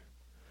stature.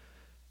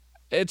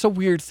 It's a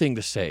weird thing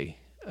to say.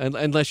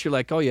 Unless you're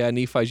like, oh yeah,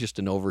 Nephi's just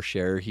an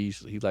overshare.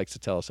 He likes to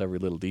tell us every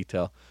little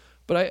detail.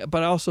 But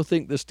I also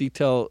think this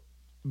detail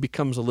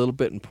becomes a little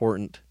bit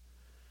important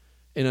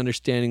in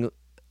understanding.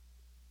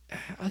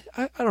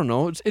 I don't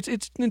know. It's an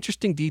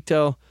interesting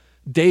detail.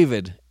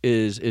 David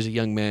is a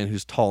young man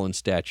who's tall in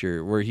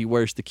stature, where he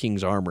wears the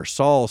king's armor.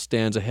 Saul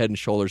stands a head and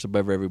shoulders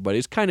above everybody.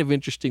 It's kind of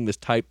interesting, this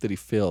type that he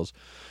fills.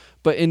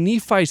 But in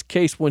Nephi's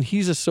case, when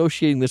he's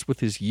associating this with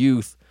his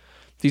youth,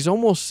 he's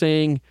almost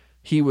saying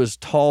he was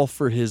tall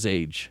for his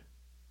age.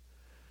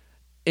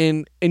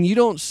 And you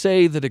don't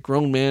say that a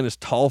grown man is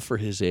tall for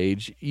his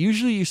age.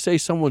 Usually you say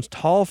someone's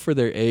tall for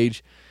their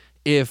age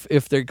if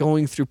they're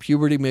going through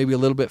puberty maybe a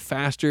little bit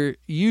faster.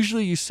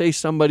 Usually you say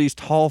somebody's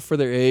tall for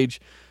their age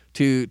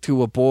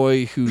to a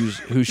boy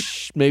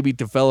who's maybe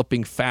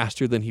developing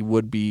faster than he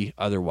would be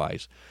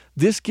otherwise.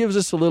 This gives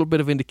us a little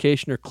bit of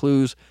indication or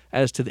clues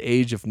as to the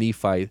age of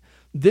Nephi.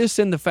 This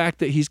and the fact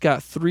that he's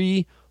got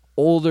 3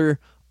 older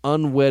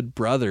unwed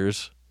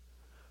brothers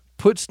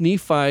puts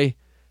Nephi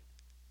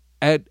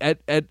at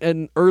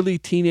an early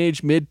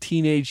teenage,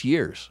 mid-teenage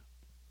years.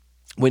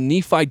 When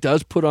Nephi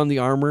does put on the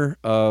armor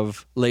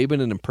of Laban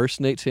and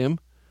impersonates him,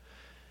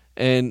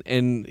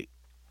 and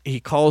he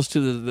calls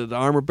to the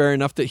armor bearer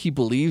enough that he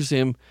believes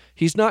him,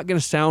 he's not going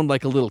to sound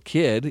like a little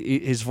kid.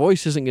 His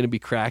voice isn't going to be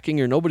cracking,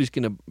 or nobody's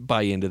going to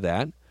buy into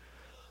that.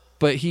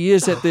 But he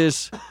is at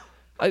this,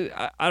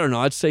 I don't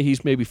know, I'd say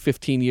he's maybe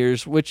 15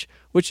 years, which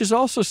is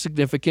also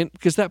significant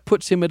because that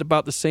puts him at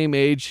about the same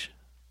age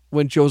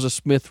when Joseph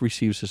Smith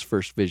receives his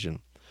first vision.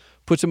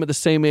 Puts him at the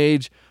same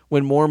age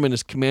when Mormon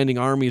is commanding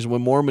armies,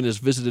 when Mormon is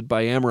visited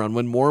by Ammoron,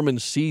 when Mormon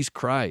sees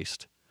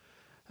Christ.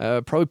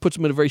 Probably puts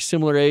him at a very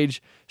similar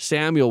age.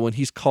 Samuel, when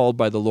he's called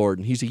by the Lord,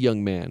 and he's a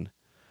young man.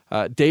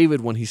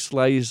 David when he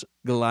slays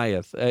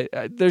Goliath.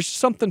 There's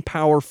something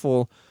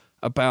powerful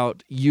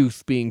about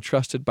youth being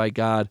trusted by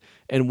God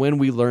and when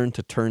we learn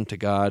to turn to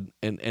God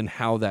and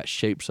how that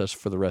shapes us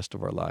for the rest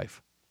of our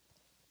life.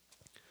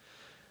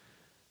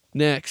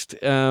 Next,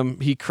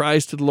 he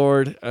cries to the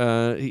Lord.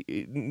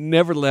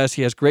 Nevertheless,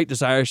 he has great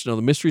desires to know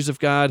the mysteries of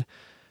God.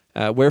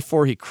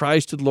 Wherefore he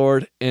cries to the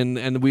Lord,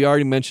 and we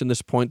already mentioned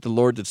this point, the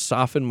Lord did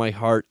soften my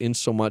heart in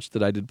so much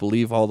that I did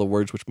believe all the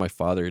words which my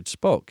father had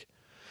spoke.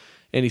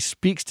 And he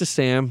speaks to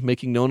Sam,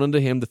 making known unto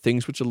him the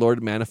things which the Lord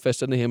had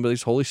manifested unto him by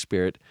his Holy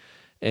Spirit.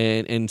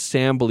 And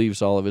Sam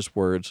believes all of his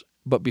words.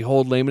 But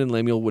behold, Laman and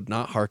Lemuel would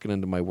not hearken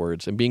unto my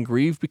words. And being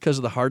grieved because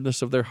of the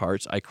hardness of their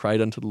hearts, I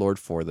cried unto the Lord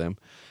for them.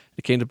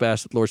 It came to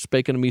pass that the Lord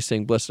spake unto me,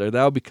 saying, Blessed art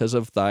thou because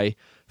of thy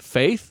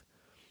faith,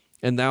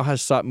 and thou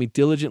hast sought me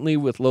diligently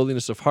with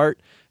lowliness of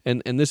heart.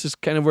 And this is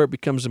kind of where it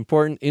becomes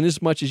important.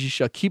 Inasmuch as ye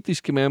shall keep these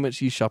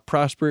commandments, ye shall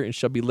prosper, and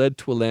shall be led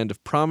to a land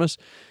of promise,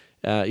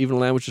 even a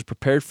land which is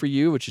prepared for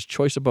you, which is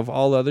choice above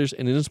all others.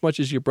 And inasmuch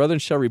as your brethren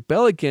shall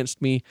rebel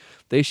against me,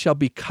 they shall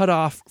be cut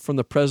off from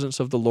the presence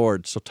of the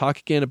Lord. So talk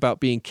again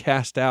about being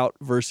cast out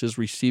versus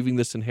receiving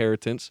this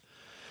inheritance.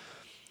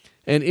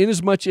 And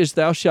inasmuch as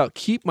thou shalt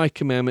keep my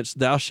commandments,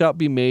 thou shalt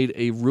be made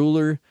a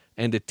ruler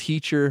and a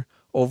teacher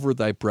over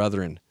thy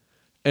brethren.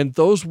 And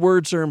those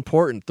words are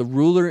important. The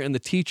ruler and the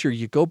teacher.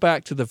 You go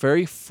back to the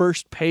very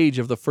first page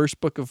of the first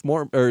book of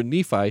Mormon, or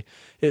Nephi.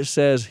 It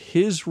says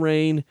his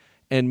reign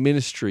and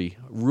ministry,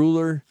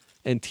 ruler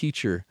and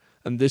teacher.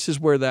 And this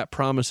is where that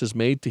promise is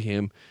made to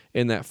him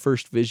in that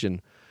first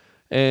vision.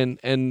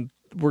 And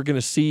we're going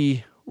to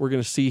see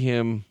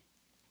him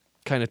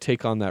kind of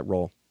take on that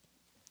role.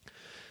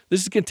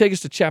 This is going to take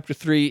us to chapter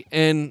 3.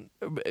 And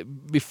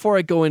before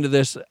I go into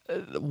this,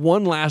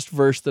 one last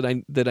verse that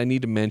I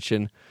need to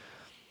mention.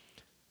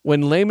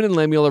 When Laman and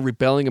Lemuel are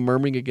rebelling and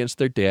murmuring against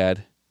their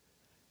dad,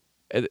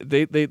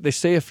 they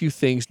say a few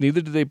things.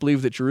 Neither do they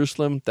believe that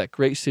Jerusalem, that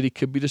great city,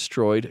 could be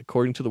destroyed,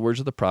 according to the words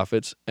of the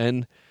prophets.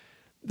 And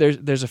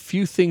there's a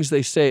few things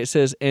they say. It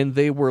says, and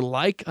they were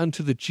like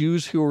unto the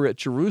Jews who were at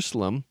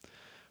Jerusalem.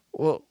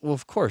 Well,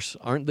 of course,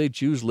 aren't they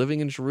Jews living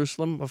in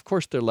Jerusalem? Of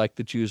course they're like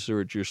the Jews who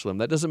are at Jerusalem.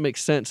 That doesn't make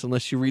sense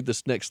unless you read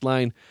this next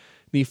line.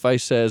 Nephi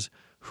says,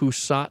 who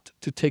sought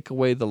to take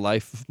away the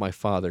life of my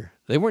father.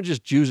 They weren't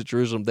just Jews at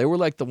Jerusalem. They were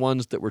like the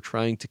ones that were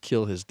trying to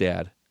kill his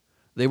dad.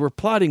 They were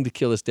plotting to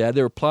kill his dad.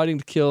 They were plotting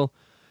to kill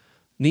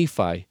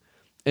Nephi.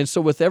 And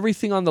so with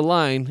everything on the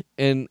line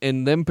and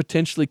them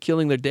potentially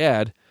killing their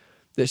dad,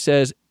 that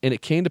says, and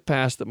it came to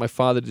pass that my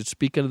father did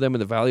speak unto them in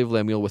the valley of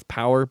Lemuel with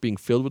power, being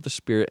filled with the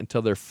Spirit,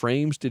 until their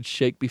frames did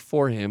shake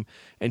before him,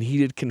 and he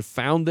did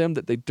confound them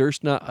that they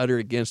durst not utter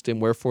against him,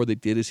 wherefore they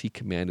did as he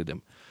commanded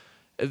him.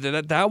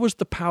 That was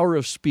the power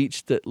of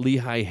speech that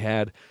Lehi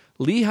had.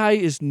 Lehi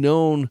is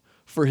known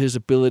for his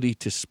ability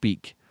to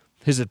speak,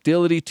 his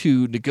ability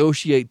to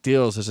negotiate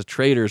deals as a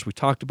trader, as we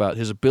talked about,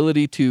 his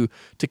ability to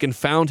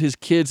confound his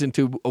kids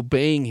into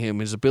obeying him,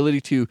 his ability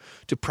to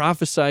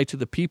prophesy to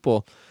the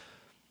people.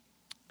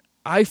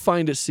 I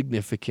find it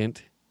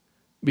significant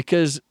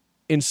because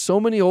in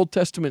so many Old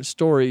Testament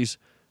stories,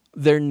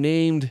 they're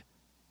named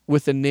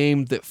with a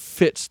name that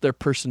fits their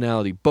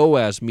personality.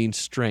 Boaz means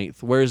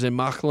strength, whereas in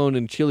Machlon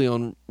and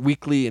Chilion,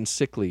 weakly and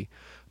sickly.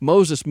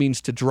 Moses means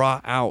to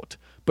draw out,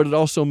 but it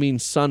also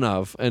means son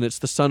of, and it's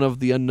the son of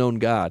the unknown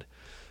God.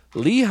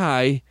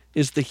 Lehi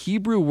is the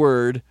Hebrew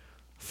word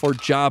for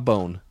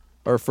jawbone,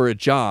 or for a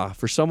jaw,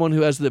 for someone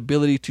who has the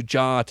ability to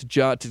talk.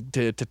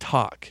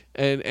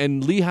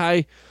 And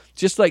Lehi,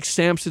 just like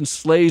Samson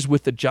slays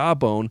with the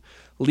jawbone,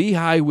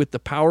 Lehi, with the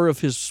power of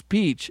his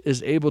speech,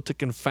 is able to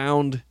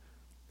confound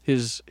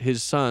his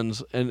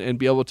sons and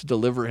be able to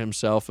deliver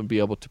himself and be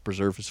able to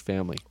preserve his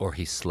family. Or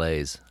he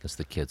slays, as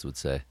the kids would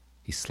say.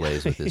 He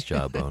slays with his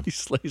jawbone. He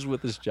slays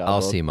with his jawbone.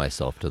 I'll see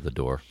myself to the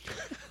door.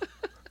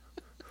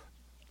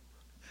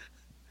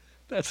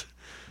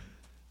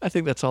 I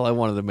think that's all I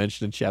wanted to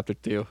mention in chapter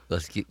 2.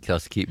 Let's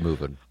keep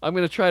moving. I'm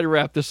going to try to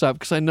wrap this up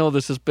because I know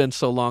this has been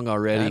so long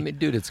already. I mean,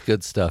 dude, it's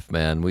good stuff,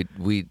 man.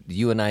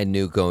 You and I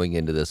knew going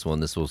into this one,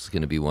 this was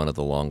going to be one of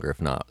the longer,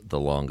 if not the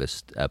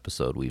longest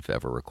episode we've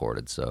ever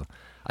recorded. So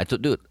I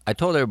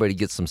told everybody to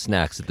get some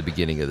snacks at the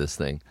beginning of this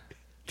thing.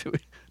 Do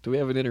we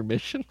have an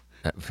intermission?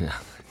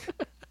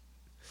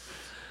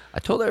 I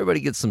told everybody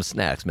to get some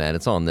snacks, man.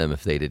 It's on them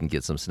if they didn't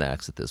get some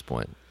snacks at this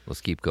point.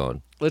 Let's keep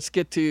going. Let's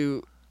get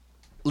to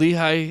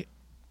Lehi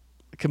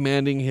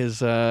commanding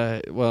his,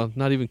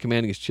 not even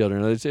commanding his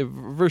children. It's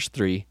verse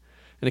 3.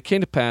 And it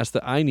came to pass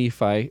that I,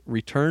 Nephi,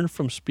 returned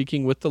from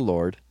speaking with the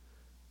Lord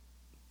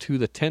to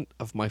the tent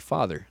of my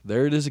father.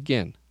 There it is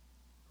again,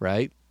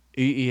 right?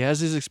 He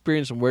has his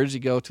experience, and where does he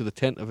go? To the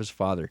tent of his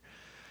father.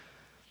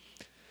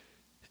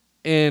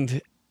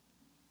 And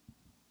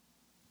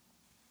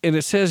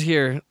it says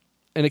here,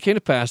 and it came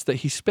to pass that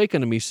he spake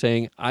unto me,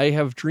 saying, I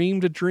have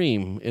dreamed a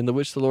dream, in the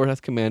which the Lord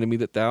hath commanded me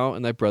that thou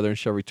and thy brethren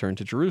shall return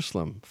to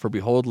Jerusalem. For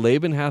behold,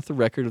 Laban hath the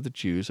record of the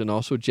Jews, and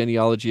also a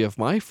genealogy of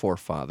my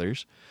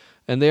forefathers,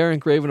 and they are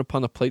engraven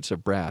upon the plates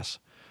of brass.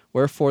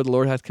 Wherefore the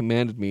Lord hath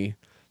commanded me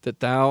that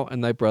thou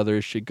and thy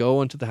brothers should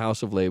go unto the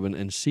house of Laban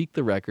and seek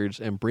the records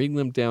and bring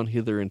them down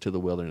hither into the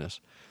wilderness.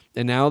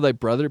 And now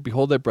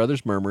behold, thy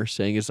brothers murmur,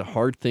 saying, It's a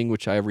hard thing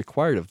which I have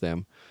required of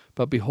them.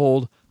 But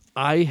behold,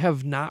 I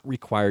have not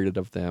required it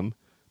of them,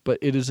 but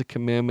it is a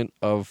commandment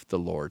of the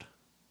Lord.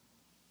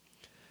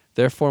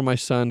 Therefore, my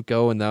son,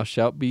 go, and thou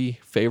shalt be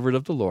favored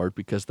of the Lord,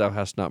 because thou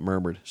hast not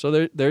murmured.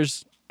 So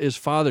there's his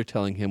father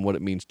telling him what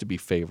it means to be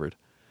favored.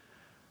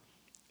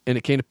 And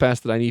it came to pass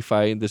that I,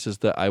 Nephi, and this is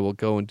that I will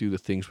go and do the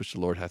things which the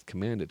Lord hath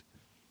commanded.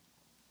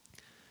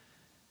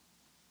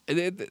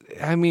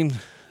 I mean,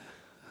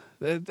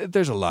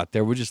 there's a lot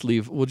there. We'll just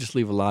leave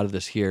a lot of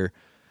this here.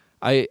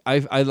 I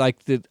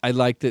like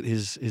that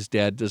his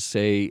dad does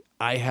say,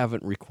 I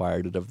haven't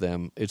required it of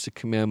them. It's a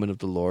commandment of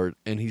the Lord,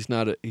 and he's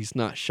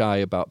not shy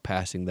about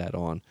passing that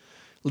on.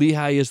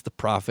 Lehi is the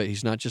prophet.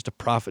 He's not just a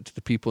prophet to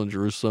the people in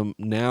Jerusalem.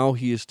 Now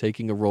he is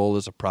taking a role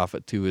as a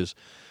prophet to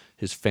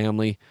his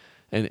family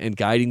and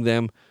guiding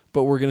them.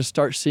 But we're going to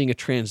start seeing a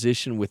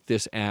transition with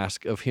this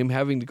ask of him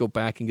having to go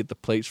back and get the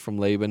plates from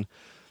Laban.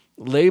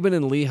 Laban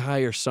and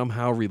Lehi are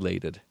somehow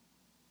related.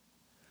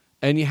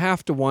 And you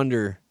have to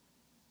wonder,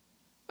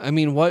 I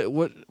mean,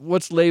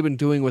 what's Laban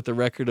doing with the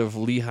record of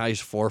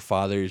Lehi's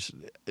forefathers?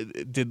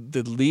 Did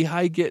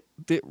Lehi get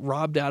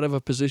robbed out of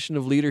a position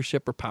of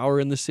leadership or power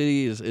in the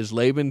city? Is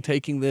Laban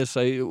taking this?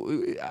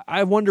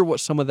 I wonder what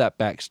some of that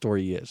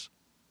backstory is.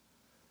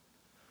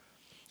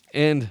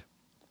 And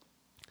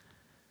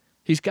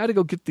he's got to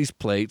go get these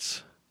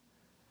plates.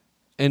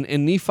 And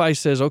Nephi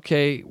says,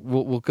 okay,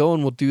 we'll go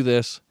and we'll do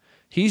this.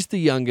 He's the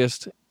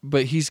youngest,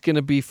 but he's going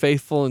to be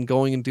faithful in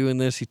going and doing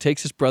this. He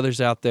takes his brothers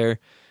out there.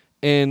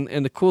 And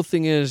the cool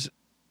thing is,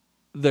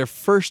 their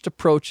first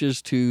approach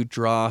is to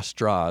draw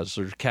straws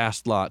or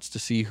cast lots to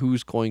see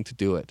who's going to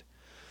do it.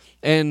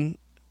 And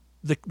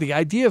the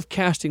idea of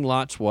casting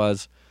lots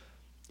was,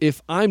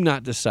 if I'm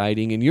not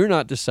deciding and you're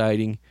not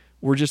deciding,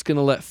 we're just going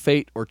to let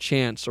fate or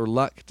chance or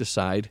luck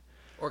decide.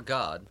 Or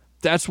God.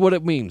 That's what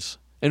it means.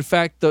 In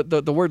fact,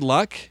 the word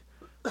luck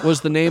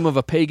was the name of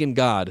a pagan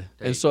god.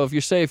 And so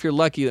if you're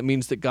lucky, that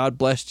means that God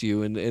blessed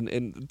you,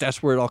 and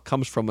that's where it all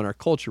comes from in our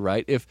culture,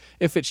 right? If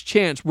it's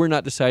chance, we're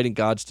not deciding,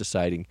 God's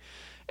deciding.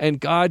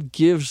 And God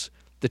gives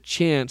the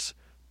chance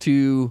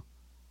to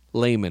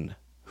Laman,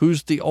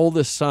 who's the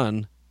oldest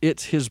son.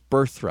 It's his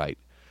birthright.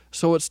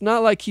 So it's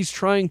not like he's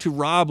trying to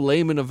rob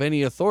Laman of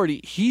any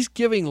authority. He's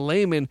giving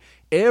Laman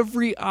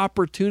every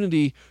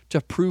opportunity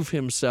to prove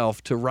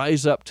himself, to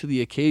rise up to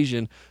the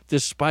occasion,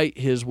 despite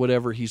his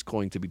whatever he's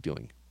going to be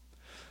doing.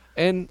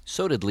 And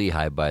so did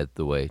Lehi, by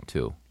the way,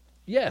 too.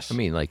 Yes. I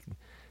mean, like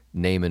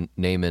naming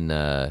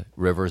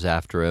rivers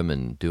after him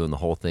and doing the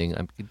whole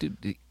thing.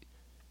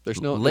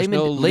 There's no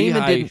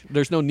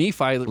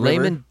Nephi river.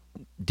 Laman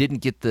didn't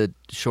get the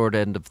short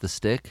end of the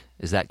stick.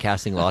 Is that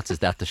casting lots? Is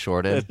that the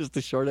short end? That is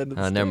the short end of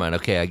the stick. Never mind.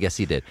 Okay, I guess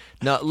he did.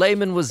 No,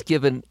 Laman was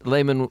given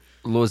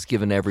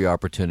every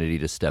opportunity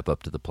to step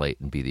up to the plate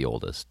and be the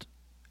oldest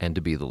and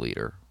to be the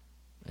leader.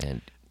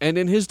 And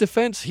in his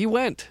defense, he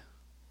went.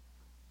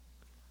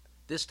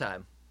 This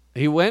time.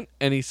 He went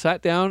and he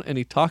sat down and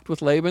he talked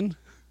with Laban.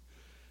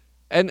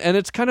 And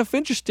it's kind of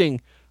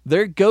interesting.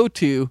 Their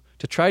go-to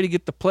to try to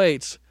get the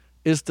plates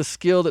is the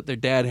skill that their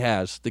dad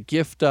has, the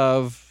gift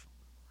of...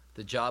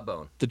 the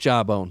jawbone. The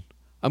jawbone.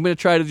 I'm going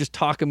to try to just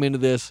talk him into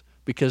this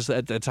because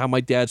that's how my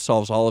dad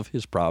solves all of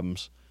his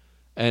problems.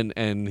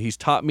 And he's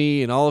taught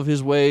me in all of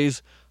his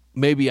ways.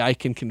 Maybe I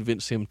can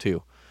convince him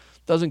too.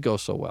 Doesn't go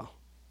so well.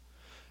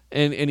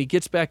 And he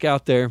gets back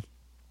out there.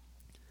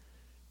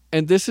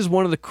 And this is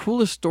one of the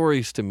coolest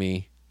stories to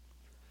me.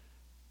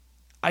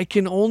 I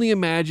can only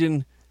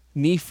imagine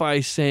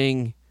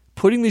Nephi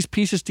putting these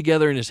pieces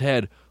together in his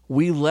head.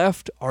 We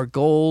left our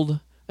gold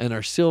and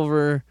our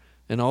silver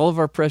and all of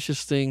our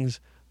precious things.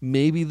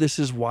 Maybe this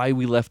is why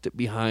we left it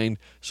behind,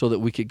 so that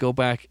we could go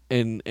back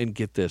and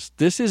get this.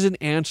 This is an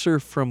answer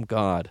from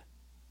God.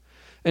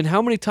 And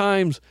how many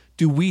times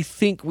do we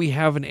think we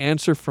have an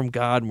answer from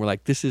God and we're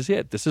like, this is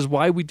it. This is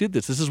why we did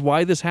this. This is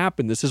why this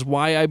happened. This is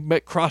why I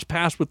crossed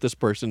paths with this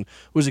person. It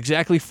was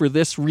exactly for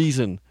this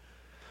reason.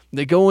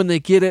 They go and they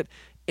get it,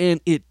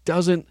 and it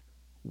doesn't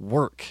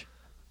work.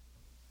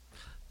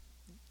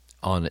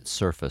 On its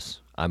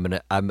surface. I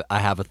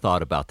have a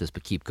thought about this,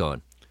 but keep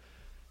going.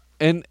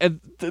 And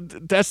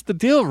that's the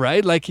deal,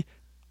 right? Like,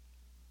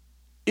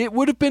 it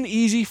would have been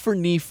easy for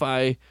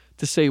Nephi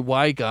to say,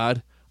 why,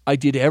 God? I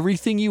did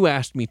everything you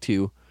asked me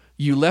to.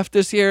 You left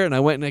this here, and I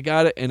went and I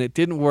got it, and it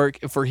didn't work.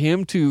 For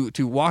him to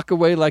walk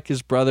away like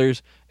his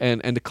brothers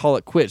and to call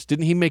it quits,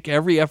 didn't he make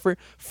every effort?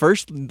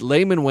 First,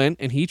 Laman went,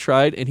 and he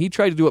tried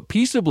to do it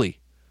peaceably.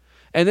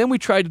 And then we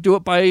tried to do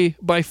it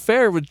by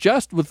fair,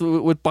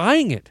 with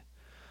buying it.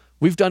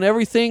 We've done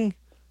everything.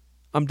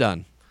 I'm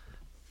done.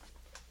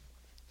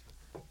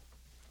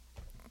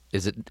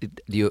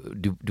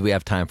 Do we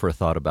have time for a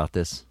thought about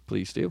this?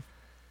 Please do.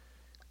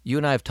 You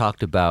and I have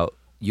talked about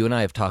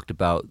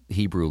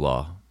Hebrew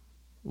law,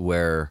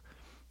 where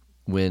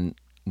when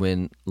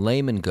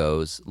Laman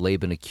goes,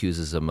 Laban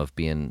accuses him of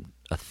being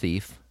a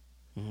thief,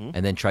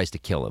 and then tries to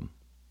kill him.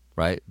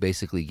 right?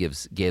 Basically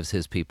gives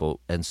his people.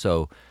 And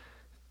so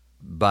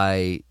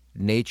by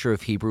nature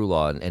of Hebrew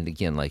law, and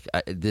again, like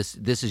this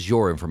is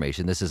your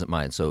information, this isn't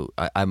mine. So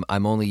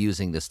I'm only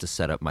using this to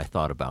set up my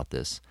thought about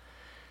this.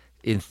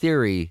 In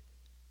theory,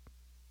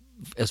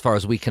 as far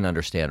as we can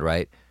understand,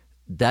 right,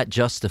 that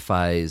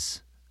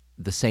justifies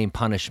the same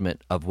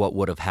punishment of what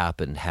would have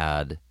happened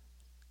had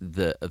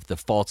the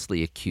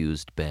falsely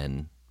accused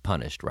been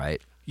punished,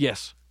 right?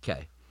 Yes.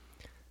 Okay.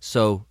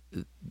 So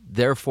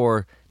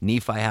therefore,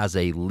 Nephi has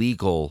a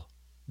legal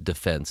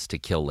defense to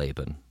kill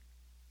Laban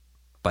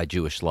by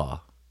Jewish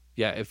law.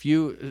 Yeah, if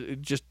you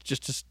just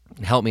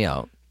to Help me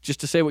out. Just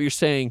to say what you're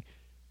saying,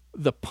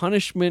 the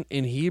punishment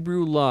in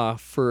Hebrew law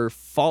for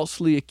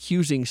falsely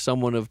accusing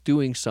someone of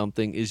doing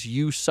something is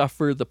you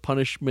suffer the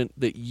punishment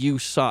that you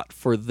sought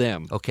for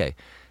them. Okay.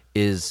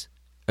 Is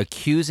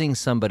accusing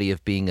somebody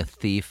of being a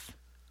thief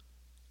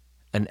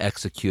an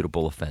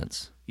executable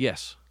offense?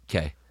 Yes.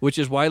 Okay. Which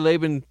is why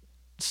Laban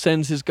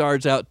sends his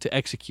guards out to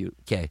execute.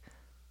 Okay.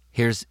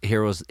 Here's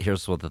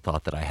what the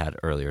thought that I had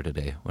earlier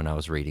today when I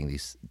was reading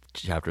these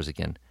chapters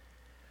again.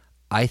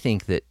 I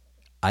think that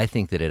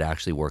it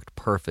actually worked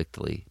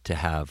perfectly to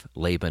have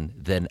Laban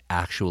then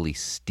actually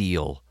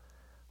steal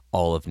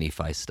all of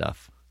Nephi's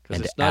stuff.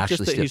 Because it's not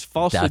just that he's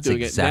falsely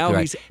doing it. Now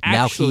right. he's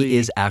actually... Now he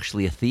is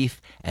actually a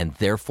thief, and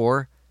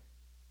therefore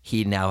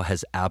he now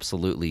has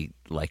absolutely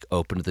like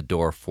opened the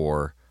door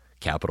for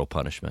capital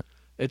punishment.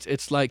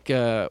 It's like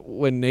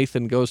when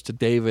Nathan goes to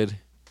David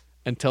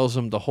and tells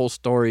him the whole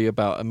story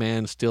about a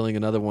man stealing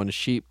another one's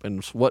sheep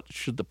and what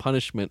should the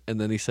punishment, and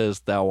then he says,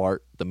 "Thou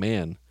art the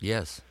man."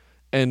 Yes.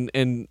 And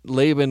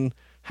Laban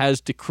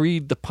has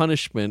decreed the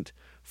punishment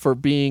for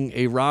being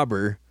a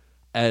robber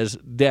as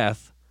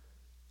death.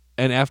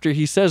 And after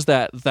he says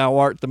that, "Thou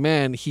art the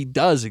man," he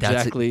does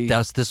exactly.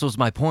 This was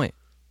my point.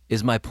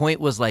 My point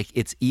was like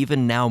it's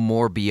even now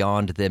more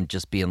beyond them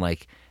just being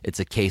like it's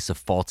a case of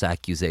false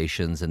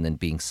accusations and then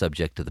being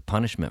subject to the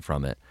punishment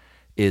from it.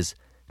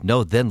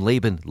 No, then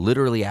Laban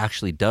literally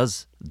actually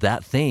does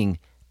that thing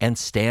and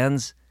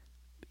stands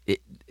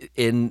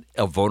in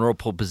a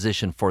vulnerable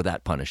position for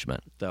that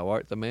punishment. Thou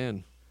art the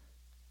man.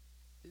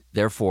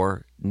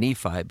 Therefore,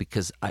 Nephi,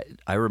 because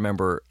I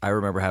remember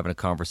having a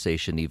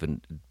conversation even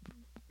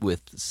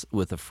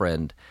with a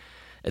friend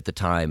at the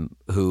time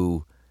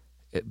who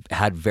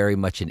had very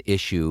much an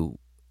issue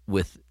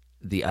with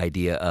the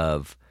idea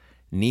of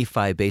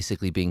Nephi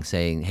basically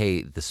saying,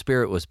 hey, the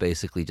Spirit was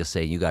basically just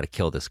saying, you got to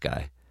kill this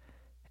guy.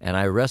 And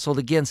I wrestled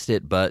against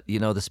it, but,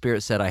 the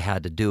Spirit said I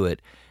had to do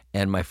it.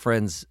 And my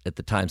friend's at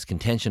the time's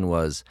contention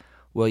was,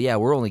 well, yeah,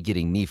 we're only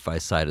getting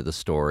Nephi's side of the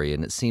story,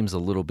 and it seems a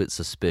little bit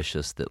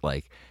suspicious that,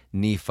 like,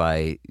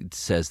 Nephi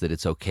says that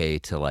it's okay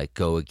to, like,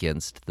 go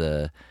against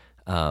the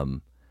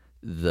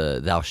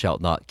thou shalt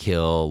not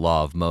kill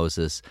law of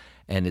Moses.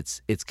 And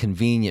it's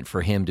convenient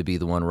for him to be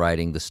the one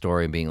writing the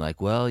story and being like,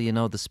 well,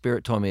 the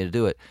Spirit told me to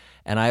do it.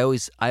 And I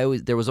always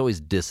there was always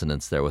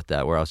dissonance there with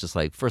that, where I was just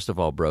like, first of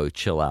all, bro,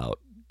 chill out.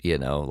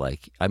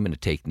 Like I'm going to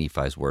take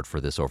Nephi's word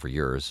for this over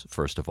yours,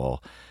 first of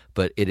all.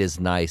 But it is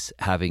nice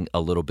having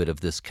a little bit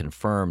of this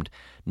confirmed,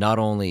 not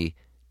only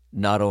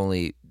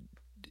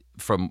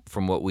from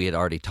what we had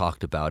already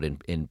talked about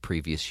in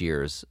previous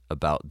years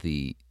about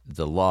the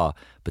law,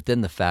 but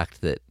then the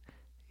fact that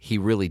he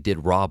really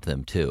did rob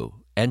them too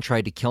and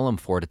tried to kill him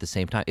for it at the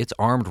same time. It's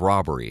armed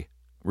robbery,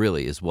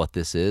 really, is what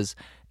this is.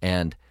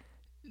 And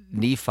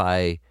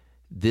Nephi,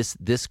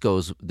 this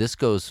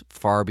goes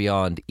far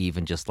beyond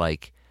even just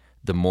like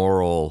the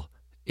moral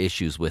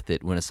issues with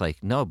it, when it's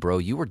like, no, bro,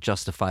 you were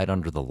justified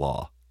under the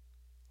law.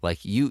 Like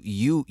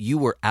you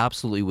were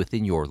absolutely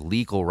within your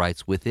legal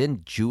rights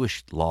within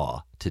Jewish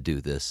law to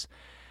do this.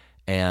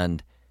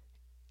 And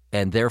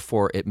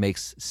therefore it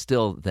makes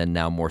still then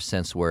now more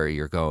sense where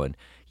you're going,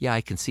 yeah,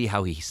 I can see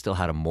how he still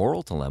had a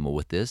moral dilemma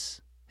with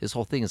this. His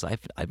whole thing is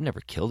I've never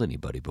killed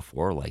anybody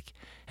before. Like,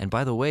 and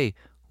by the way,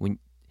 when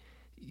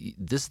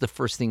this is the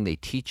first thing they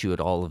teach you at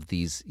all of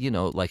these,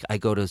 like I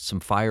go to some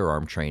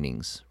firearm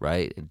trainings,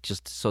 right?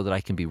 Just so that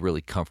I can be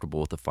really comfortable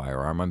with the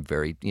firearm. I'm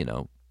very,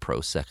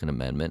 pro Second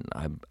Amendment.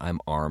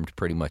 I'm armed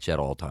pretty much at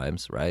all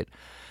times, right?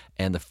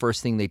 And the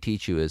first thing they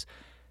teach you is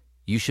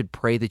you should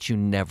pray that you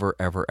never,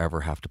 ever,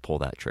 ever have to pull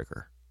that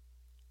trigger.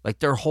 Like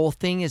their whole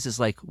thing is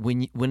like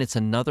when it's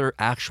another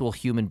actual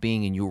human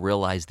being and you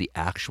realize the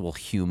actual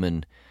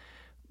human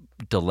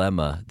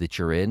dilemma that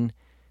you're in,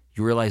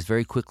 you realize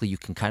very quickly you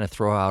can kind of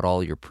throw out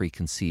all your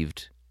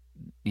preconceived,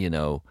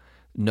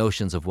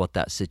 notions of what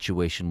that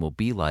situation will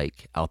be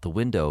like out the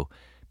window,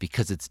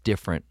 because it's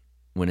different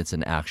when it's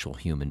an actual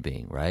human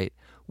being, right?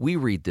 We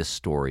read this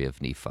story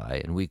of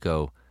Nephi and we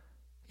go,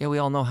 yeah, we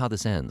all know how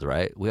this ends,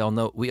 right? We all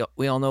know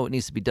what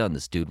needs to be done.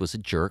 This dude was a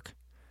jerk.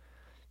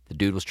 The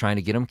dude was trying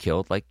to get him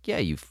killed. Like, yeah,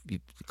 you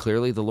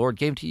clearly the Lord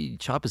gave to you,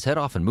 chop his head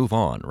off and move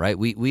on, right?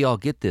 We all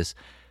get this.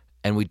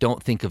 And we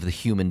don't think of the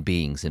human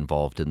beings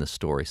involved in the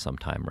story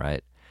sometime,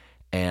 right?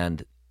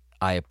 And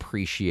I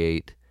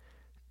appreciate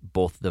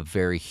both the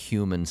very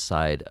human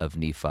side of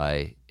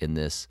Nephi in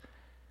this,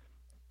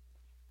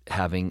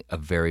 having a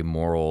very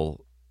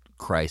moral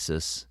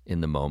crisis in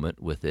the moment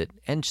with it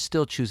and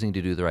still choosing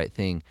to do the right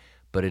thing,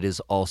 but it is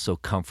also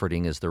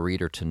comforting as the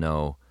reader to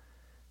know.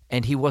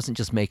 And he wasn't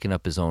just making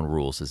up his own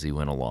rules as he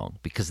went along,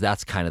 because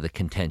that's kind of the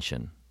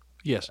contention.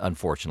 Yes.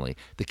 Unfortunately,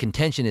 the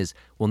contention is,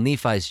 well,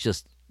 Nephi's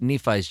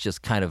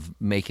just kind of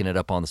making it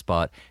up on the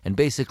spot, and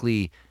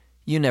basically,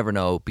 you never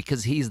know,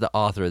 because he's the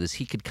author of this.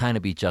 He could kind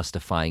of be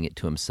justifying it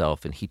to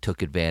himself, and he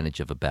took advantage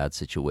of a bad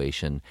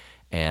situation,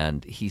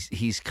 and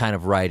he's kind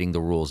of writing the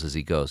rules as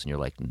he goes. And you're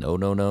like,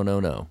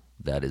 no,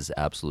 that is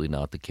absolutely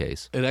not the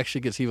case. It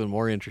actually gets even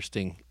more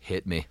interesting.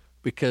 Hit me.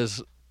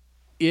 Because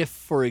if,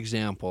 for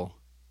example,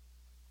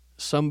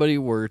 somebody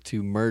were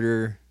to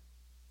murder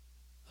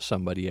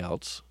somebody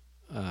else,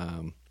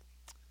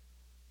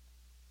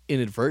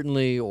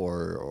 inadvertently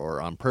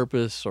or on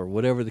purpose or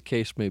whatever the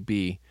case may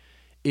be,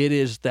 it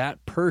is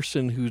that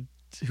person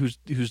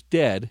who's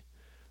dead,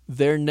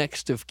 their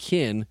next of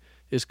kin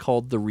is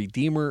called the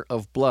Redeemer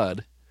of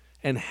Blood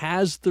and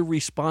has the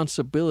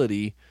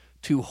responsibility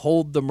to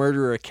hold the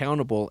murderer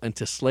accountable and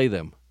to slay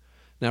them.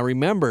 Now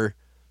remember,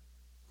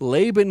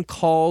 Laban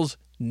calls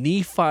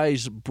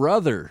Nephi's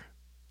brother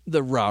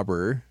the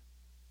robber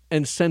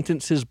and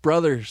sentences his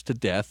brothers to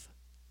death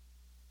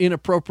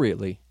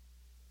inappropriately.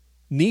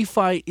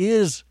 Nephi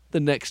is the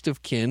next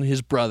of kin,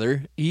 his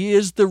brother. He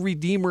is the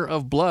Redeemer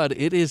of Blood.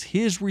 It is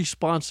his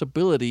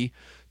responsibility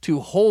to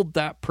hold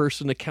that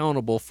person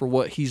accountable for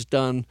what he's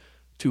done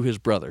to his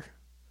brother.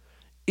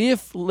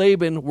 If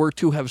Laban were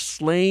to have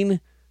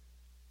slain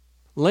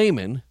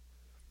Laman,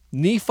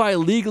 Nephi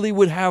legally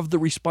would have the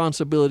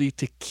responsibility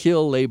to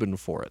kill Laban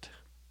for it.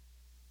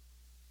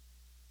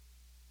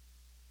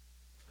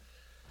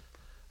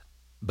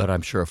 But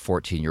I'm sure a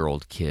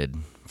 14-year-old kid,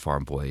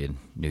 farm boy in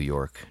New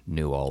York,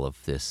 knew all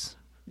of this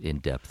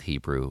in-depth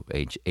Hebrew,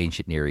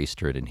 ancient Near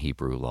Eastern and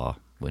Hebrew law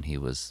when he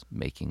was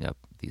making up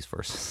these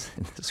verses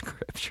in the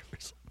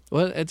scriptures.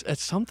 Well,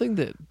 it's something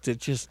that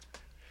just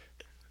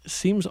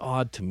seems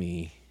odd to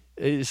me.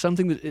 It's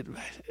something that,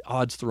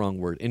 odd's the wrong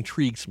word,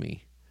 intrigues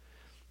me,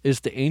 is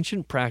the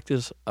ancient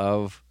practice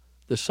of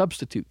the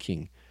substitute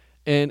king.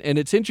 And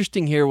it's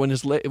interesting here when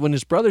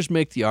his brothers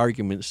make the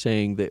argument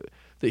saying that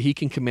he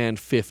can command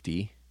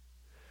 50,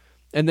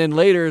 and then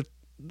later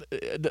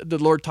the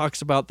Lord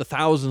talks about the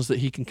thousands that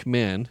he can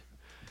command,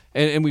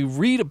 and we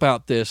read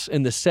about this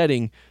in the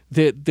setting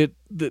that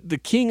the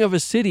king of a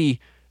city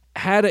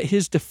had at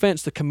his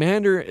defense, the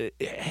commander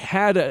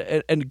had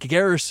a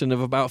garrison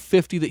of about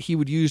 50 that he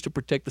would use to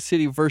protect the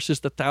city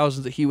versus the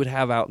thousands that he would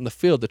have out in the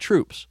field, the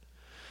troops.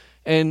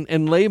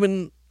 And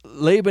Laban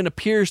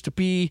appears to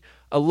be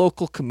a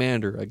local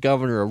commander, a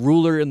governor, a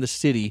ruler in the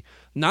city,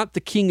 not the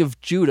king of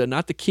Judah,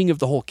 not the king of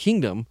the whole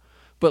kingdom,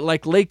 but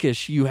like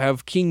Lachish, you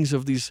have kings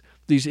of these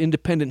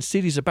independent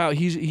cities about.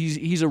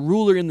 He's a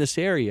ruler in this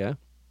area.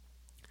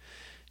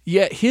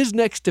 Yet his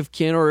next of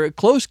kin, or a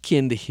close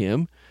kin to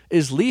him,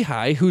 is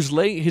Lehi,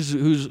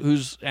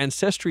 whose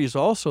ancestry is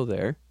also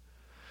there.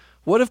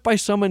 What if by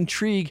some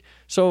intrigue,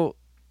 so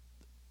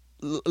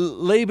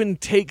Laban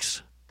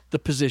takes the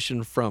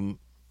position from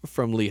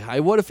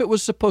Lehi? What if it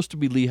was supposed to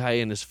be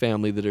Lehi and his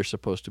family that are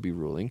supposed to be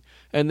ruling,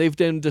 and they've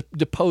then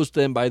deposed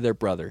them by their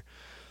brother?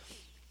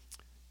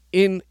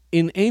 In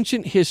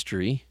ancient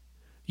history,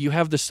 you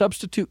have the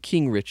substitute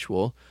king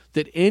ritual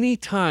that any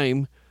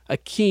time a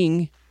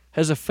king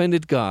has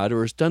offended God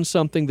or has done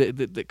something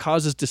that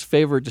causes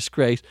disfavor or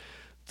disgrace,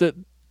 the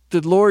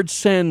Lord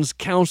sends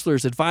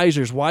counselors,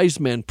 advisors, wise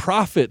men,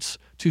 prophets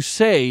to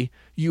say,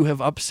 you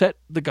have upset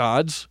the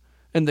gods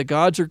and the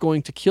gods are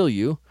going to kill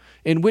you,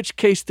 in which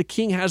case the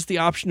king has the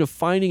option of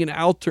finding an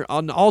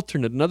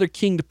alternate, another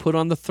king to put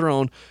on the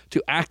throne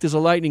to act as a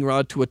lightning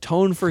rod to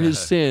atone for his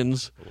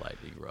sins.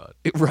 Lightning rod.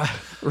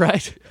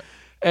 Right.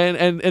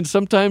 Yeah. And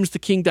sometimes the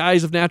king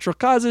dies of natural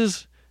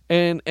causes,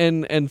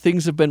 and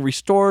things have been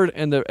restored,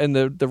 and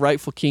the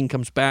rightful king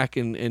comes back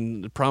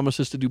and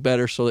promises to do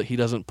better so that he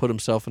doesn't put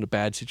himself in a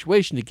bad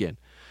situation again.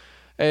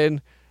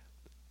 And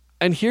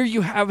here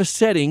you have a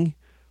setting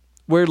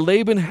where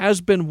Laban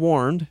has been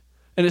warned,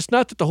 and it's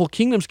not that the whole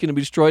kingdom's going to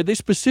be destroyed. They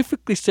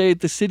specifically say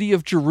the city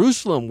of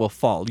Jerusalem will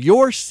fall.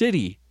 Your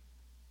city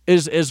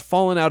is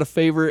fallen out of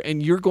favor,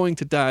 and you're going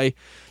to die.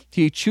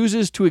 He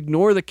chooses to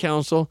ignore the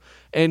counsel,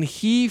 and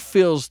he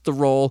fills the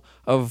role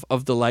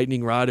of the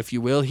lightning rod, if you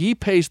will. He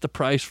pays the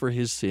price for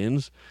his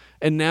sins,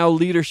 and now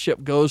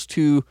leadership goes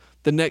to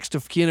the next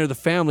of kin or the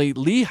family,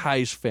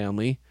 Lehi's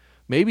family.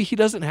 Maybe he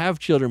doesn't have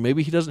children.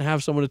 Maybe he doesn't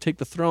have someone to take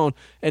the throne,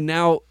 and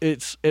now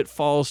it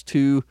falls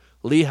to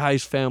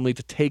Lehi's family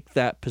to take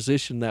that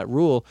position, that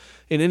rule.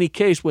 In any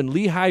case, when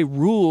Lehi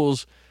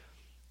rules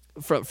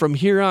from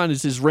here on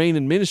is his reign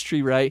and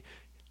ministry, right?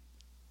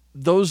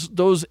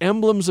 Those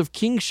emblems of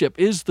kingship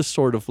is the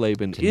sword of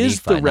Laban, To is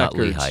Nephi, the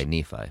records. not Lehi,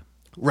 Nephi.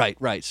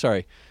 Right.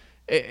 Sorry,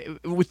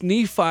 with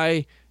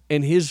Nephi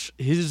and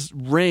his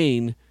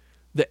reign,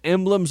 the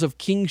emblems of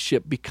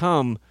kingship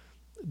become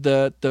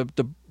the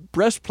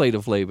breastplate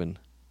of Laban,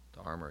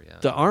 The armor, yeah.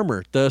 the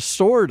armor, the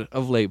sword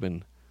of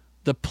Laban,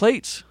 the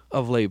plates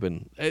of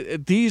Laban.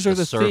 These are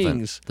the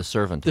things. The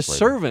servant. The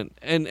servant.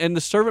 And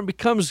the servant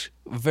becomes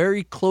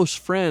very close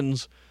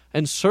friends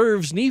and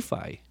serves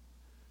Nephi.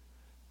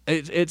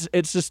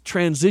 It's this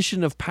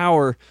transition of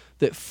power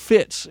that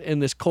fits in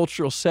this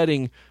cultural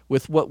setting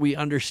with what we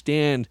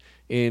understand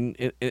in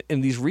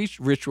these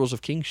rituals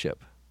of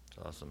kingship.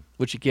 That's awesome.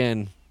 Which,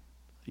 again,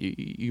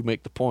 you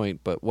make the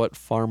point, but what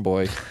farm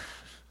boy...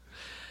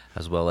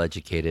 as well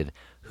educated,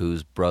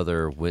 whose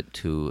brother went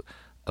to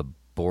a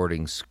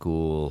boarding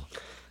school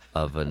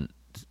of an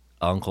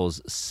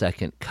uncle's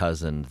second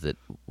cousin that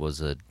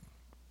was I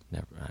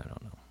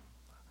don't know.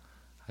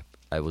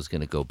 I was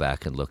going to go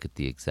back and look at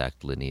the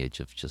exact lineage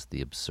of just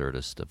the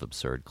absurdest of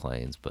absurd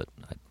claims, but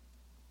I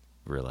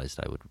realized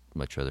I would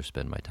much rather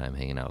spend my time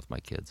hanging out with my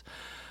kids.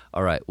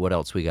 All right, what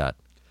else we got?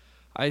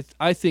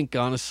 I think,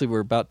 honestly,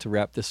 we're about to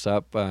wrap this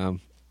up.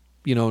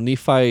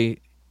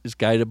 Nephi is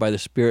guided by the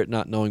Spirit,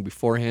 not knowing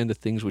beforehand the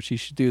things which he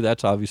should do.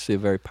 That's obviously a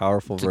very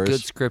powerful verse.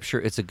 It's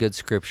a good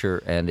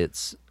scripture, and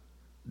it's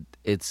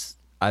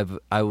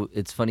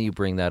funny you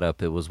bring that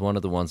up. It was one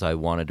of the ones I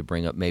wanted to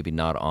bring up, maybe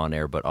not on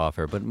air, but off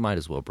air, but might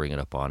as well bring it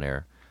up on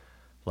air.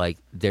 Like,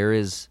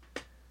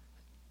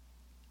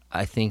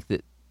 I think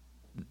that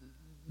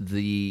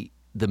the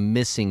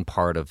missing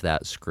part of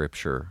that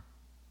scripture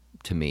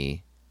to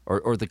me,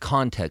 or the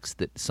context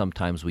that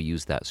sometimes we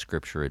use that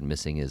scripture in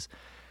missing, is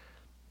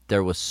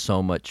there was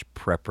so much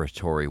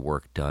preparatory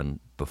work done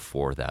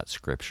before that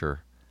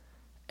scripture.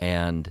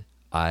 And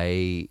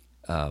I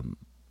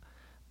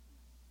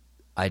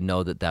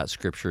know that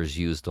scripture is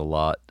used a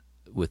lot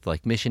with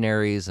like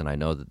missionaries, and I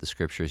know that the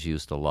scripture is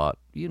used a lot,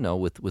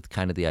 with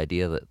kind of the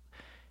idea that,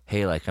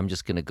 hey, like, I'm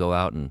just going to go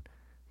out and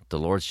the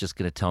Lord's just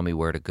going to tell me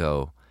where to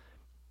go.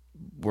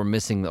 We're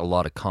missing a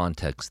lot of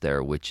context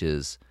there, which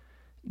is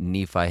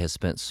Nephi has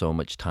spent so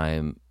much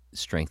time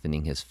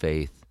strengthening his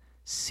faith,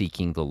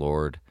 seeking the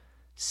Lord,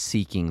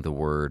 seeking the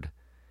word,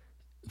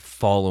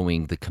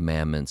 following the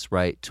commandments,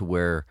 right, to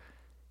where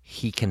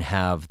he can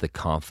have the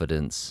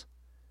confidence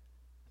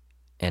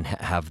and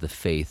have the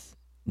faith,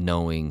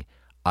 knowing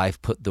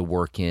I've put the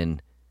work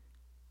in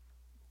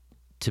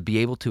to be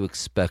able to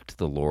expect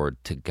the Lord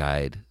to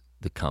guide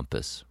the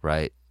compass,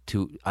 right?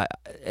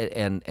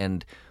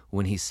 And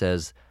when he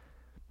says,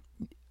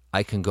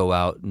 I can go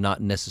out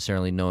not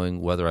necessarily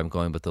knowing whether I'm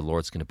going, but the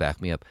Lord's going to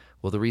back me up.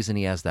 Well, the reason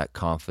he has that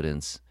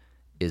confidence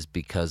is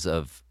because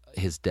of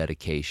his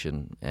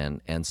dedication.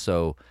 And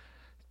so,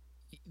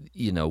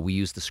 we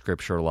use the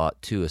scripture a lot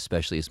too,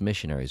 especially as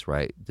missionaries,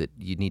 right? That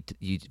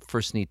you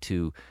first need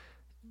to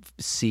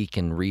seek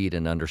and read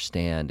and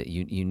understand.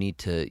 You need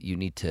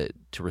to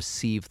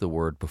receive the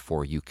word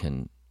before you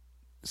can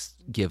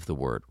give the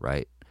word,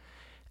 right?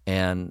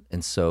 And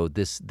so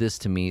this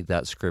to me,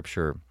 that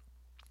scripture,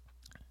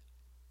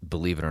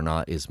 believe it or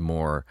not, is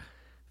more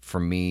for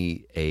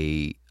me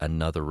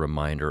another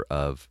reminder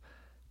of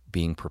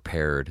being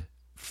prepared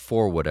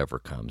for whatever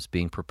comes,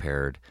 being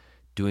prepared,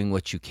 doing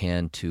what you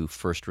can to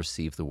first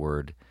receive the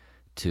word,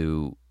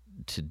 to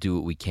do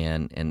what we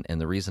can.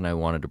 And the reason I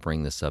wanted to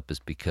bring this up is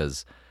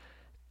because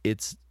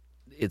it's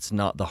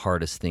not the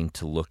hardest thing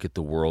to look at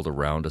the world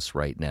around us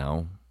right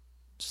now.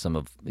 Some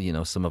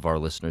of our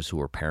listeners who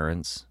are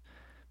parents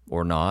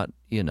or not,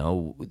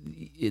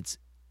 it's,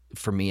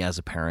 for me as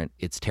a parent,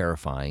 it's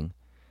terrifying.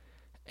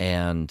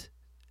 And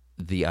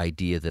the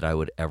idea that I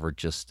would ever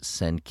just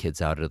send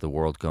kids out into the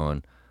world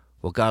going,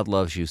 well, God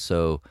loves you,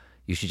 so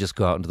you should just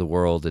go out into the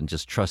world and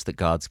just trust that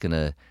God's going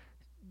to,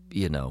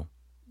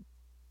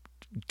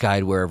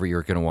 guide wherever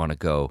you're going to want to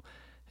go,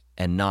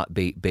 and not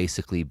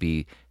basically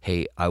be,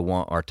 hey, I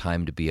want our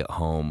time to be at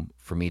home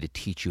for me to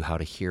teach you how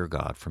to hear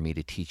God, for me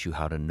to teach you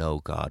how to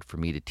know God, for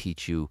me to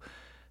teach you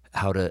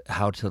how to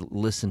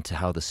listen to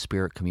how the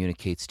Spirit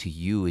communicates to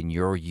you in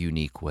your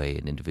unique way,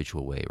 an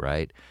individual way,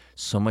 right?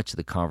 So much of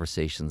the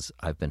conversations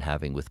I've been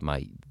having with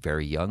my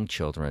very young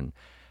children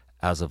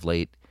as of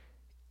late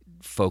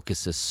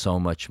focuses so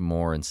much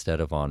more, instead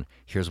of on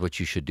here's what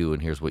you should do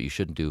and here's what you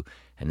shouldn't do,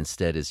 and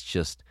instead is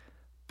just,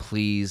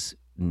 please,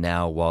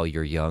 now while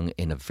you're young,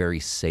 in a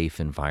very safe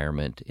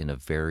environment, in a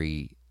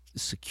very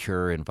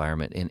secure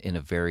environment, in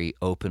a very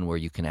open, where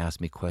you can ask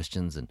me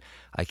questions and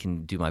I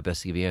can do my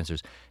best to give you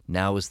answers.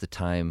 Now is the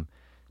time,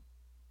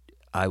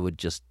 I would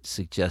just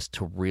suggest,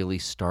 to really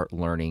start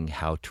learning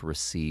how to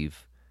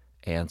receive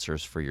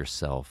answers for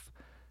yourself.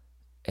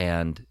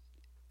 And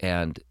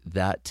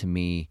that to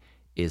me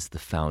is the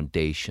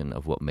foundation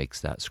of what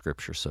makes that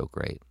scripture so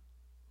great,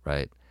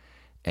 right?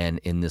 And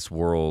in this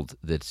world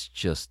that's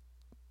just,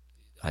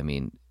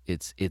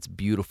 it's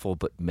beautiful,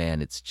 but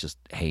man, it's just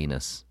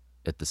heinous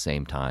at the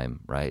same time,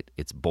 right?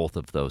 It's both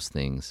of those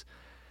things.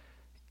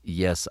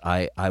 Yes,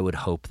 I would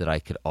hope that I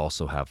could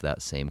also have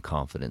that same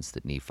confidence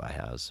that Nephi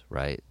has,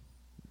 right?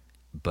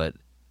 But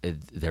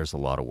there's a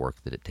lot of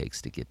work that it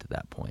takes to get to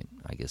that point,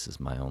 I guess, is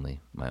my only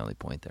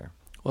point there.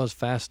 Well, it's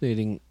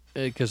fascinating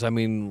because,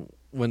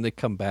 when they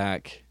come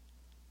back,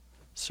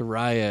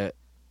 Sariah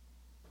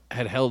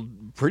had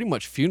held pretty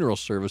much funeral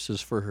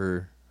services for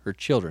her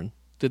children.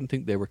 Didn't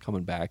think they were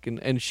coming back.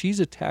 And she's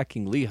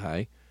attacking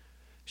Lehi.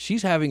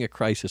 she's having a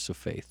crisis of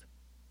faith.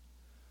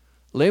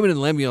 Laman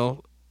and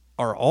Lemuel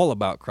are all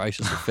about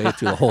crisis of faith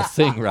through the whole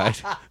thing,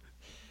 right?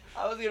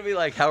 I was going to be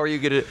like, how are you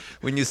going to,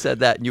 when you said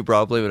that and you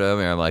brought Laman and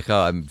Lemuel, I'm like,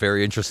 oh, I'm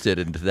very interested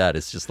into that.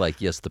 It's just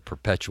like, yes, the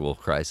perpetual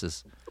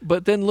crisis.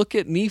 But then look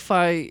at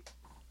Nephi,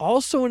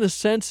 also in a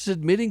sense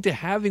admitting to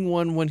having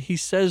one when he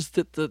says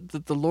that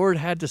the Lord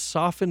had to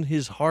soften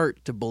his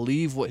heart to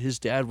believe what his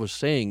dad was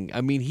saying.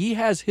 I mean, he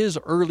has his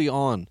early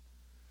on.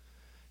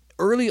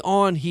 Early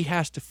on, he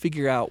has to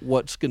figure out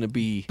what's going to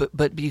be.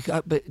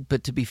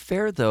 But to be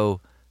fair, though,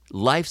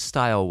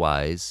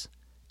 lifestyle-wise,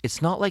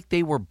 it's not like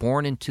they were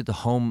born into the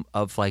home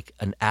of like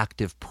an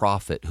active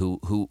prophet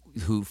who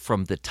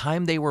from the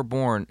time they were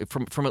born,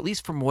 from at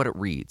least from what it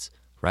reads,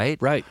 right?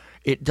 Right.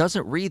 It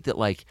doesn't read that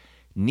like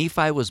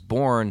Nephi was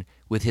born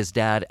with his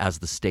dad as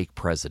the stake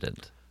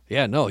president.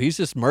 Yeah, no, he's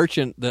this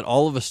merchant that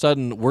all of a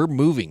sudden we're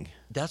moving.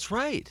 That's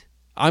right.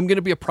 I'm going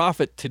to be a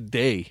prophet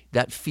today.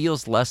 That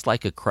feels less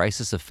like a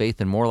crisis of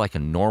faith and more like a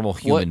normal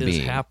human being.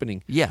 What is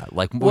happening? Yeah,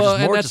 like more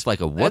just like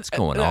a what's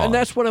going on. And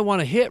that's what I want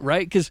to hit,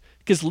 right? Because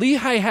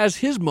Lehi has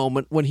his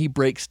moment when he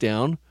breaks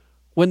down,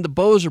 when the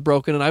bows are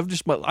broken, and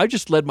I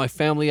just led my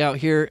family out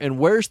here, and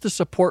where's the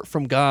support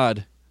from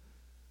God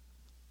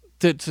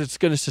that's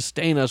going to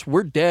sustain us?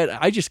 We're dead.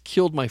 I just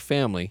killed my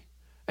family.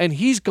 And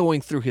he's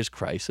going through his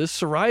crisis.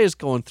 Sariah's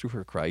going through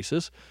her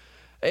crisis.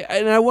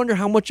 And I wonder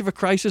how much of a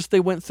crisis they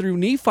went through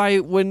Nephi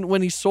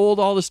when he sold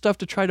all the stuff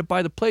to try to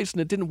buy the place and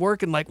it didn't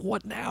work. And like,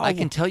 what now? I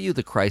can tell you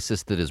the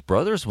crisis that his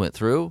brothers went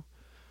through.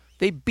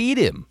 They beat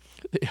him.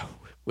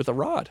 With a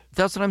rod.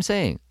 That's what I'm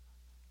saying.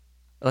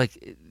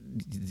 Like,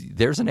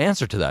 there's an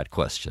answer to that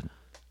question.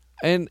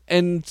 And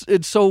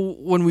so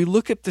when we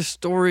look at this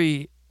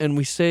story and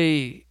we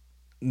say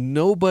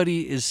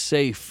nobody is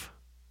safe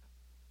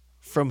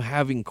from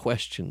having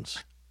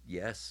questions.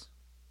 Yes.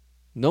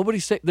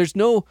 Nobody's safe. There's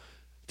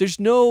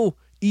no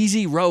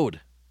easy road.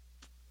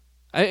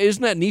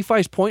 Isn't that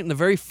Nephi's point in the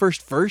very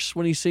first verse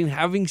when he's saying,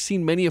 having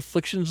seen many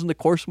afflictions in the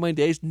course of my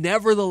days,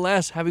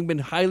 nevertheless, having been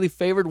highly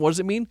favored, what does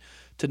it mean?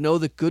 To know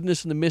the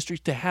goodness and the mysteries,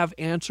 to have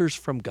answers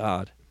from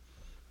God.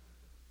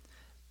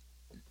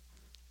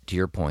 To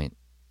your point,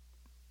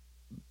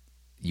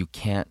 you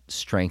can't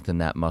strengthen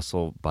that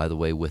muscle, by the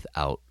way,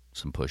 without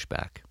some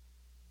pushback.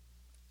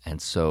 And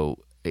so,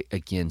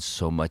 again,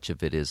 so much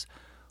of it is,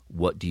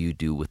 what do you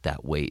do with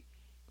that weight?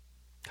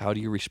 How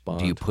do you respond?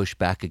 Do you push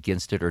back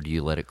against it or do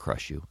you let it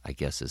crush you? I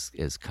guess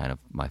is kind of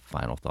my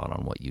final thought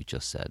on what you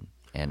just said.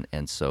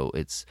 And so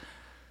it's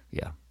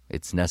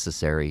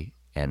necessary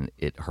and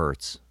it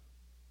hurts,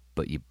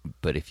 but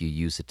if you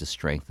use it to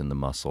strengthen the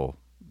muscle,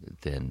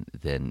 then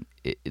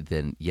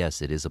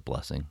yes, it is a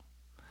blessing.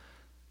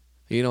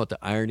 You know what the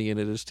irony in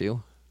it is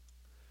too?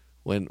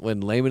 When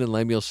Laman and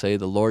Lemuel say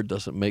the Lord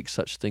doesn't make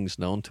such things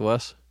known to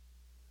us,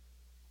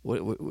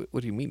 what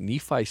do you mean?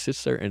 Nephi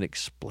sits there and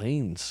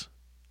explains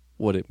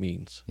what it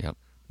means. Yep.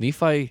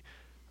 Nephi,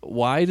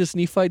 why does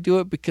Nephi do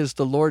it? Because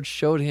the Lord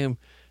showed him,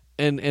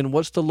 and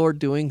what's the Lord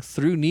doing?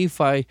 Through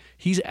Nephi,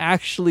 he's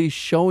actually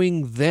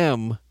showing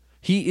them,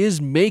 he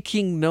is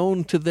making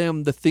known to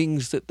them the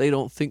things that they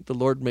don't think the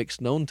Lord makes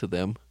known to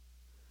them.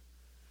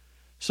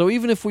 So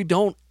even if we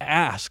don't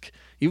ask,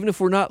 even if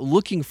we're not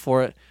looking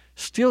for it,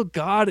 still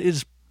God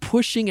is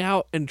pushing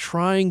out and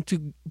trying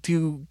to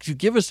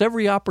give us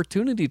every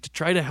opportunity to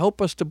try to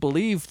help us to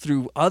believe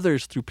through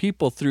others, through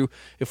people, through,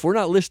 if we're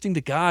not listening to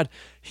God,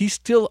 he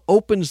still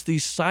opens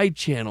these side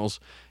channels.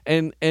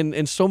 And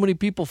so many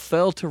people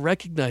fail to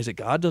recognize that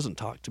God doesn't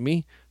talk to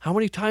me. How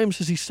many times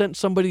has he sent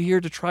somebody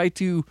here to try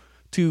to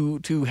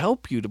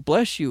help you, to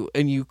bless you,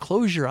 and you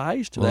close your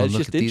eyes to that? It's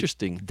just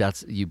interesting.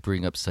 You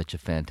bring up such a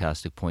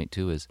fantastic point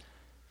too,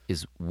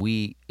 is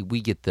we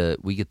get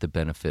the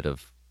benefit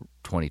of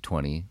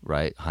 2020,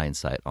 right?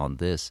 Hindsight on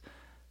this,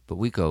 but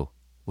we go,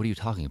 what are you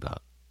talking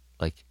about?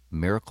 Like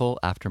miracle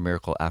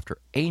after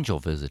angel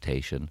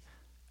visitation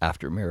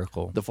after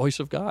miracle, the voice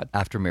of God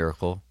after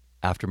miracle,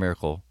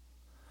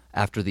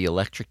 after the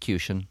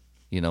electrocution,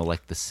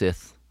 like the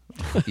Sith,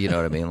 you know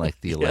what I mean?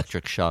 Like the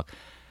electric shock,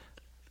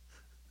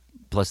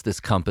 plus this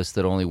compass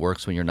that only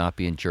works when you're not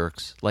being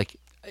jerks. Like,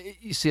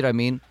 you see what I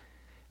mean?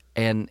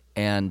 And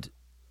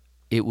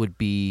it would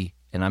be,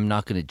 and I'm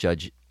not going to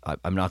judge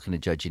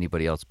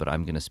anybody else, but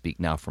I'm going to speak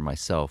now for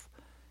myself.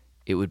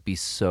 It would be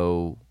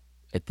so,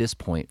 at this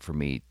point for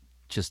me,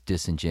 just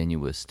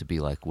disingenuous to be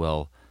like,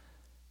 well,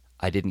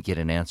 I didn't get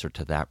an answer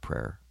to that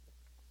prayer.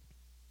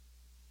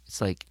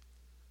 It's like,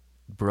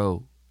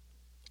 bro,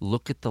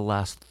 look at the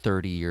last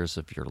 30 years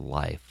of your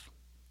life.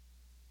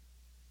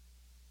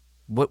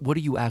 What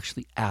are you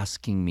actually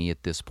asking me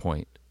at this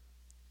point?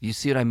 You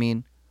see what I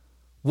mean?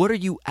 What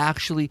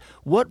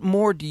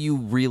more do you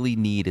really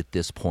need at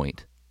this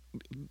point?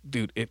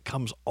 Dude, it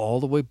comes all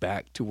the way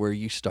back to where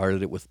you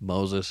started it with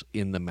Moses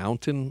in the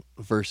mountain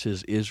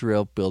versus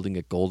Israel building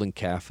a golden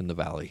calf in the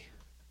valley.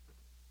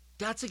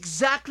 That's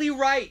exactly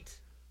right.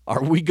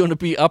 Are we going to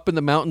be up in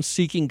the mountains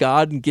seeking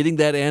God and getting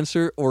that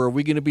answer, or are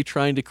we going to be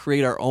trying to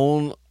create our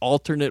own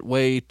alternate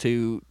way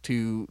to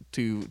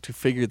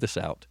figure this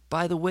out?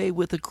 By the way,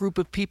 with a group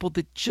of people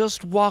that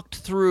just walked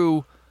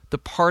through the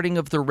parting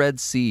of the Red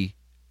Sea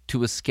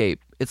to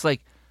escape. It's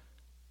like,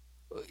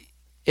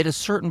 at a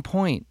certain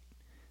point,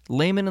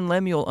 Laman and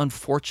Lemuel,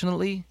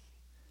 unfortunately,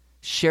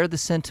 share the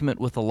sentiment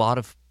with a lot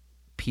of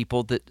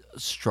people that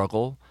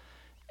struggle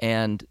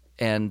and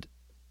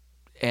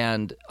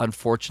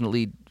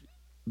unfortunately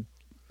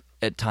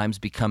at times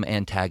become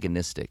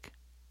antagonistic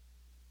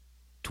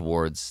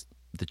towards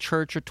the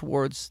church or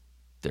towards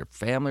their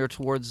family or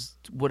towards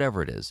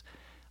whatever it is.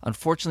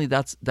 Unfortunately,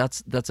 that's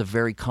a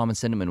very common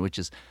sentiment, which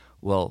is,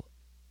 well,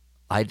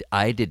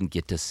 I didn't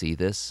get to see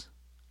this.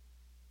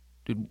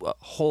 Dude, a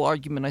whole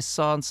argument I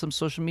saw on some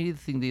social media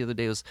thing the other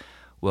day was,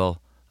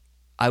 well,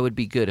 I would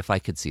be good if I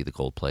could see the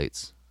gold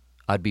plates.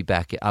 I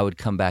would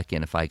come back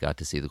in if I got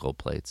to see the gold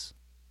plates.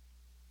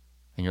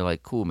 And you're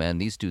like, cool, man,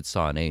 these dudes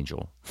saw an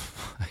angel.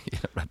 You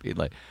know what I mean?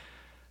 Like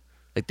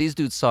these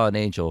dudes saw an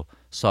angel,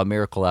 saw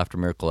miracle after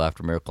miracle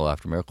after miracle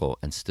after miracle,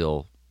 and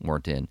still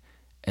weren't in.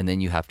 And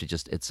then you have to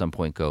just at some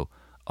point go,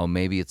 oh,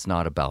 maybe it's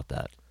not about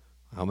that.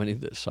 How many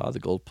that saw the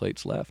gold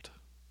plates left?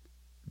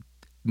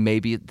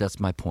 Maybe that's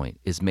my point.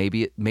 Is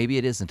maybe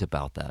it isn't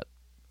about that.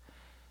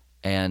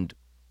 And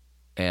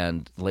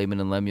Laman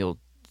and Lemuel,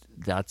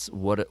 that's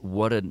what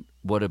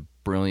a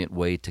brilliant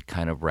way to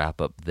kind of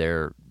wrap up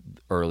their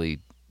early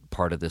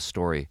part of this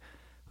story,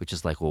 which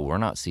is like, well, we're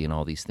not seeing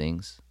all these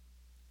things,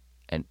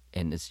 and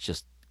it's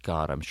just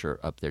God, I'm sure,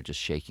 up there just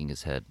shaking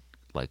his head,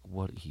 like,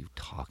 what are you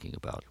talking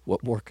about?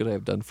 What more could I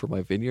have done for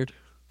my vineyard?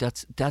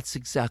 That's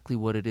exactly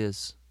what it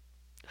is.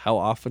 How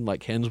often,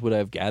 like hens, would I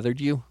have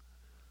gathered you?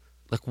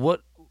 Like,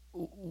 what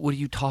are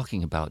you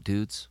talking about,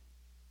 dudes?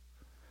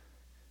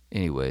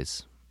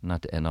 Anyways,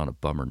 not to end on a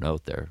bummer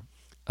note there.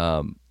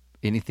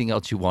 Anything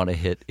else you want to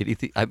hit?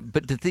 Anything?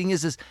 But the thing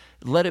is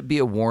let it be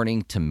a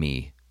warning to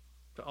me.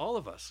 To all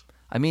of us.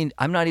 I mean,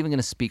 I'm not even going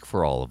to speak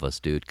for all of us,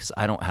 dude, because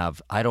I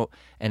don't.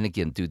 And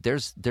again, dude,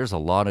 there's a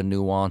lot of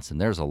nuance,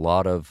 and there's a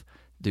lot of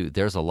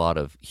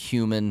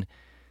human.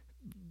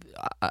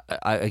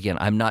 Again,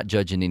 I'm not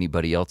judging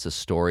anybody else's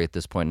story at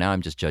this point. Now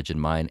I'm just judging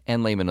mine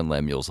and Laman and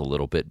Lemuel's a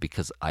little bit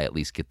because I at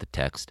least get the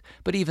text.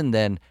 But even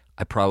then,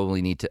 I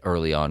probably need to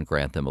early on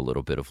grant them a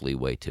little bit of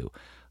leeway too.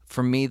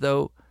 For me,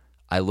 though,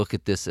 I look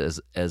at this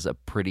as a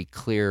pretty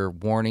clear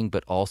warning,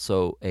 but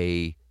also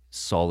a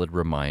solid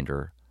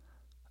reminder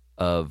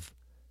of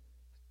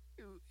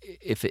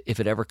if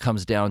it ever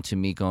comes down to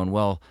me going,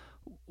 well,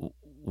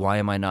 why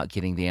am I not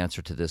getting the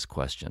answer to this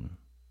question?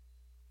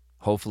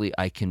 Hopefully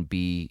I can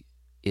be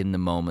in the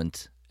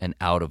moment and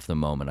out of the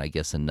moment, I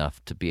guess,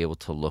 enough to be able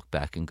to look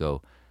back and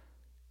go,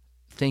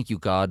 thank you,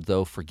 God,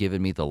 though, for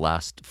giving me the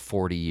last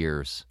 40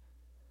 years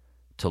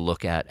to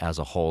look at as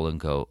a whole and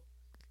go,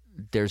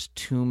 there's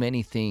too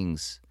many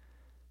things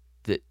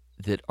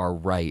that are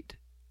right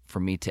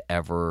for me to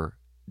ever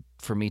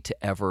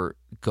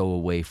go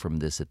away from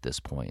this at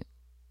this point.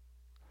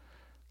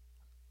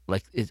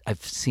 Like,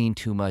 I've seen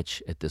too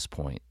much at this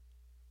point.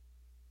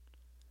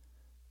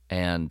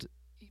 And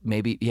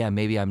maybe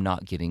I'm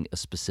not getting a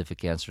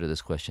specific answer to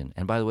this question.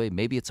 And by the way,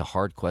 maybe it's a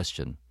hard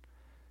question.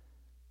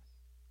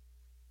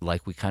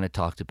 Like we kind of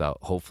talked about,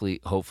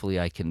 hopefully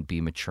I can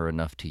be mature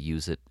enough to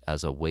use it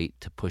as a weight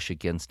to push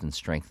against and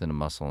strengthen a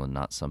muscle and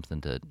not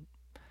something to,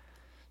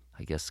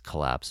 I guess,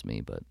 collapse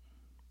me. But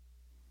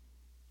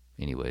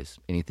anyways,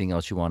 anything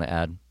else you want to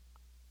add?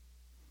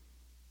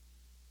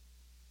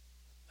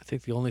 I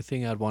think the only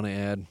thing I'd want to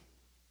add,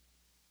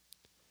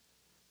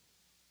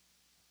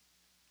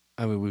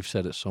 I mean, we've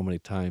said it so many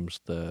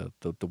times, the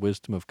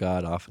wisdom of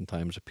God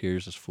oftentimes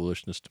appears as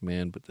foolishness to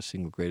man, but the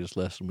single greatest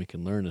lesson we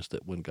can learn is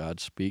that when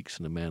God speaks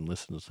and a man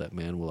listens, that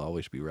man will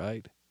always be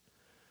right.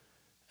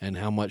 And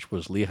how much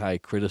was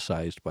Lehi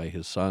criticized by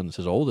his sons,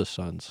 his oldest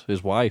sons,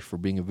 his wife, for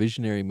being a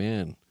visionary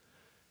man.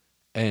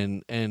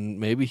 And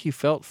maybe he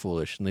felt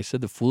foolish, and they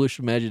said the foolish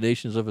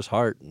imaginations of his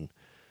heart.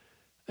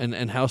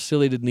 And how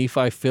silly did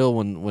Nephi feel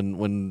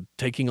when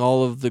taking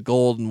all of the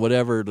gold and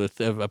whatever,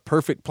 a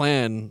perfect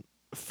plan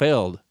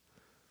failed.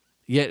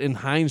 Yet in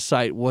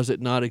hindsight, was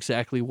it not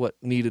exactly what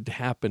needed to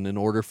happen in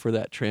order for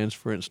that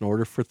transference, in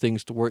order for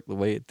things to work the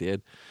way it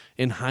did?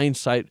 In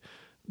hindsight,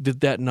 did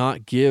that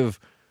not give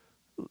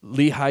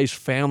Lehi's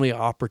family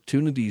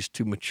opportunities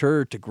to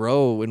mature, to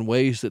grow in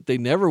ways that they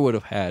never would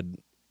have had,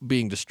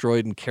 being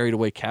destroyed and carried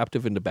away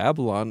captive into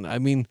Babylon? I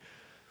mean,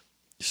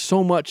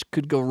 so much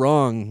could go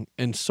wrong,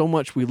 and so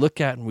much we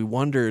look at and we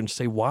wonder and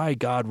say, why,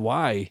 God,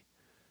 why?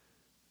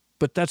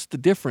 But that's the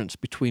difference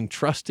between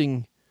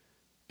trusting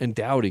and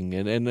doubting.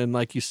 And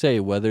like you say,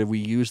 whether we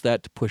use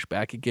that to push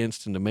back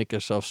against and to make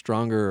ourselves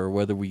stronger, or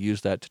whether we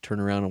use that to turn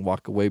around and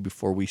walk away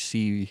before we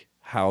see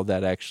how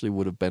that actually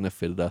would have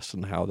benefited us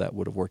and how that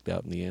would have worked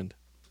out in the end.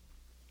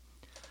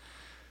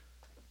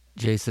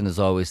 Jason, as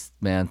always,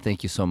 man,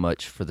 thank you so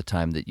much for the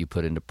time that you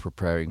put into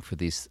preparing for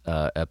these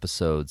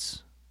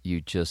episodes. You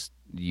just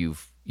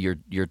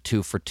you're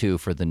 2 for 2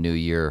 for the new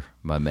year,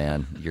 my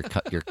man.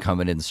 You're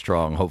coming in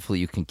strong. Hopefully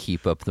you can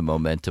keep up the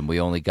momentum. We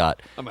only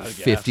got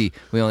 50.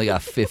 We only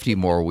got 50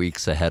 more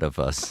weeks ahead of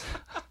us.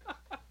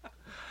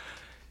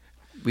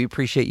 We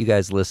appreciate you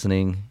guys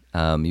listening.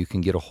 You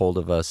can get a hold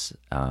of us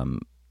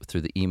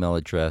through the email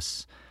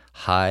address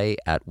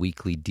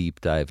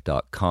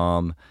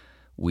hi@weeklydeepdive.com.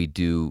 We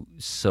do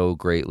so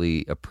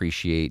greatly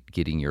appreciate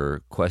getting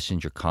your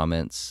questions, your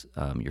comments,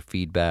 your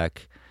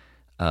feedback.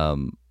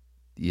 This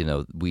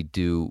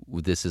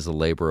is a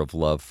labor of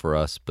love for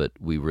us, but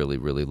we really,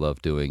 really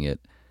love doing it.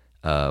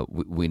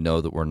 We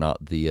know that we're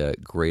not the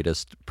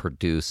greatest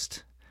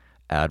produced,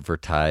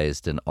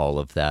 advertised, and all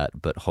of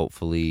that, but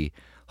hopefully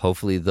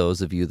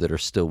those of you that are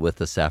still with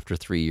us after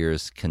 3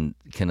 years can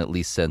at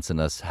least sense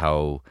in us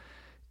how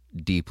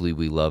deeply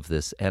we love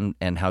this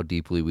and how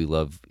deeply we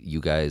love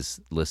you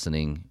guys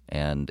listening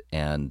and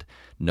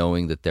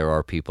knowing that there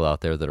are people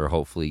out there that are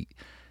hopefully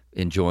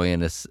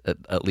enjoying us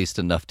at least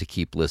enough to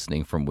keep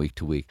listening from week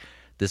to week.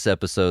 This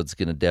episode's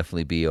going to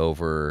definitely be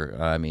over.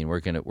 I mean,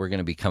 we're going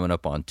to be coming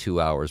up on 2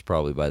 hours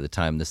probably by the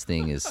time this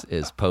thing is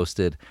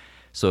posted.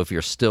 So if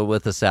you're still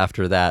with us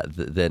after that,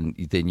 then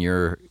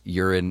you're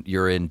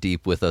in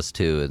deep with us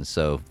too. And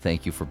so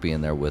thank you for being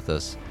there with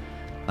us.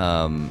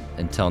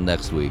 Until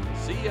next week.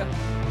 See ya.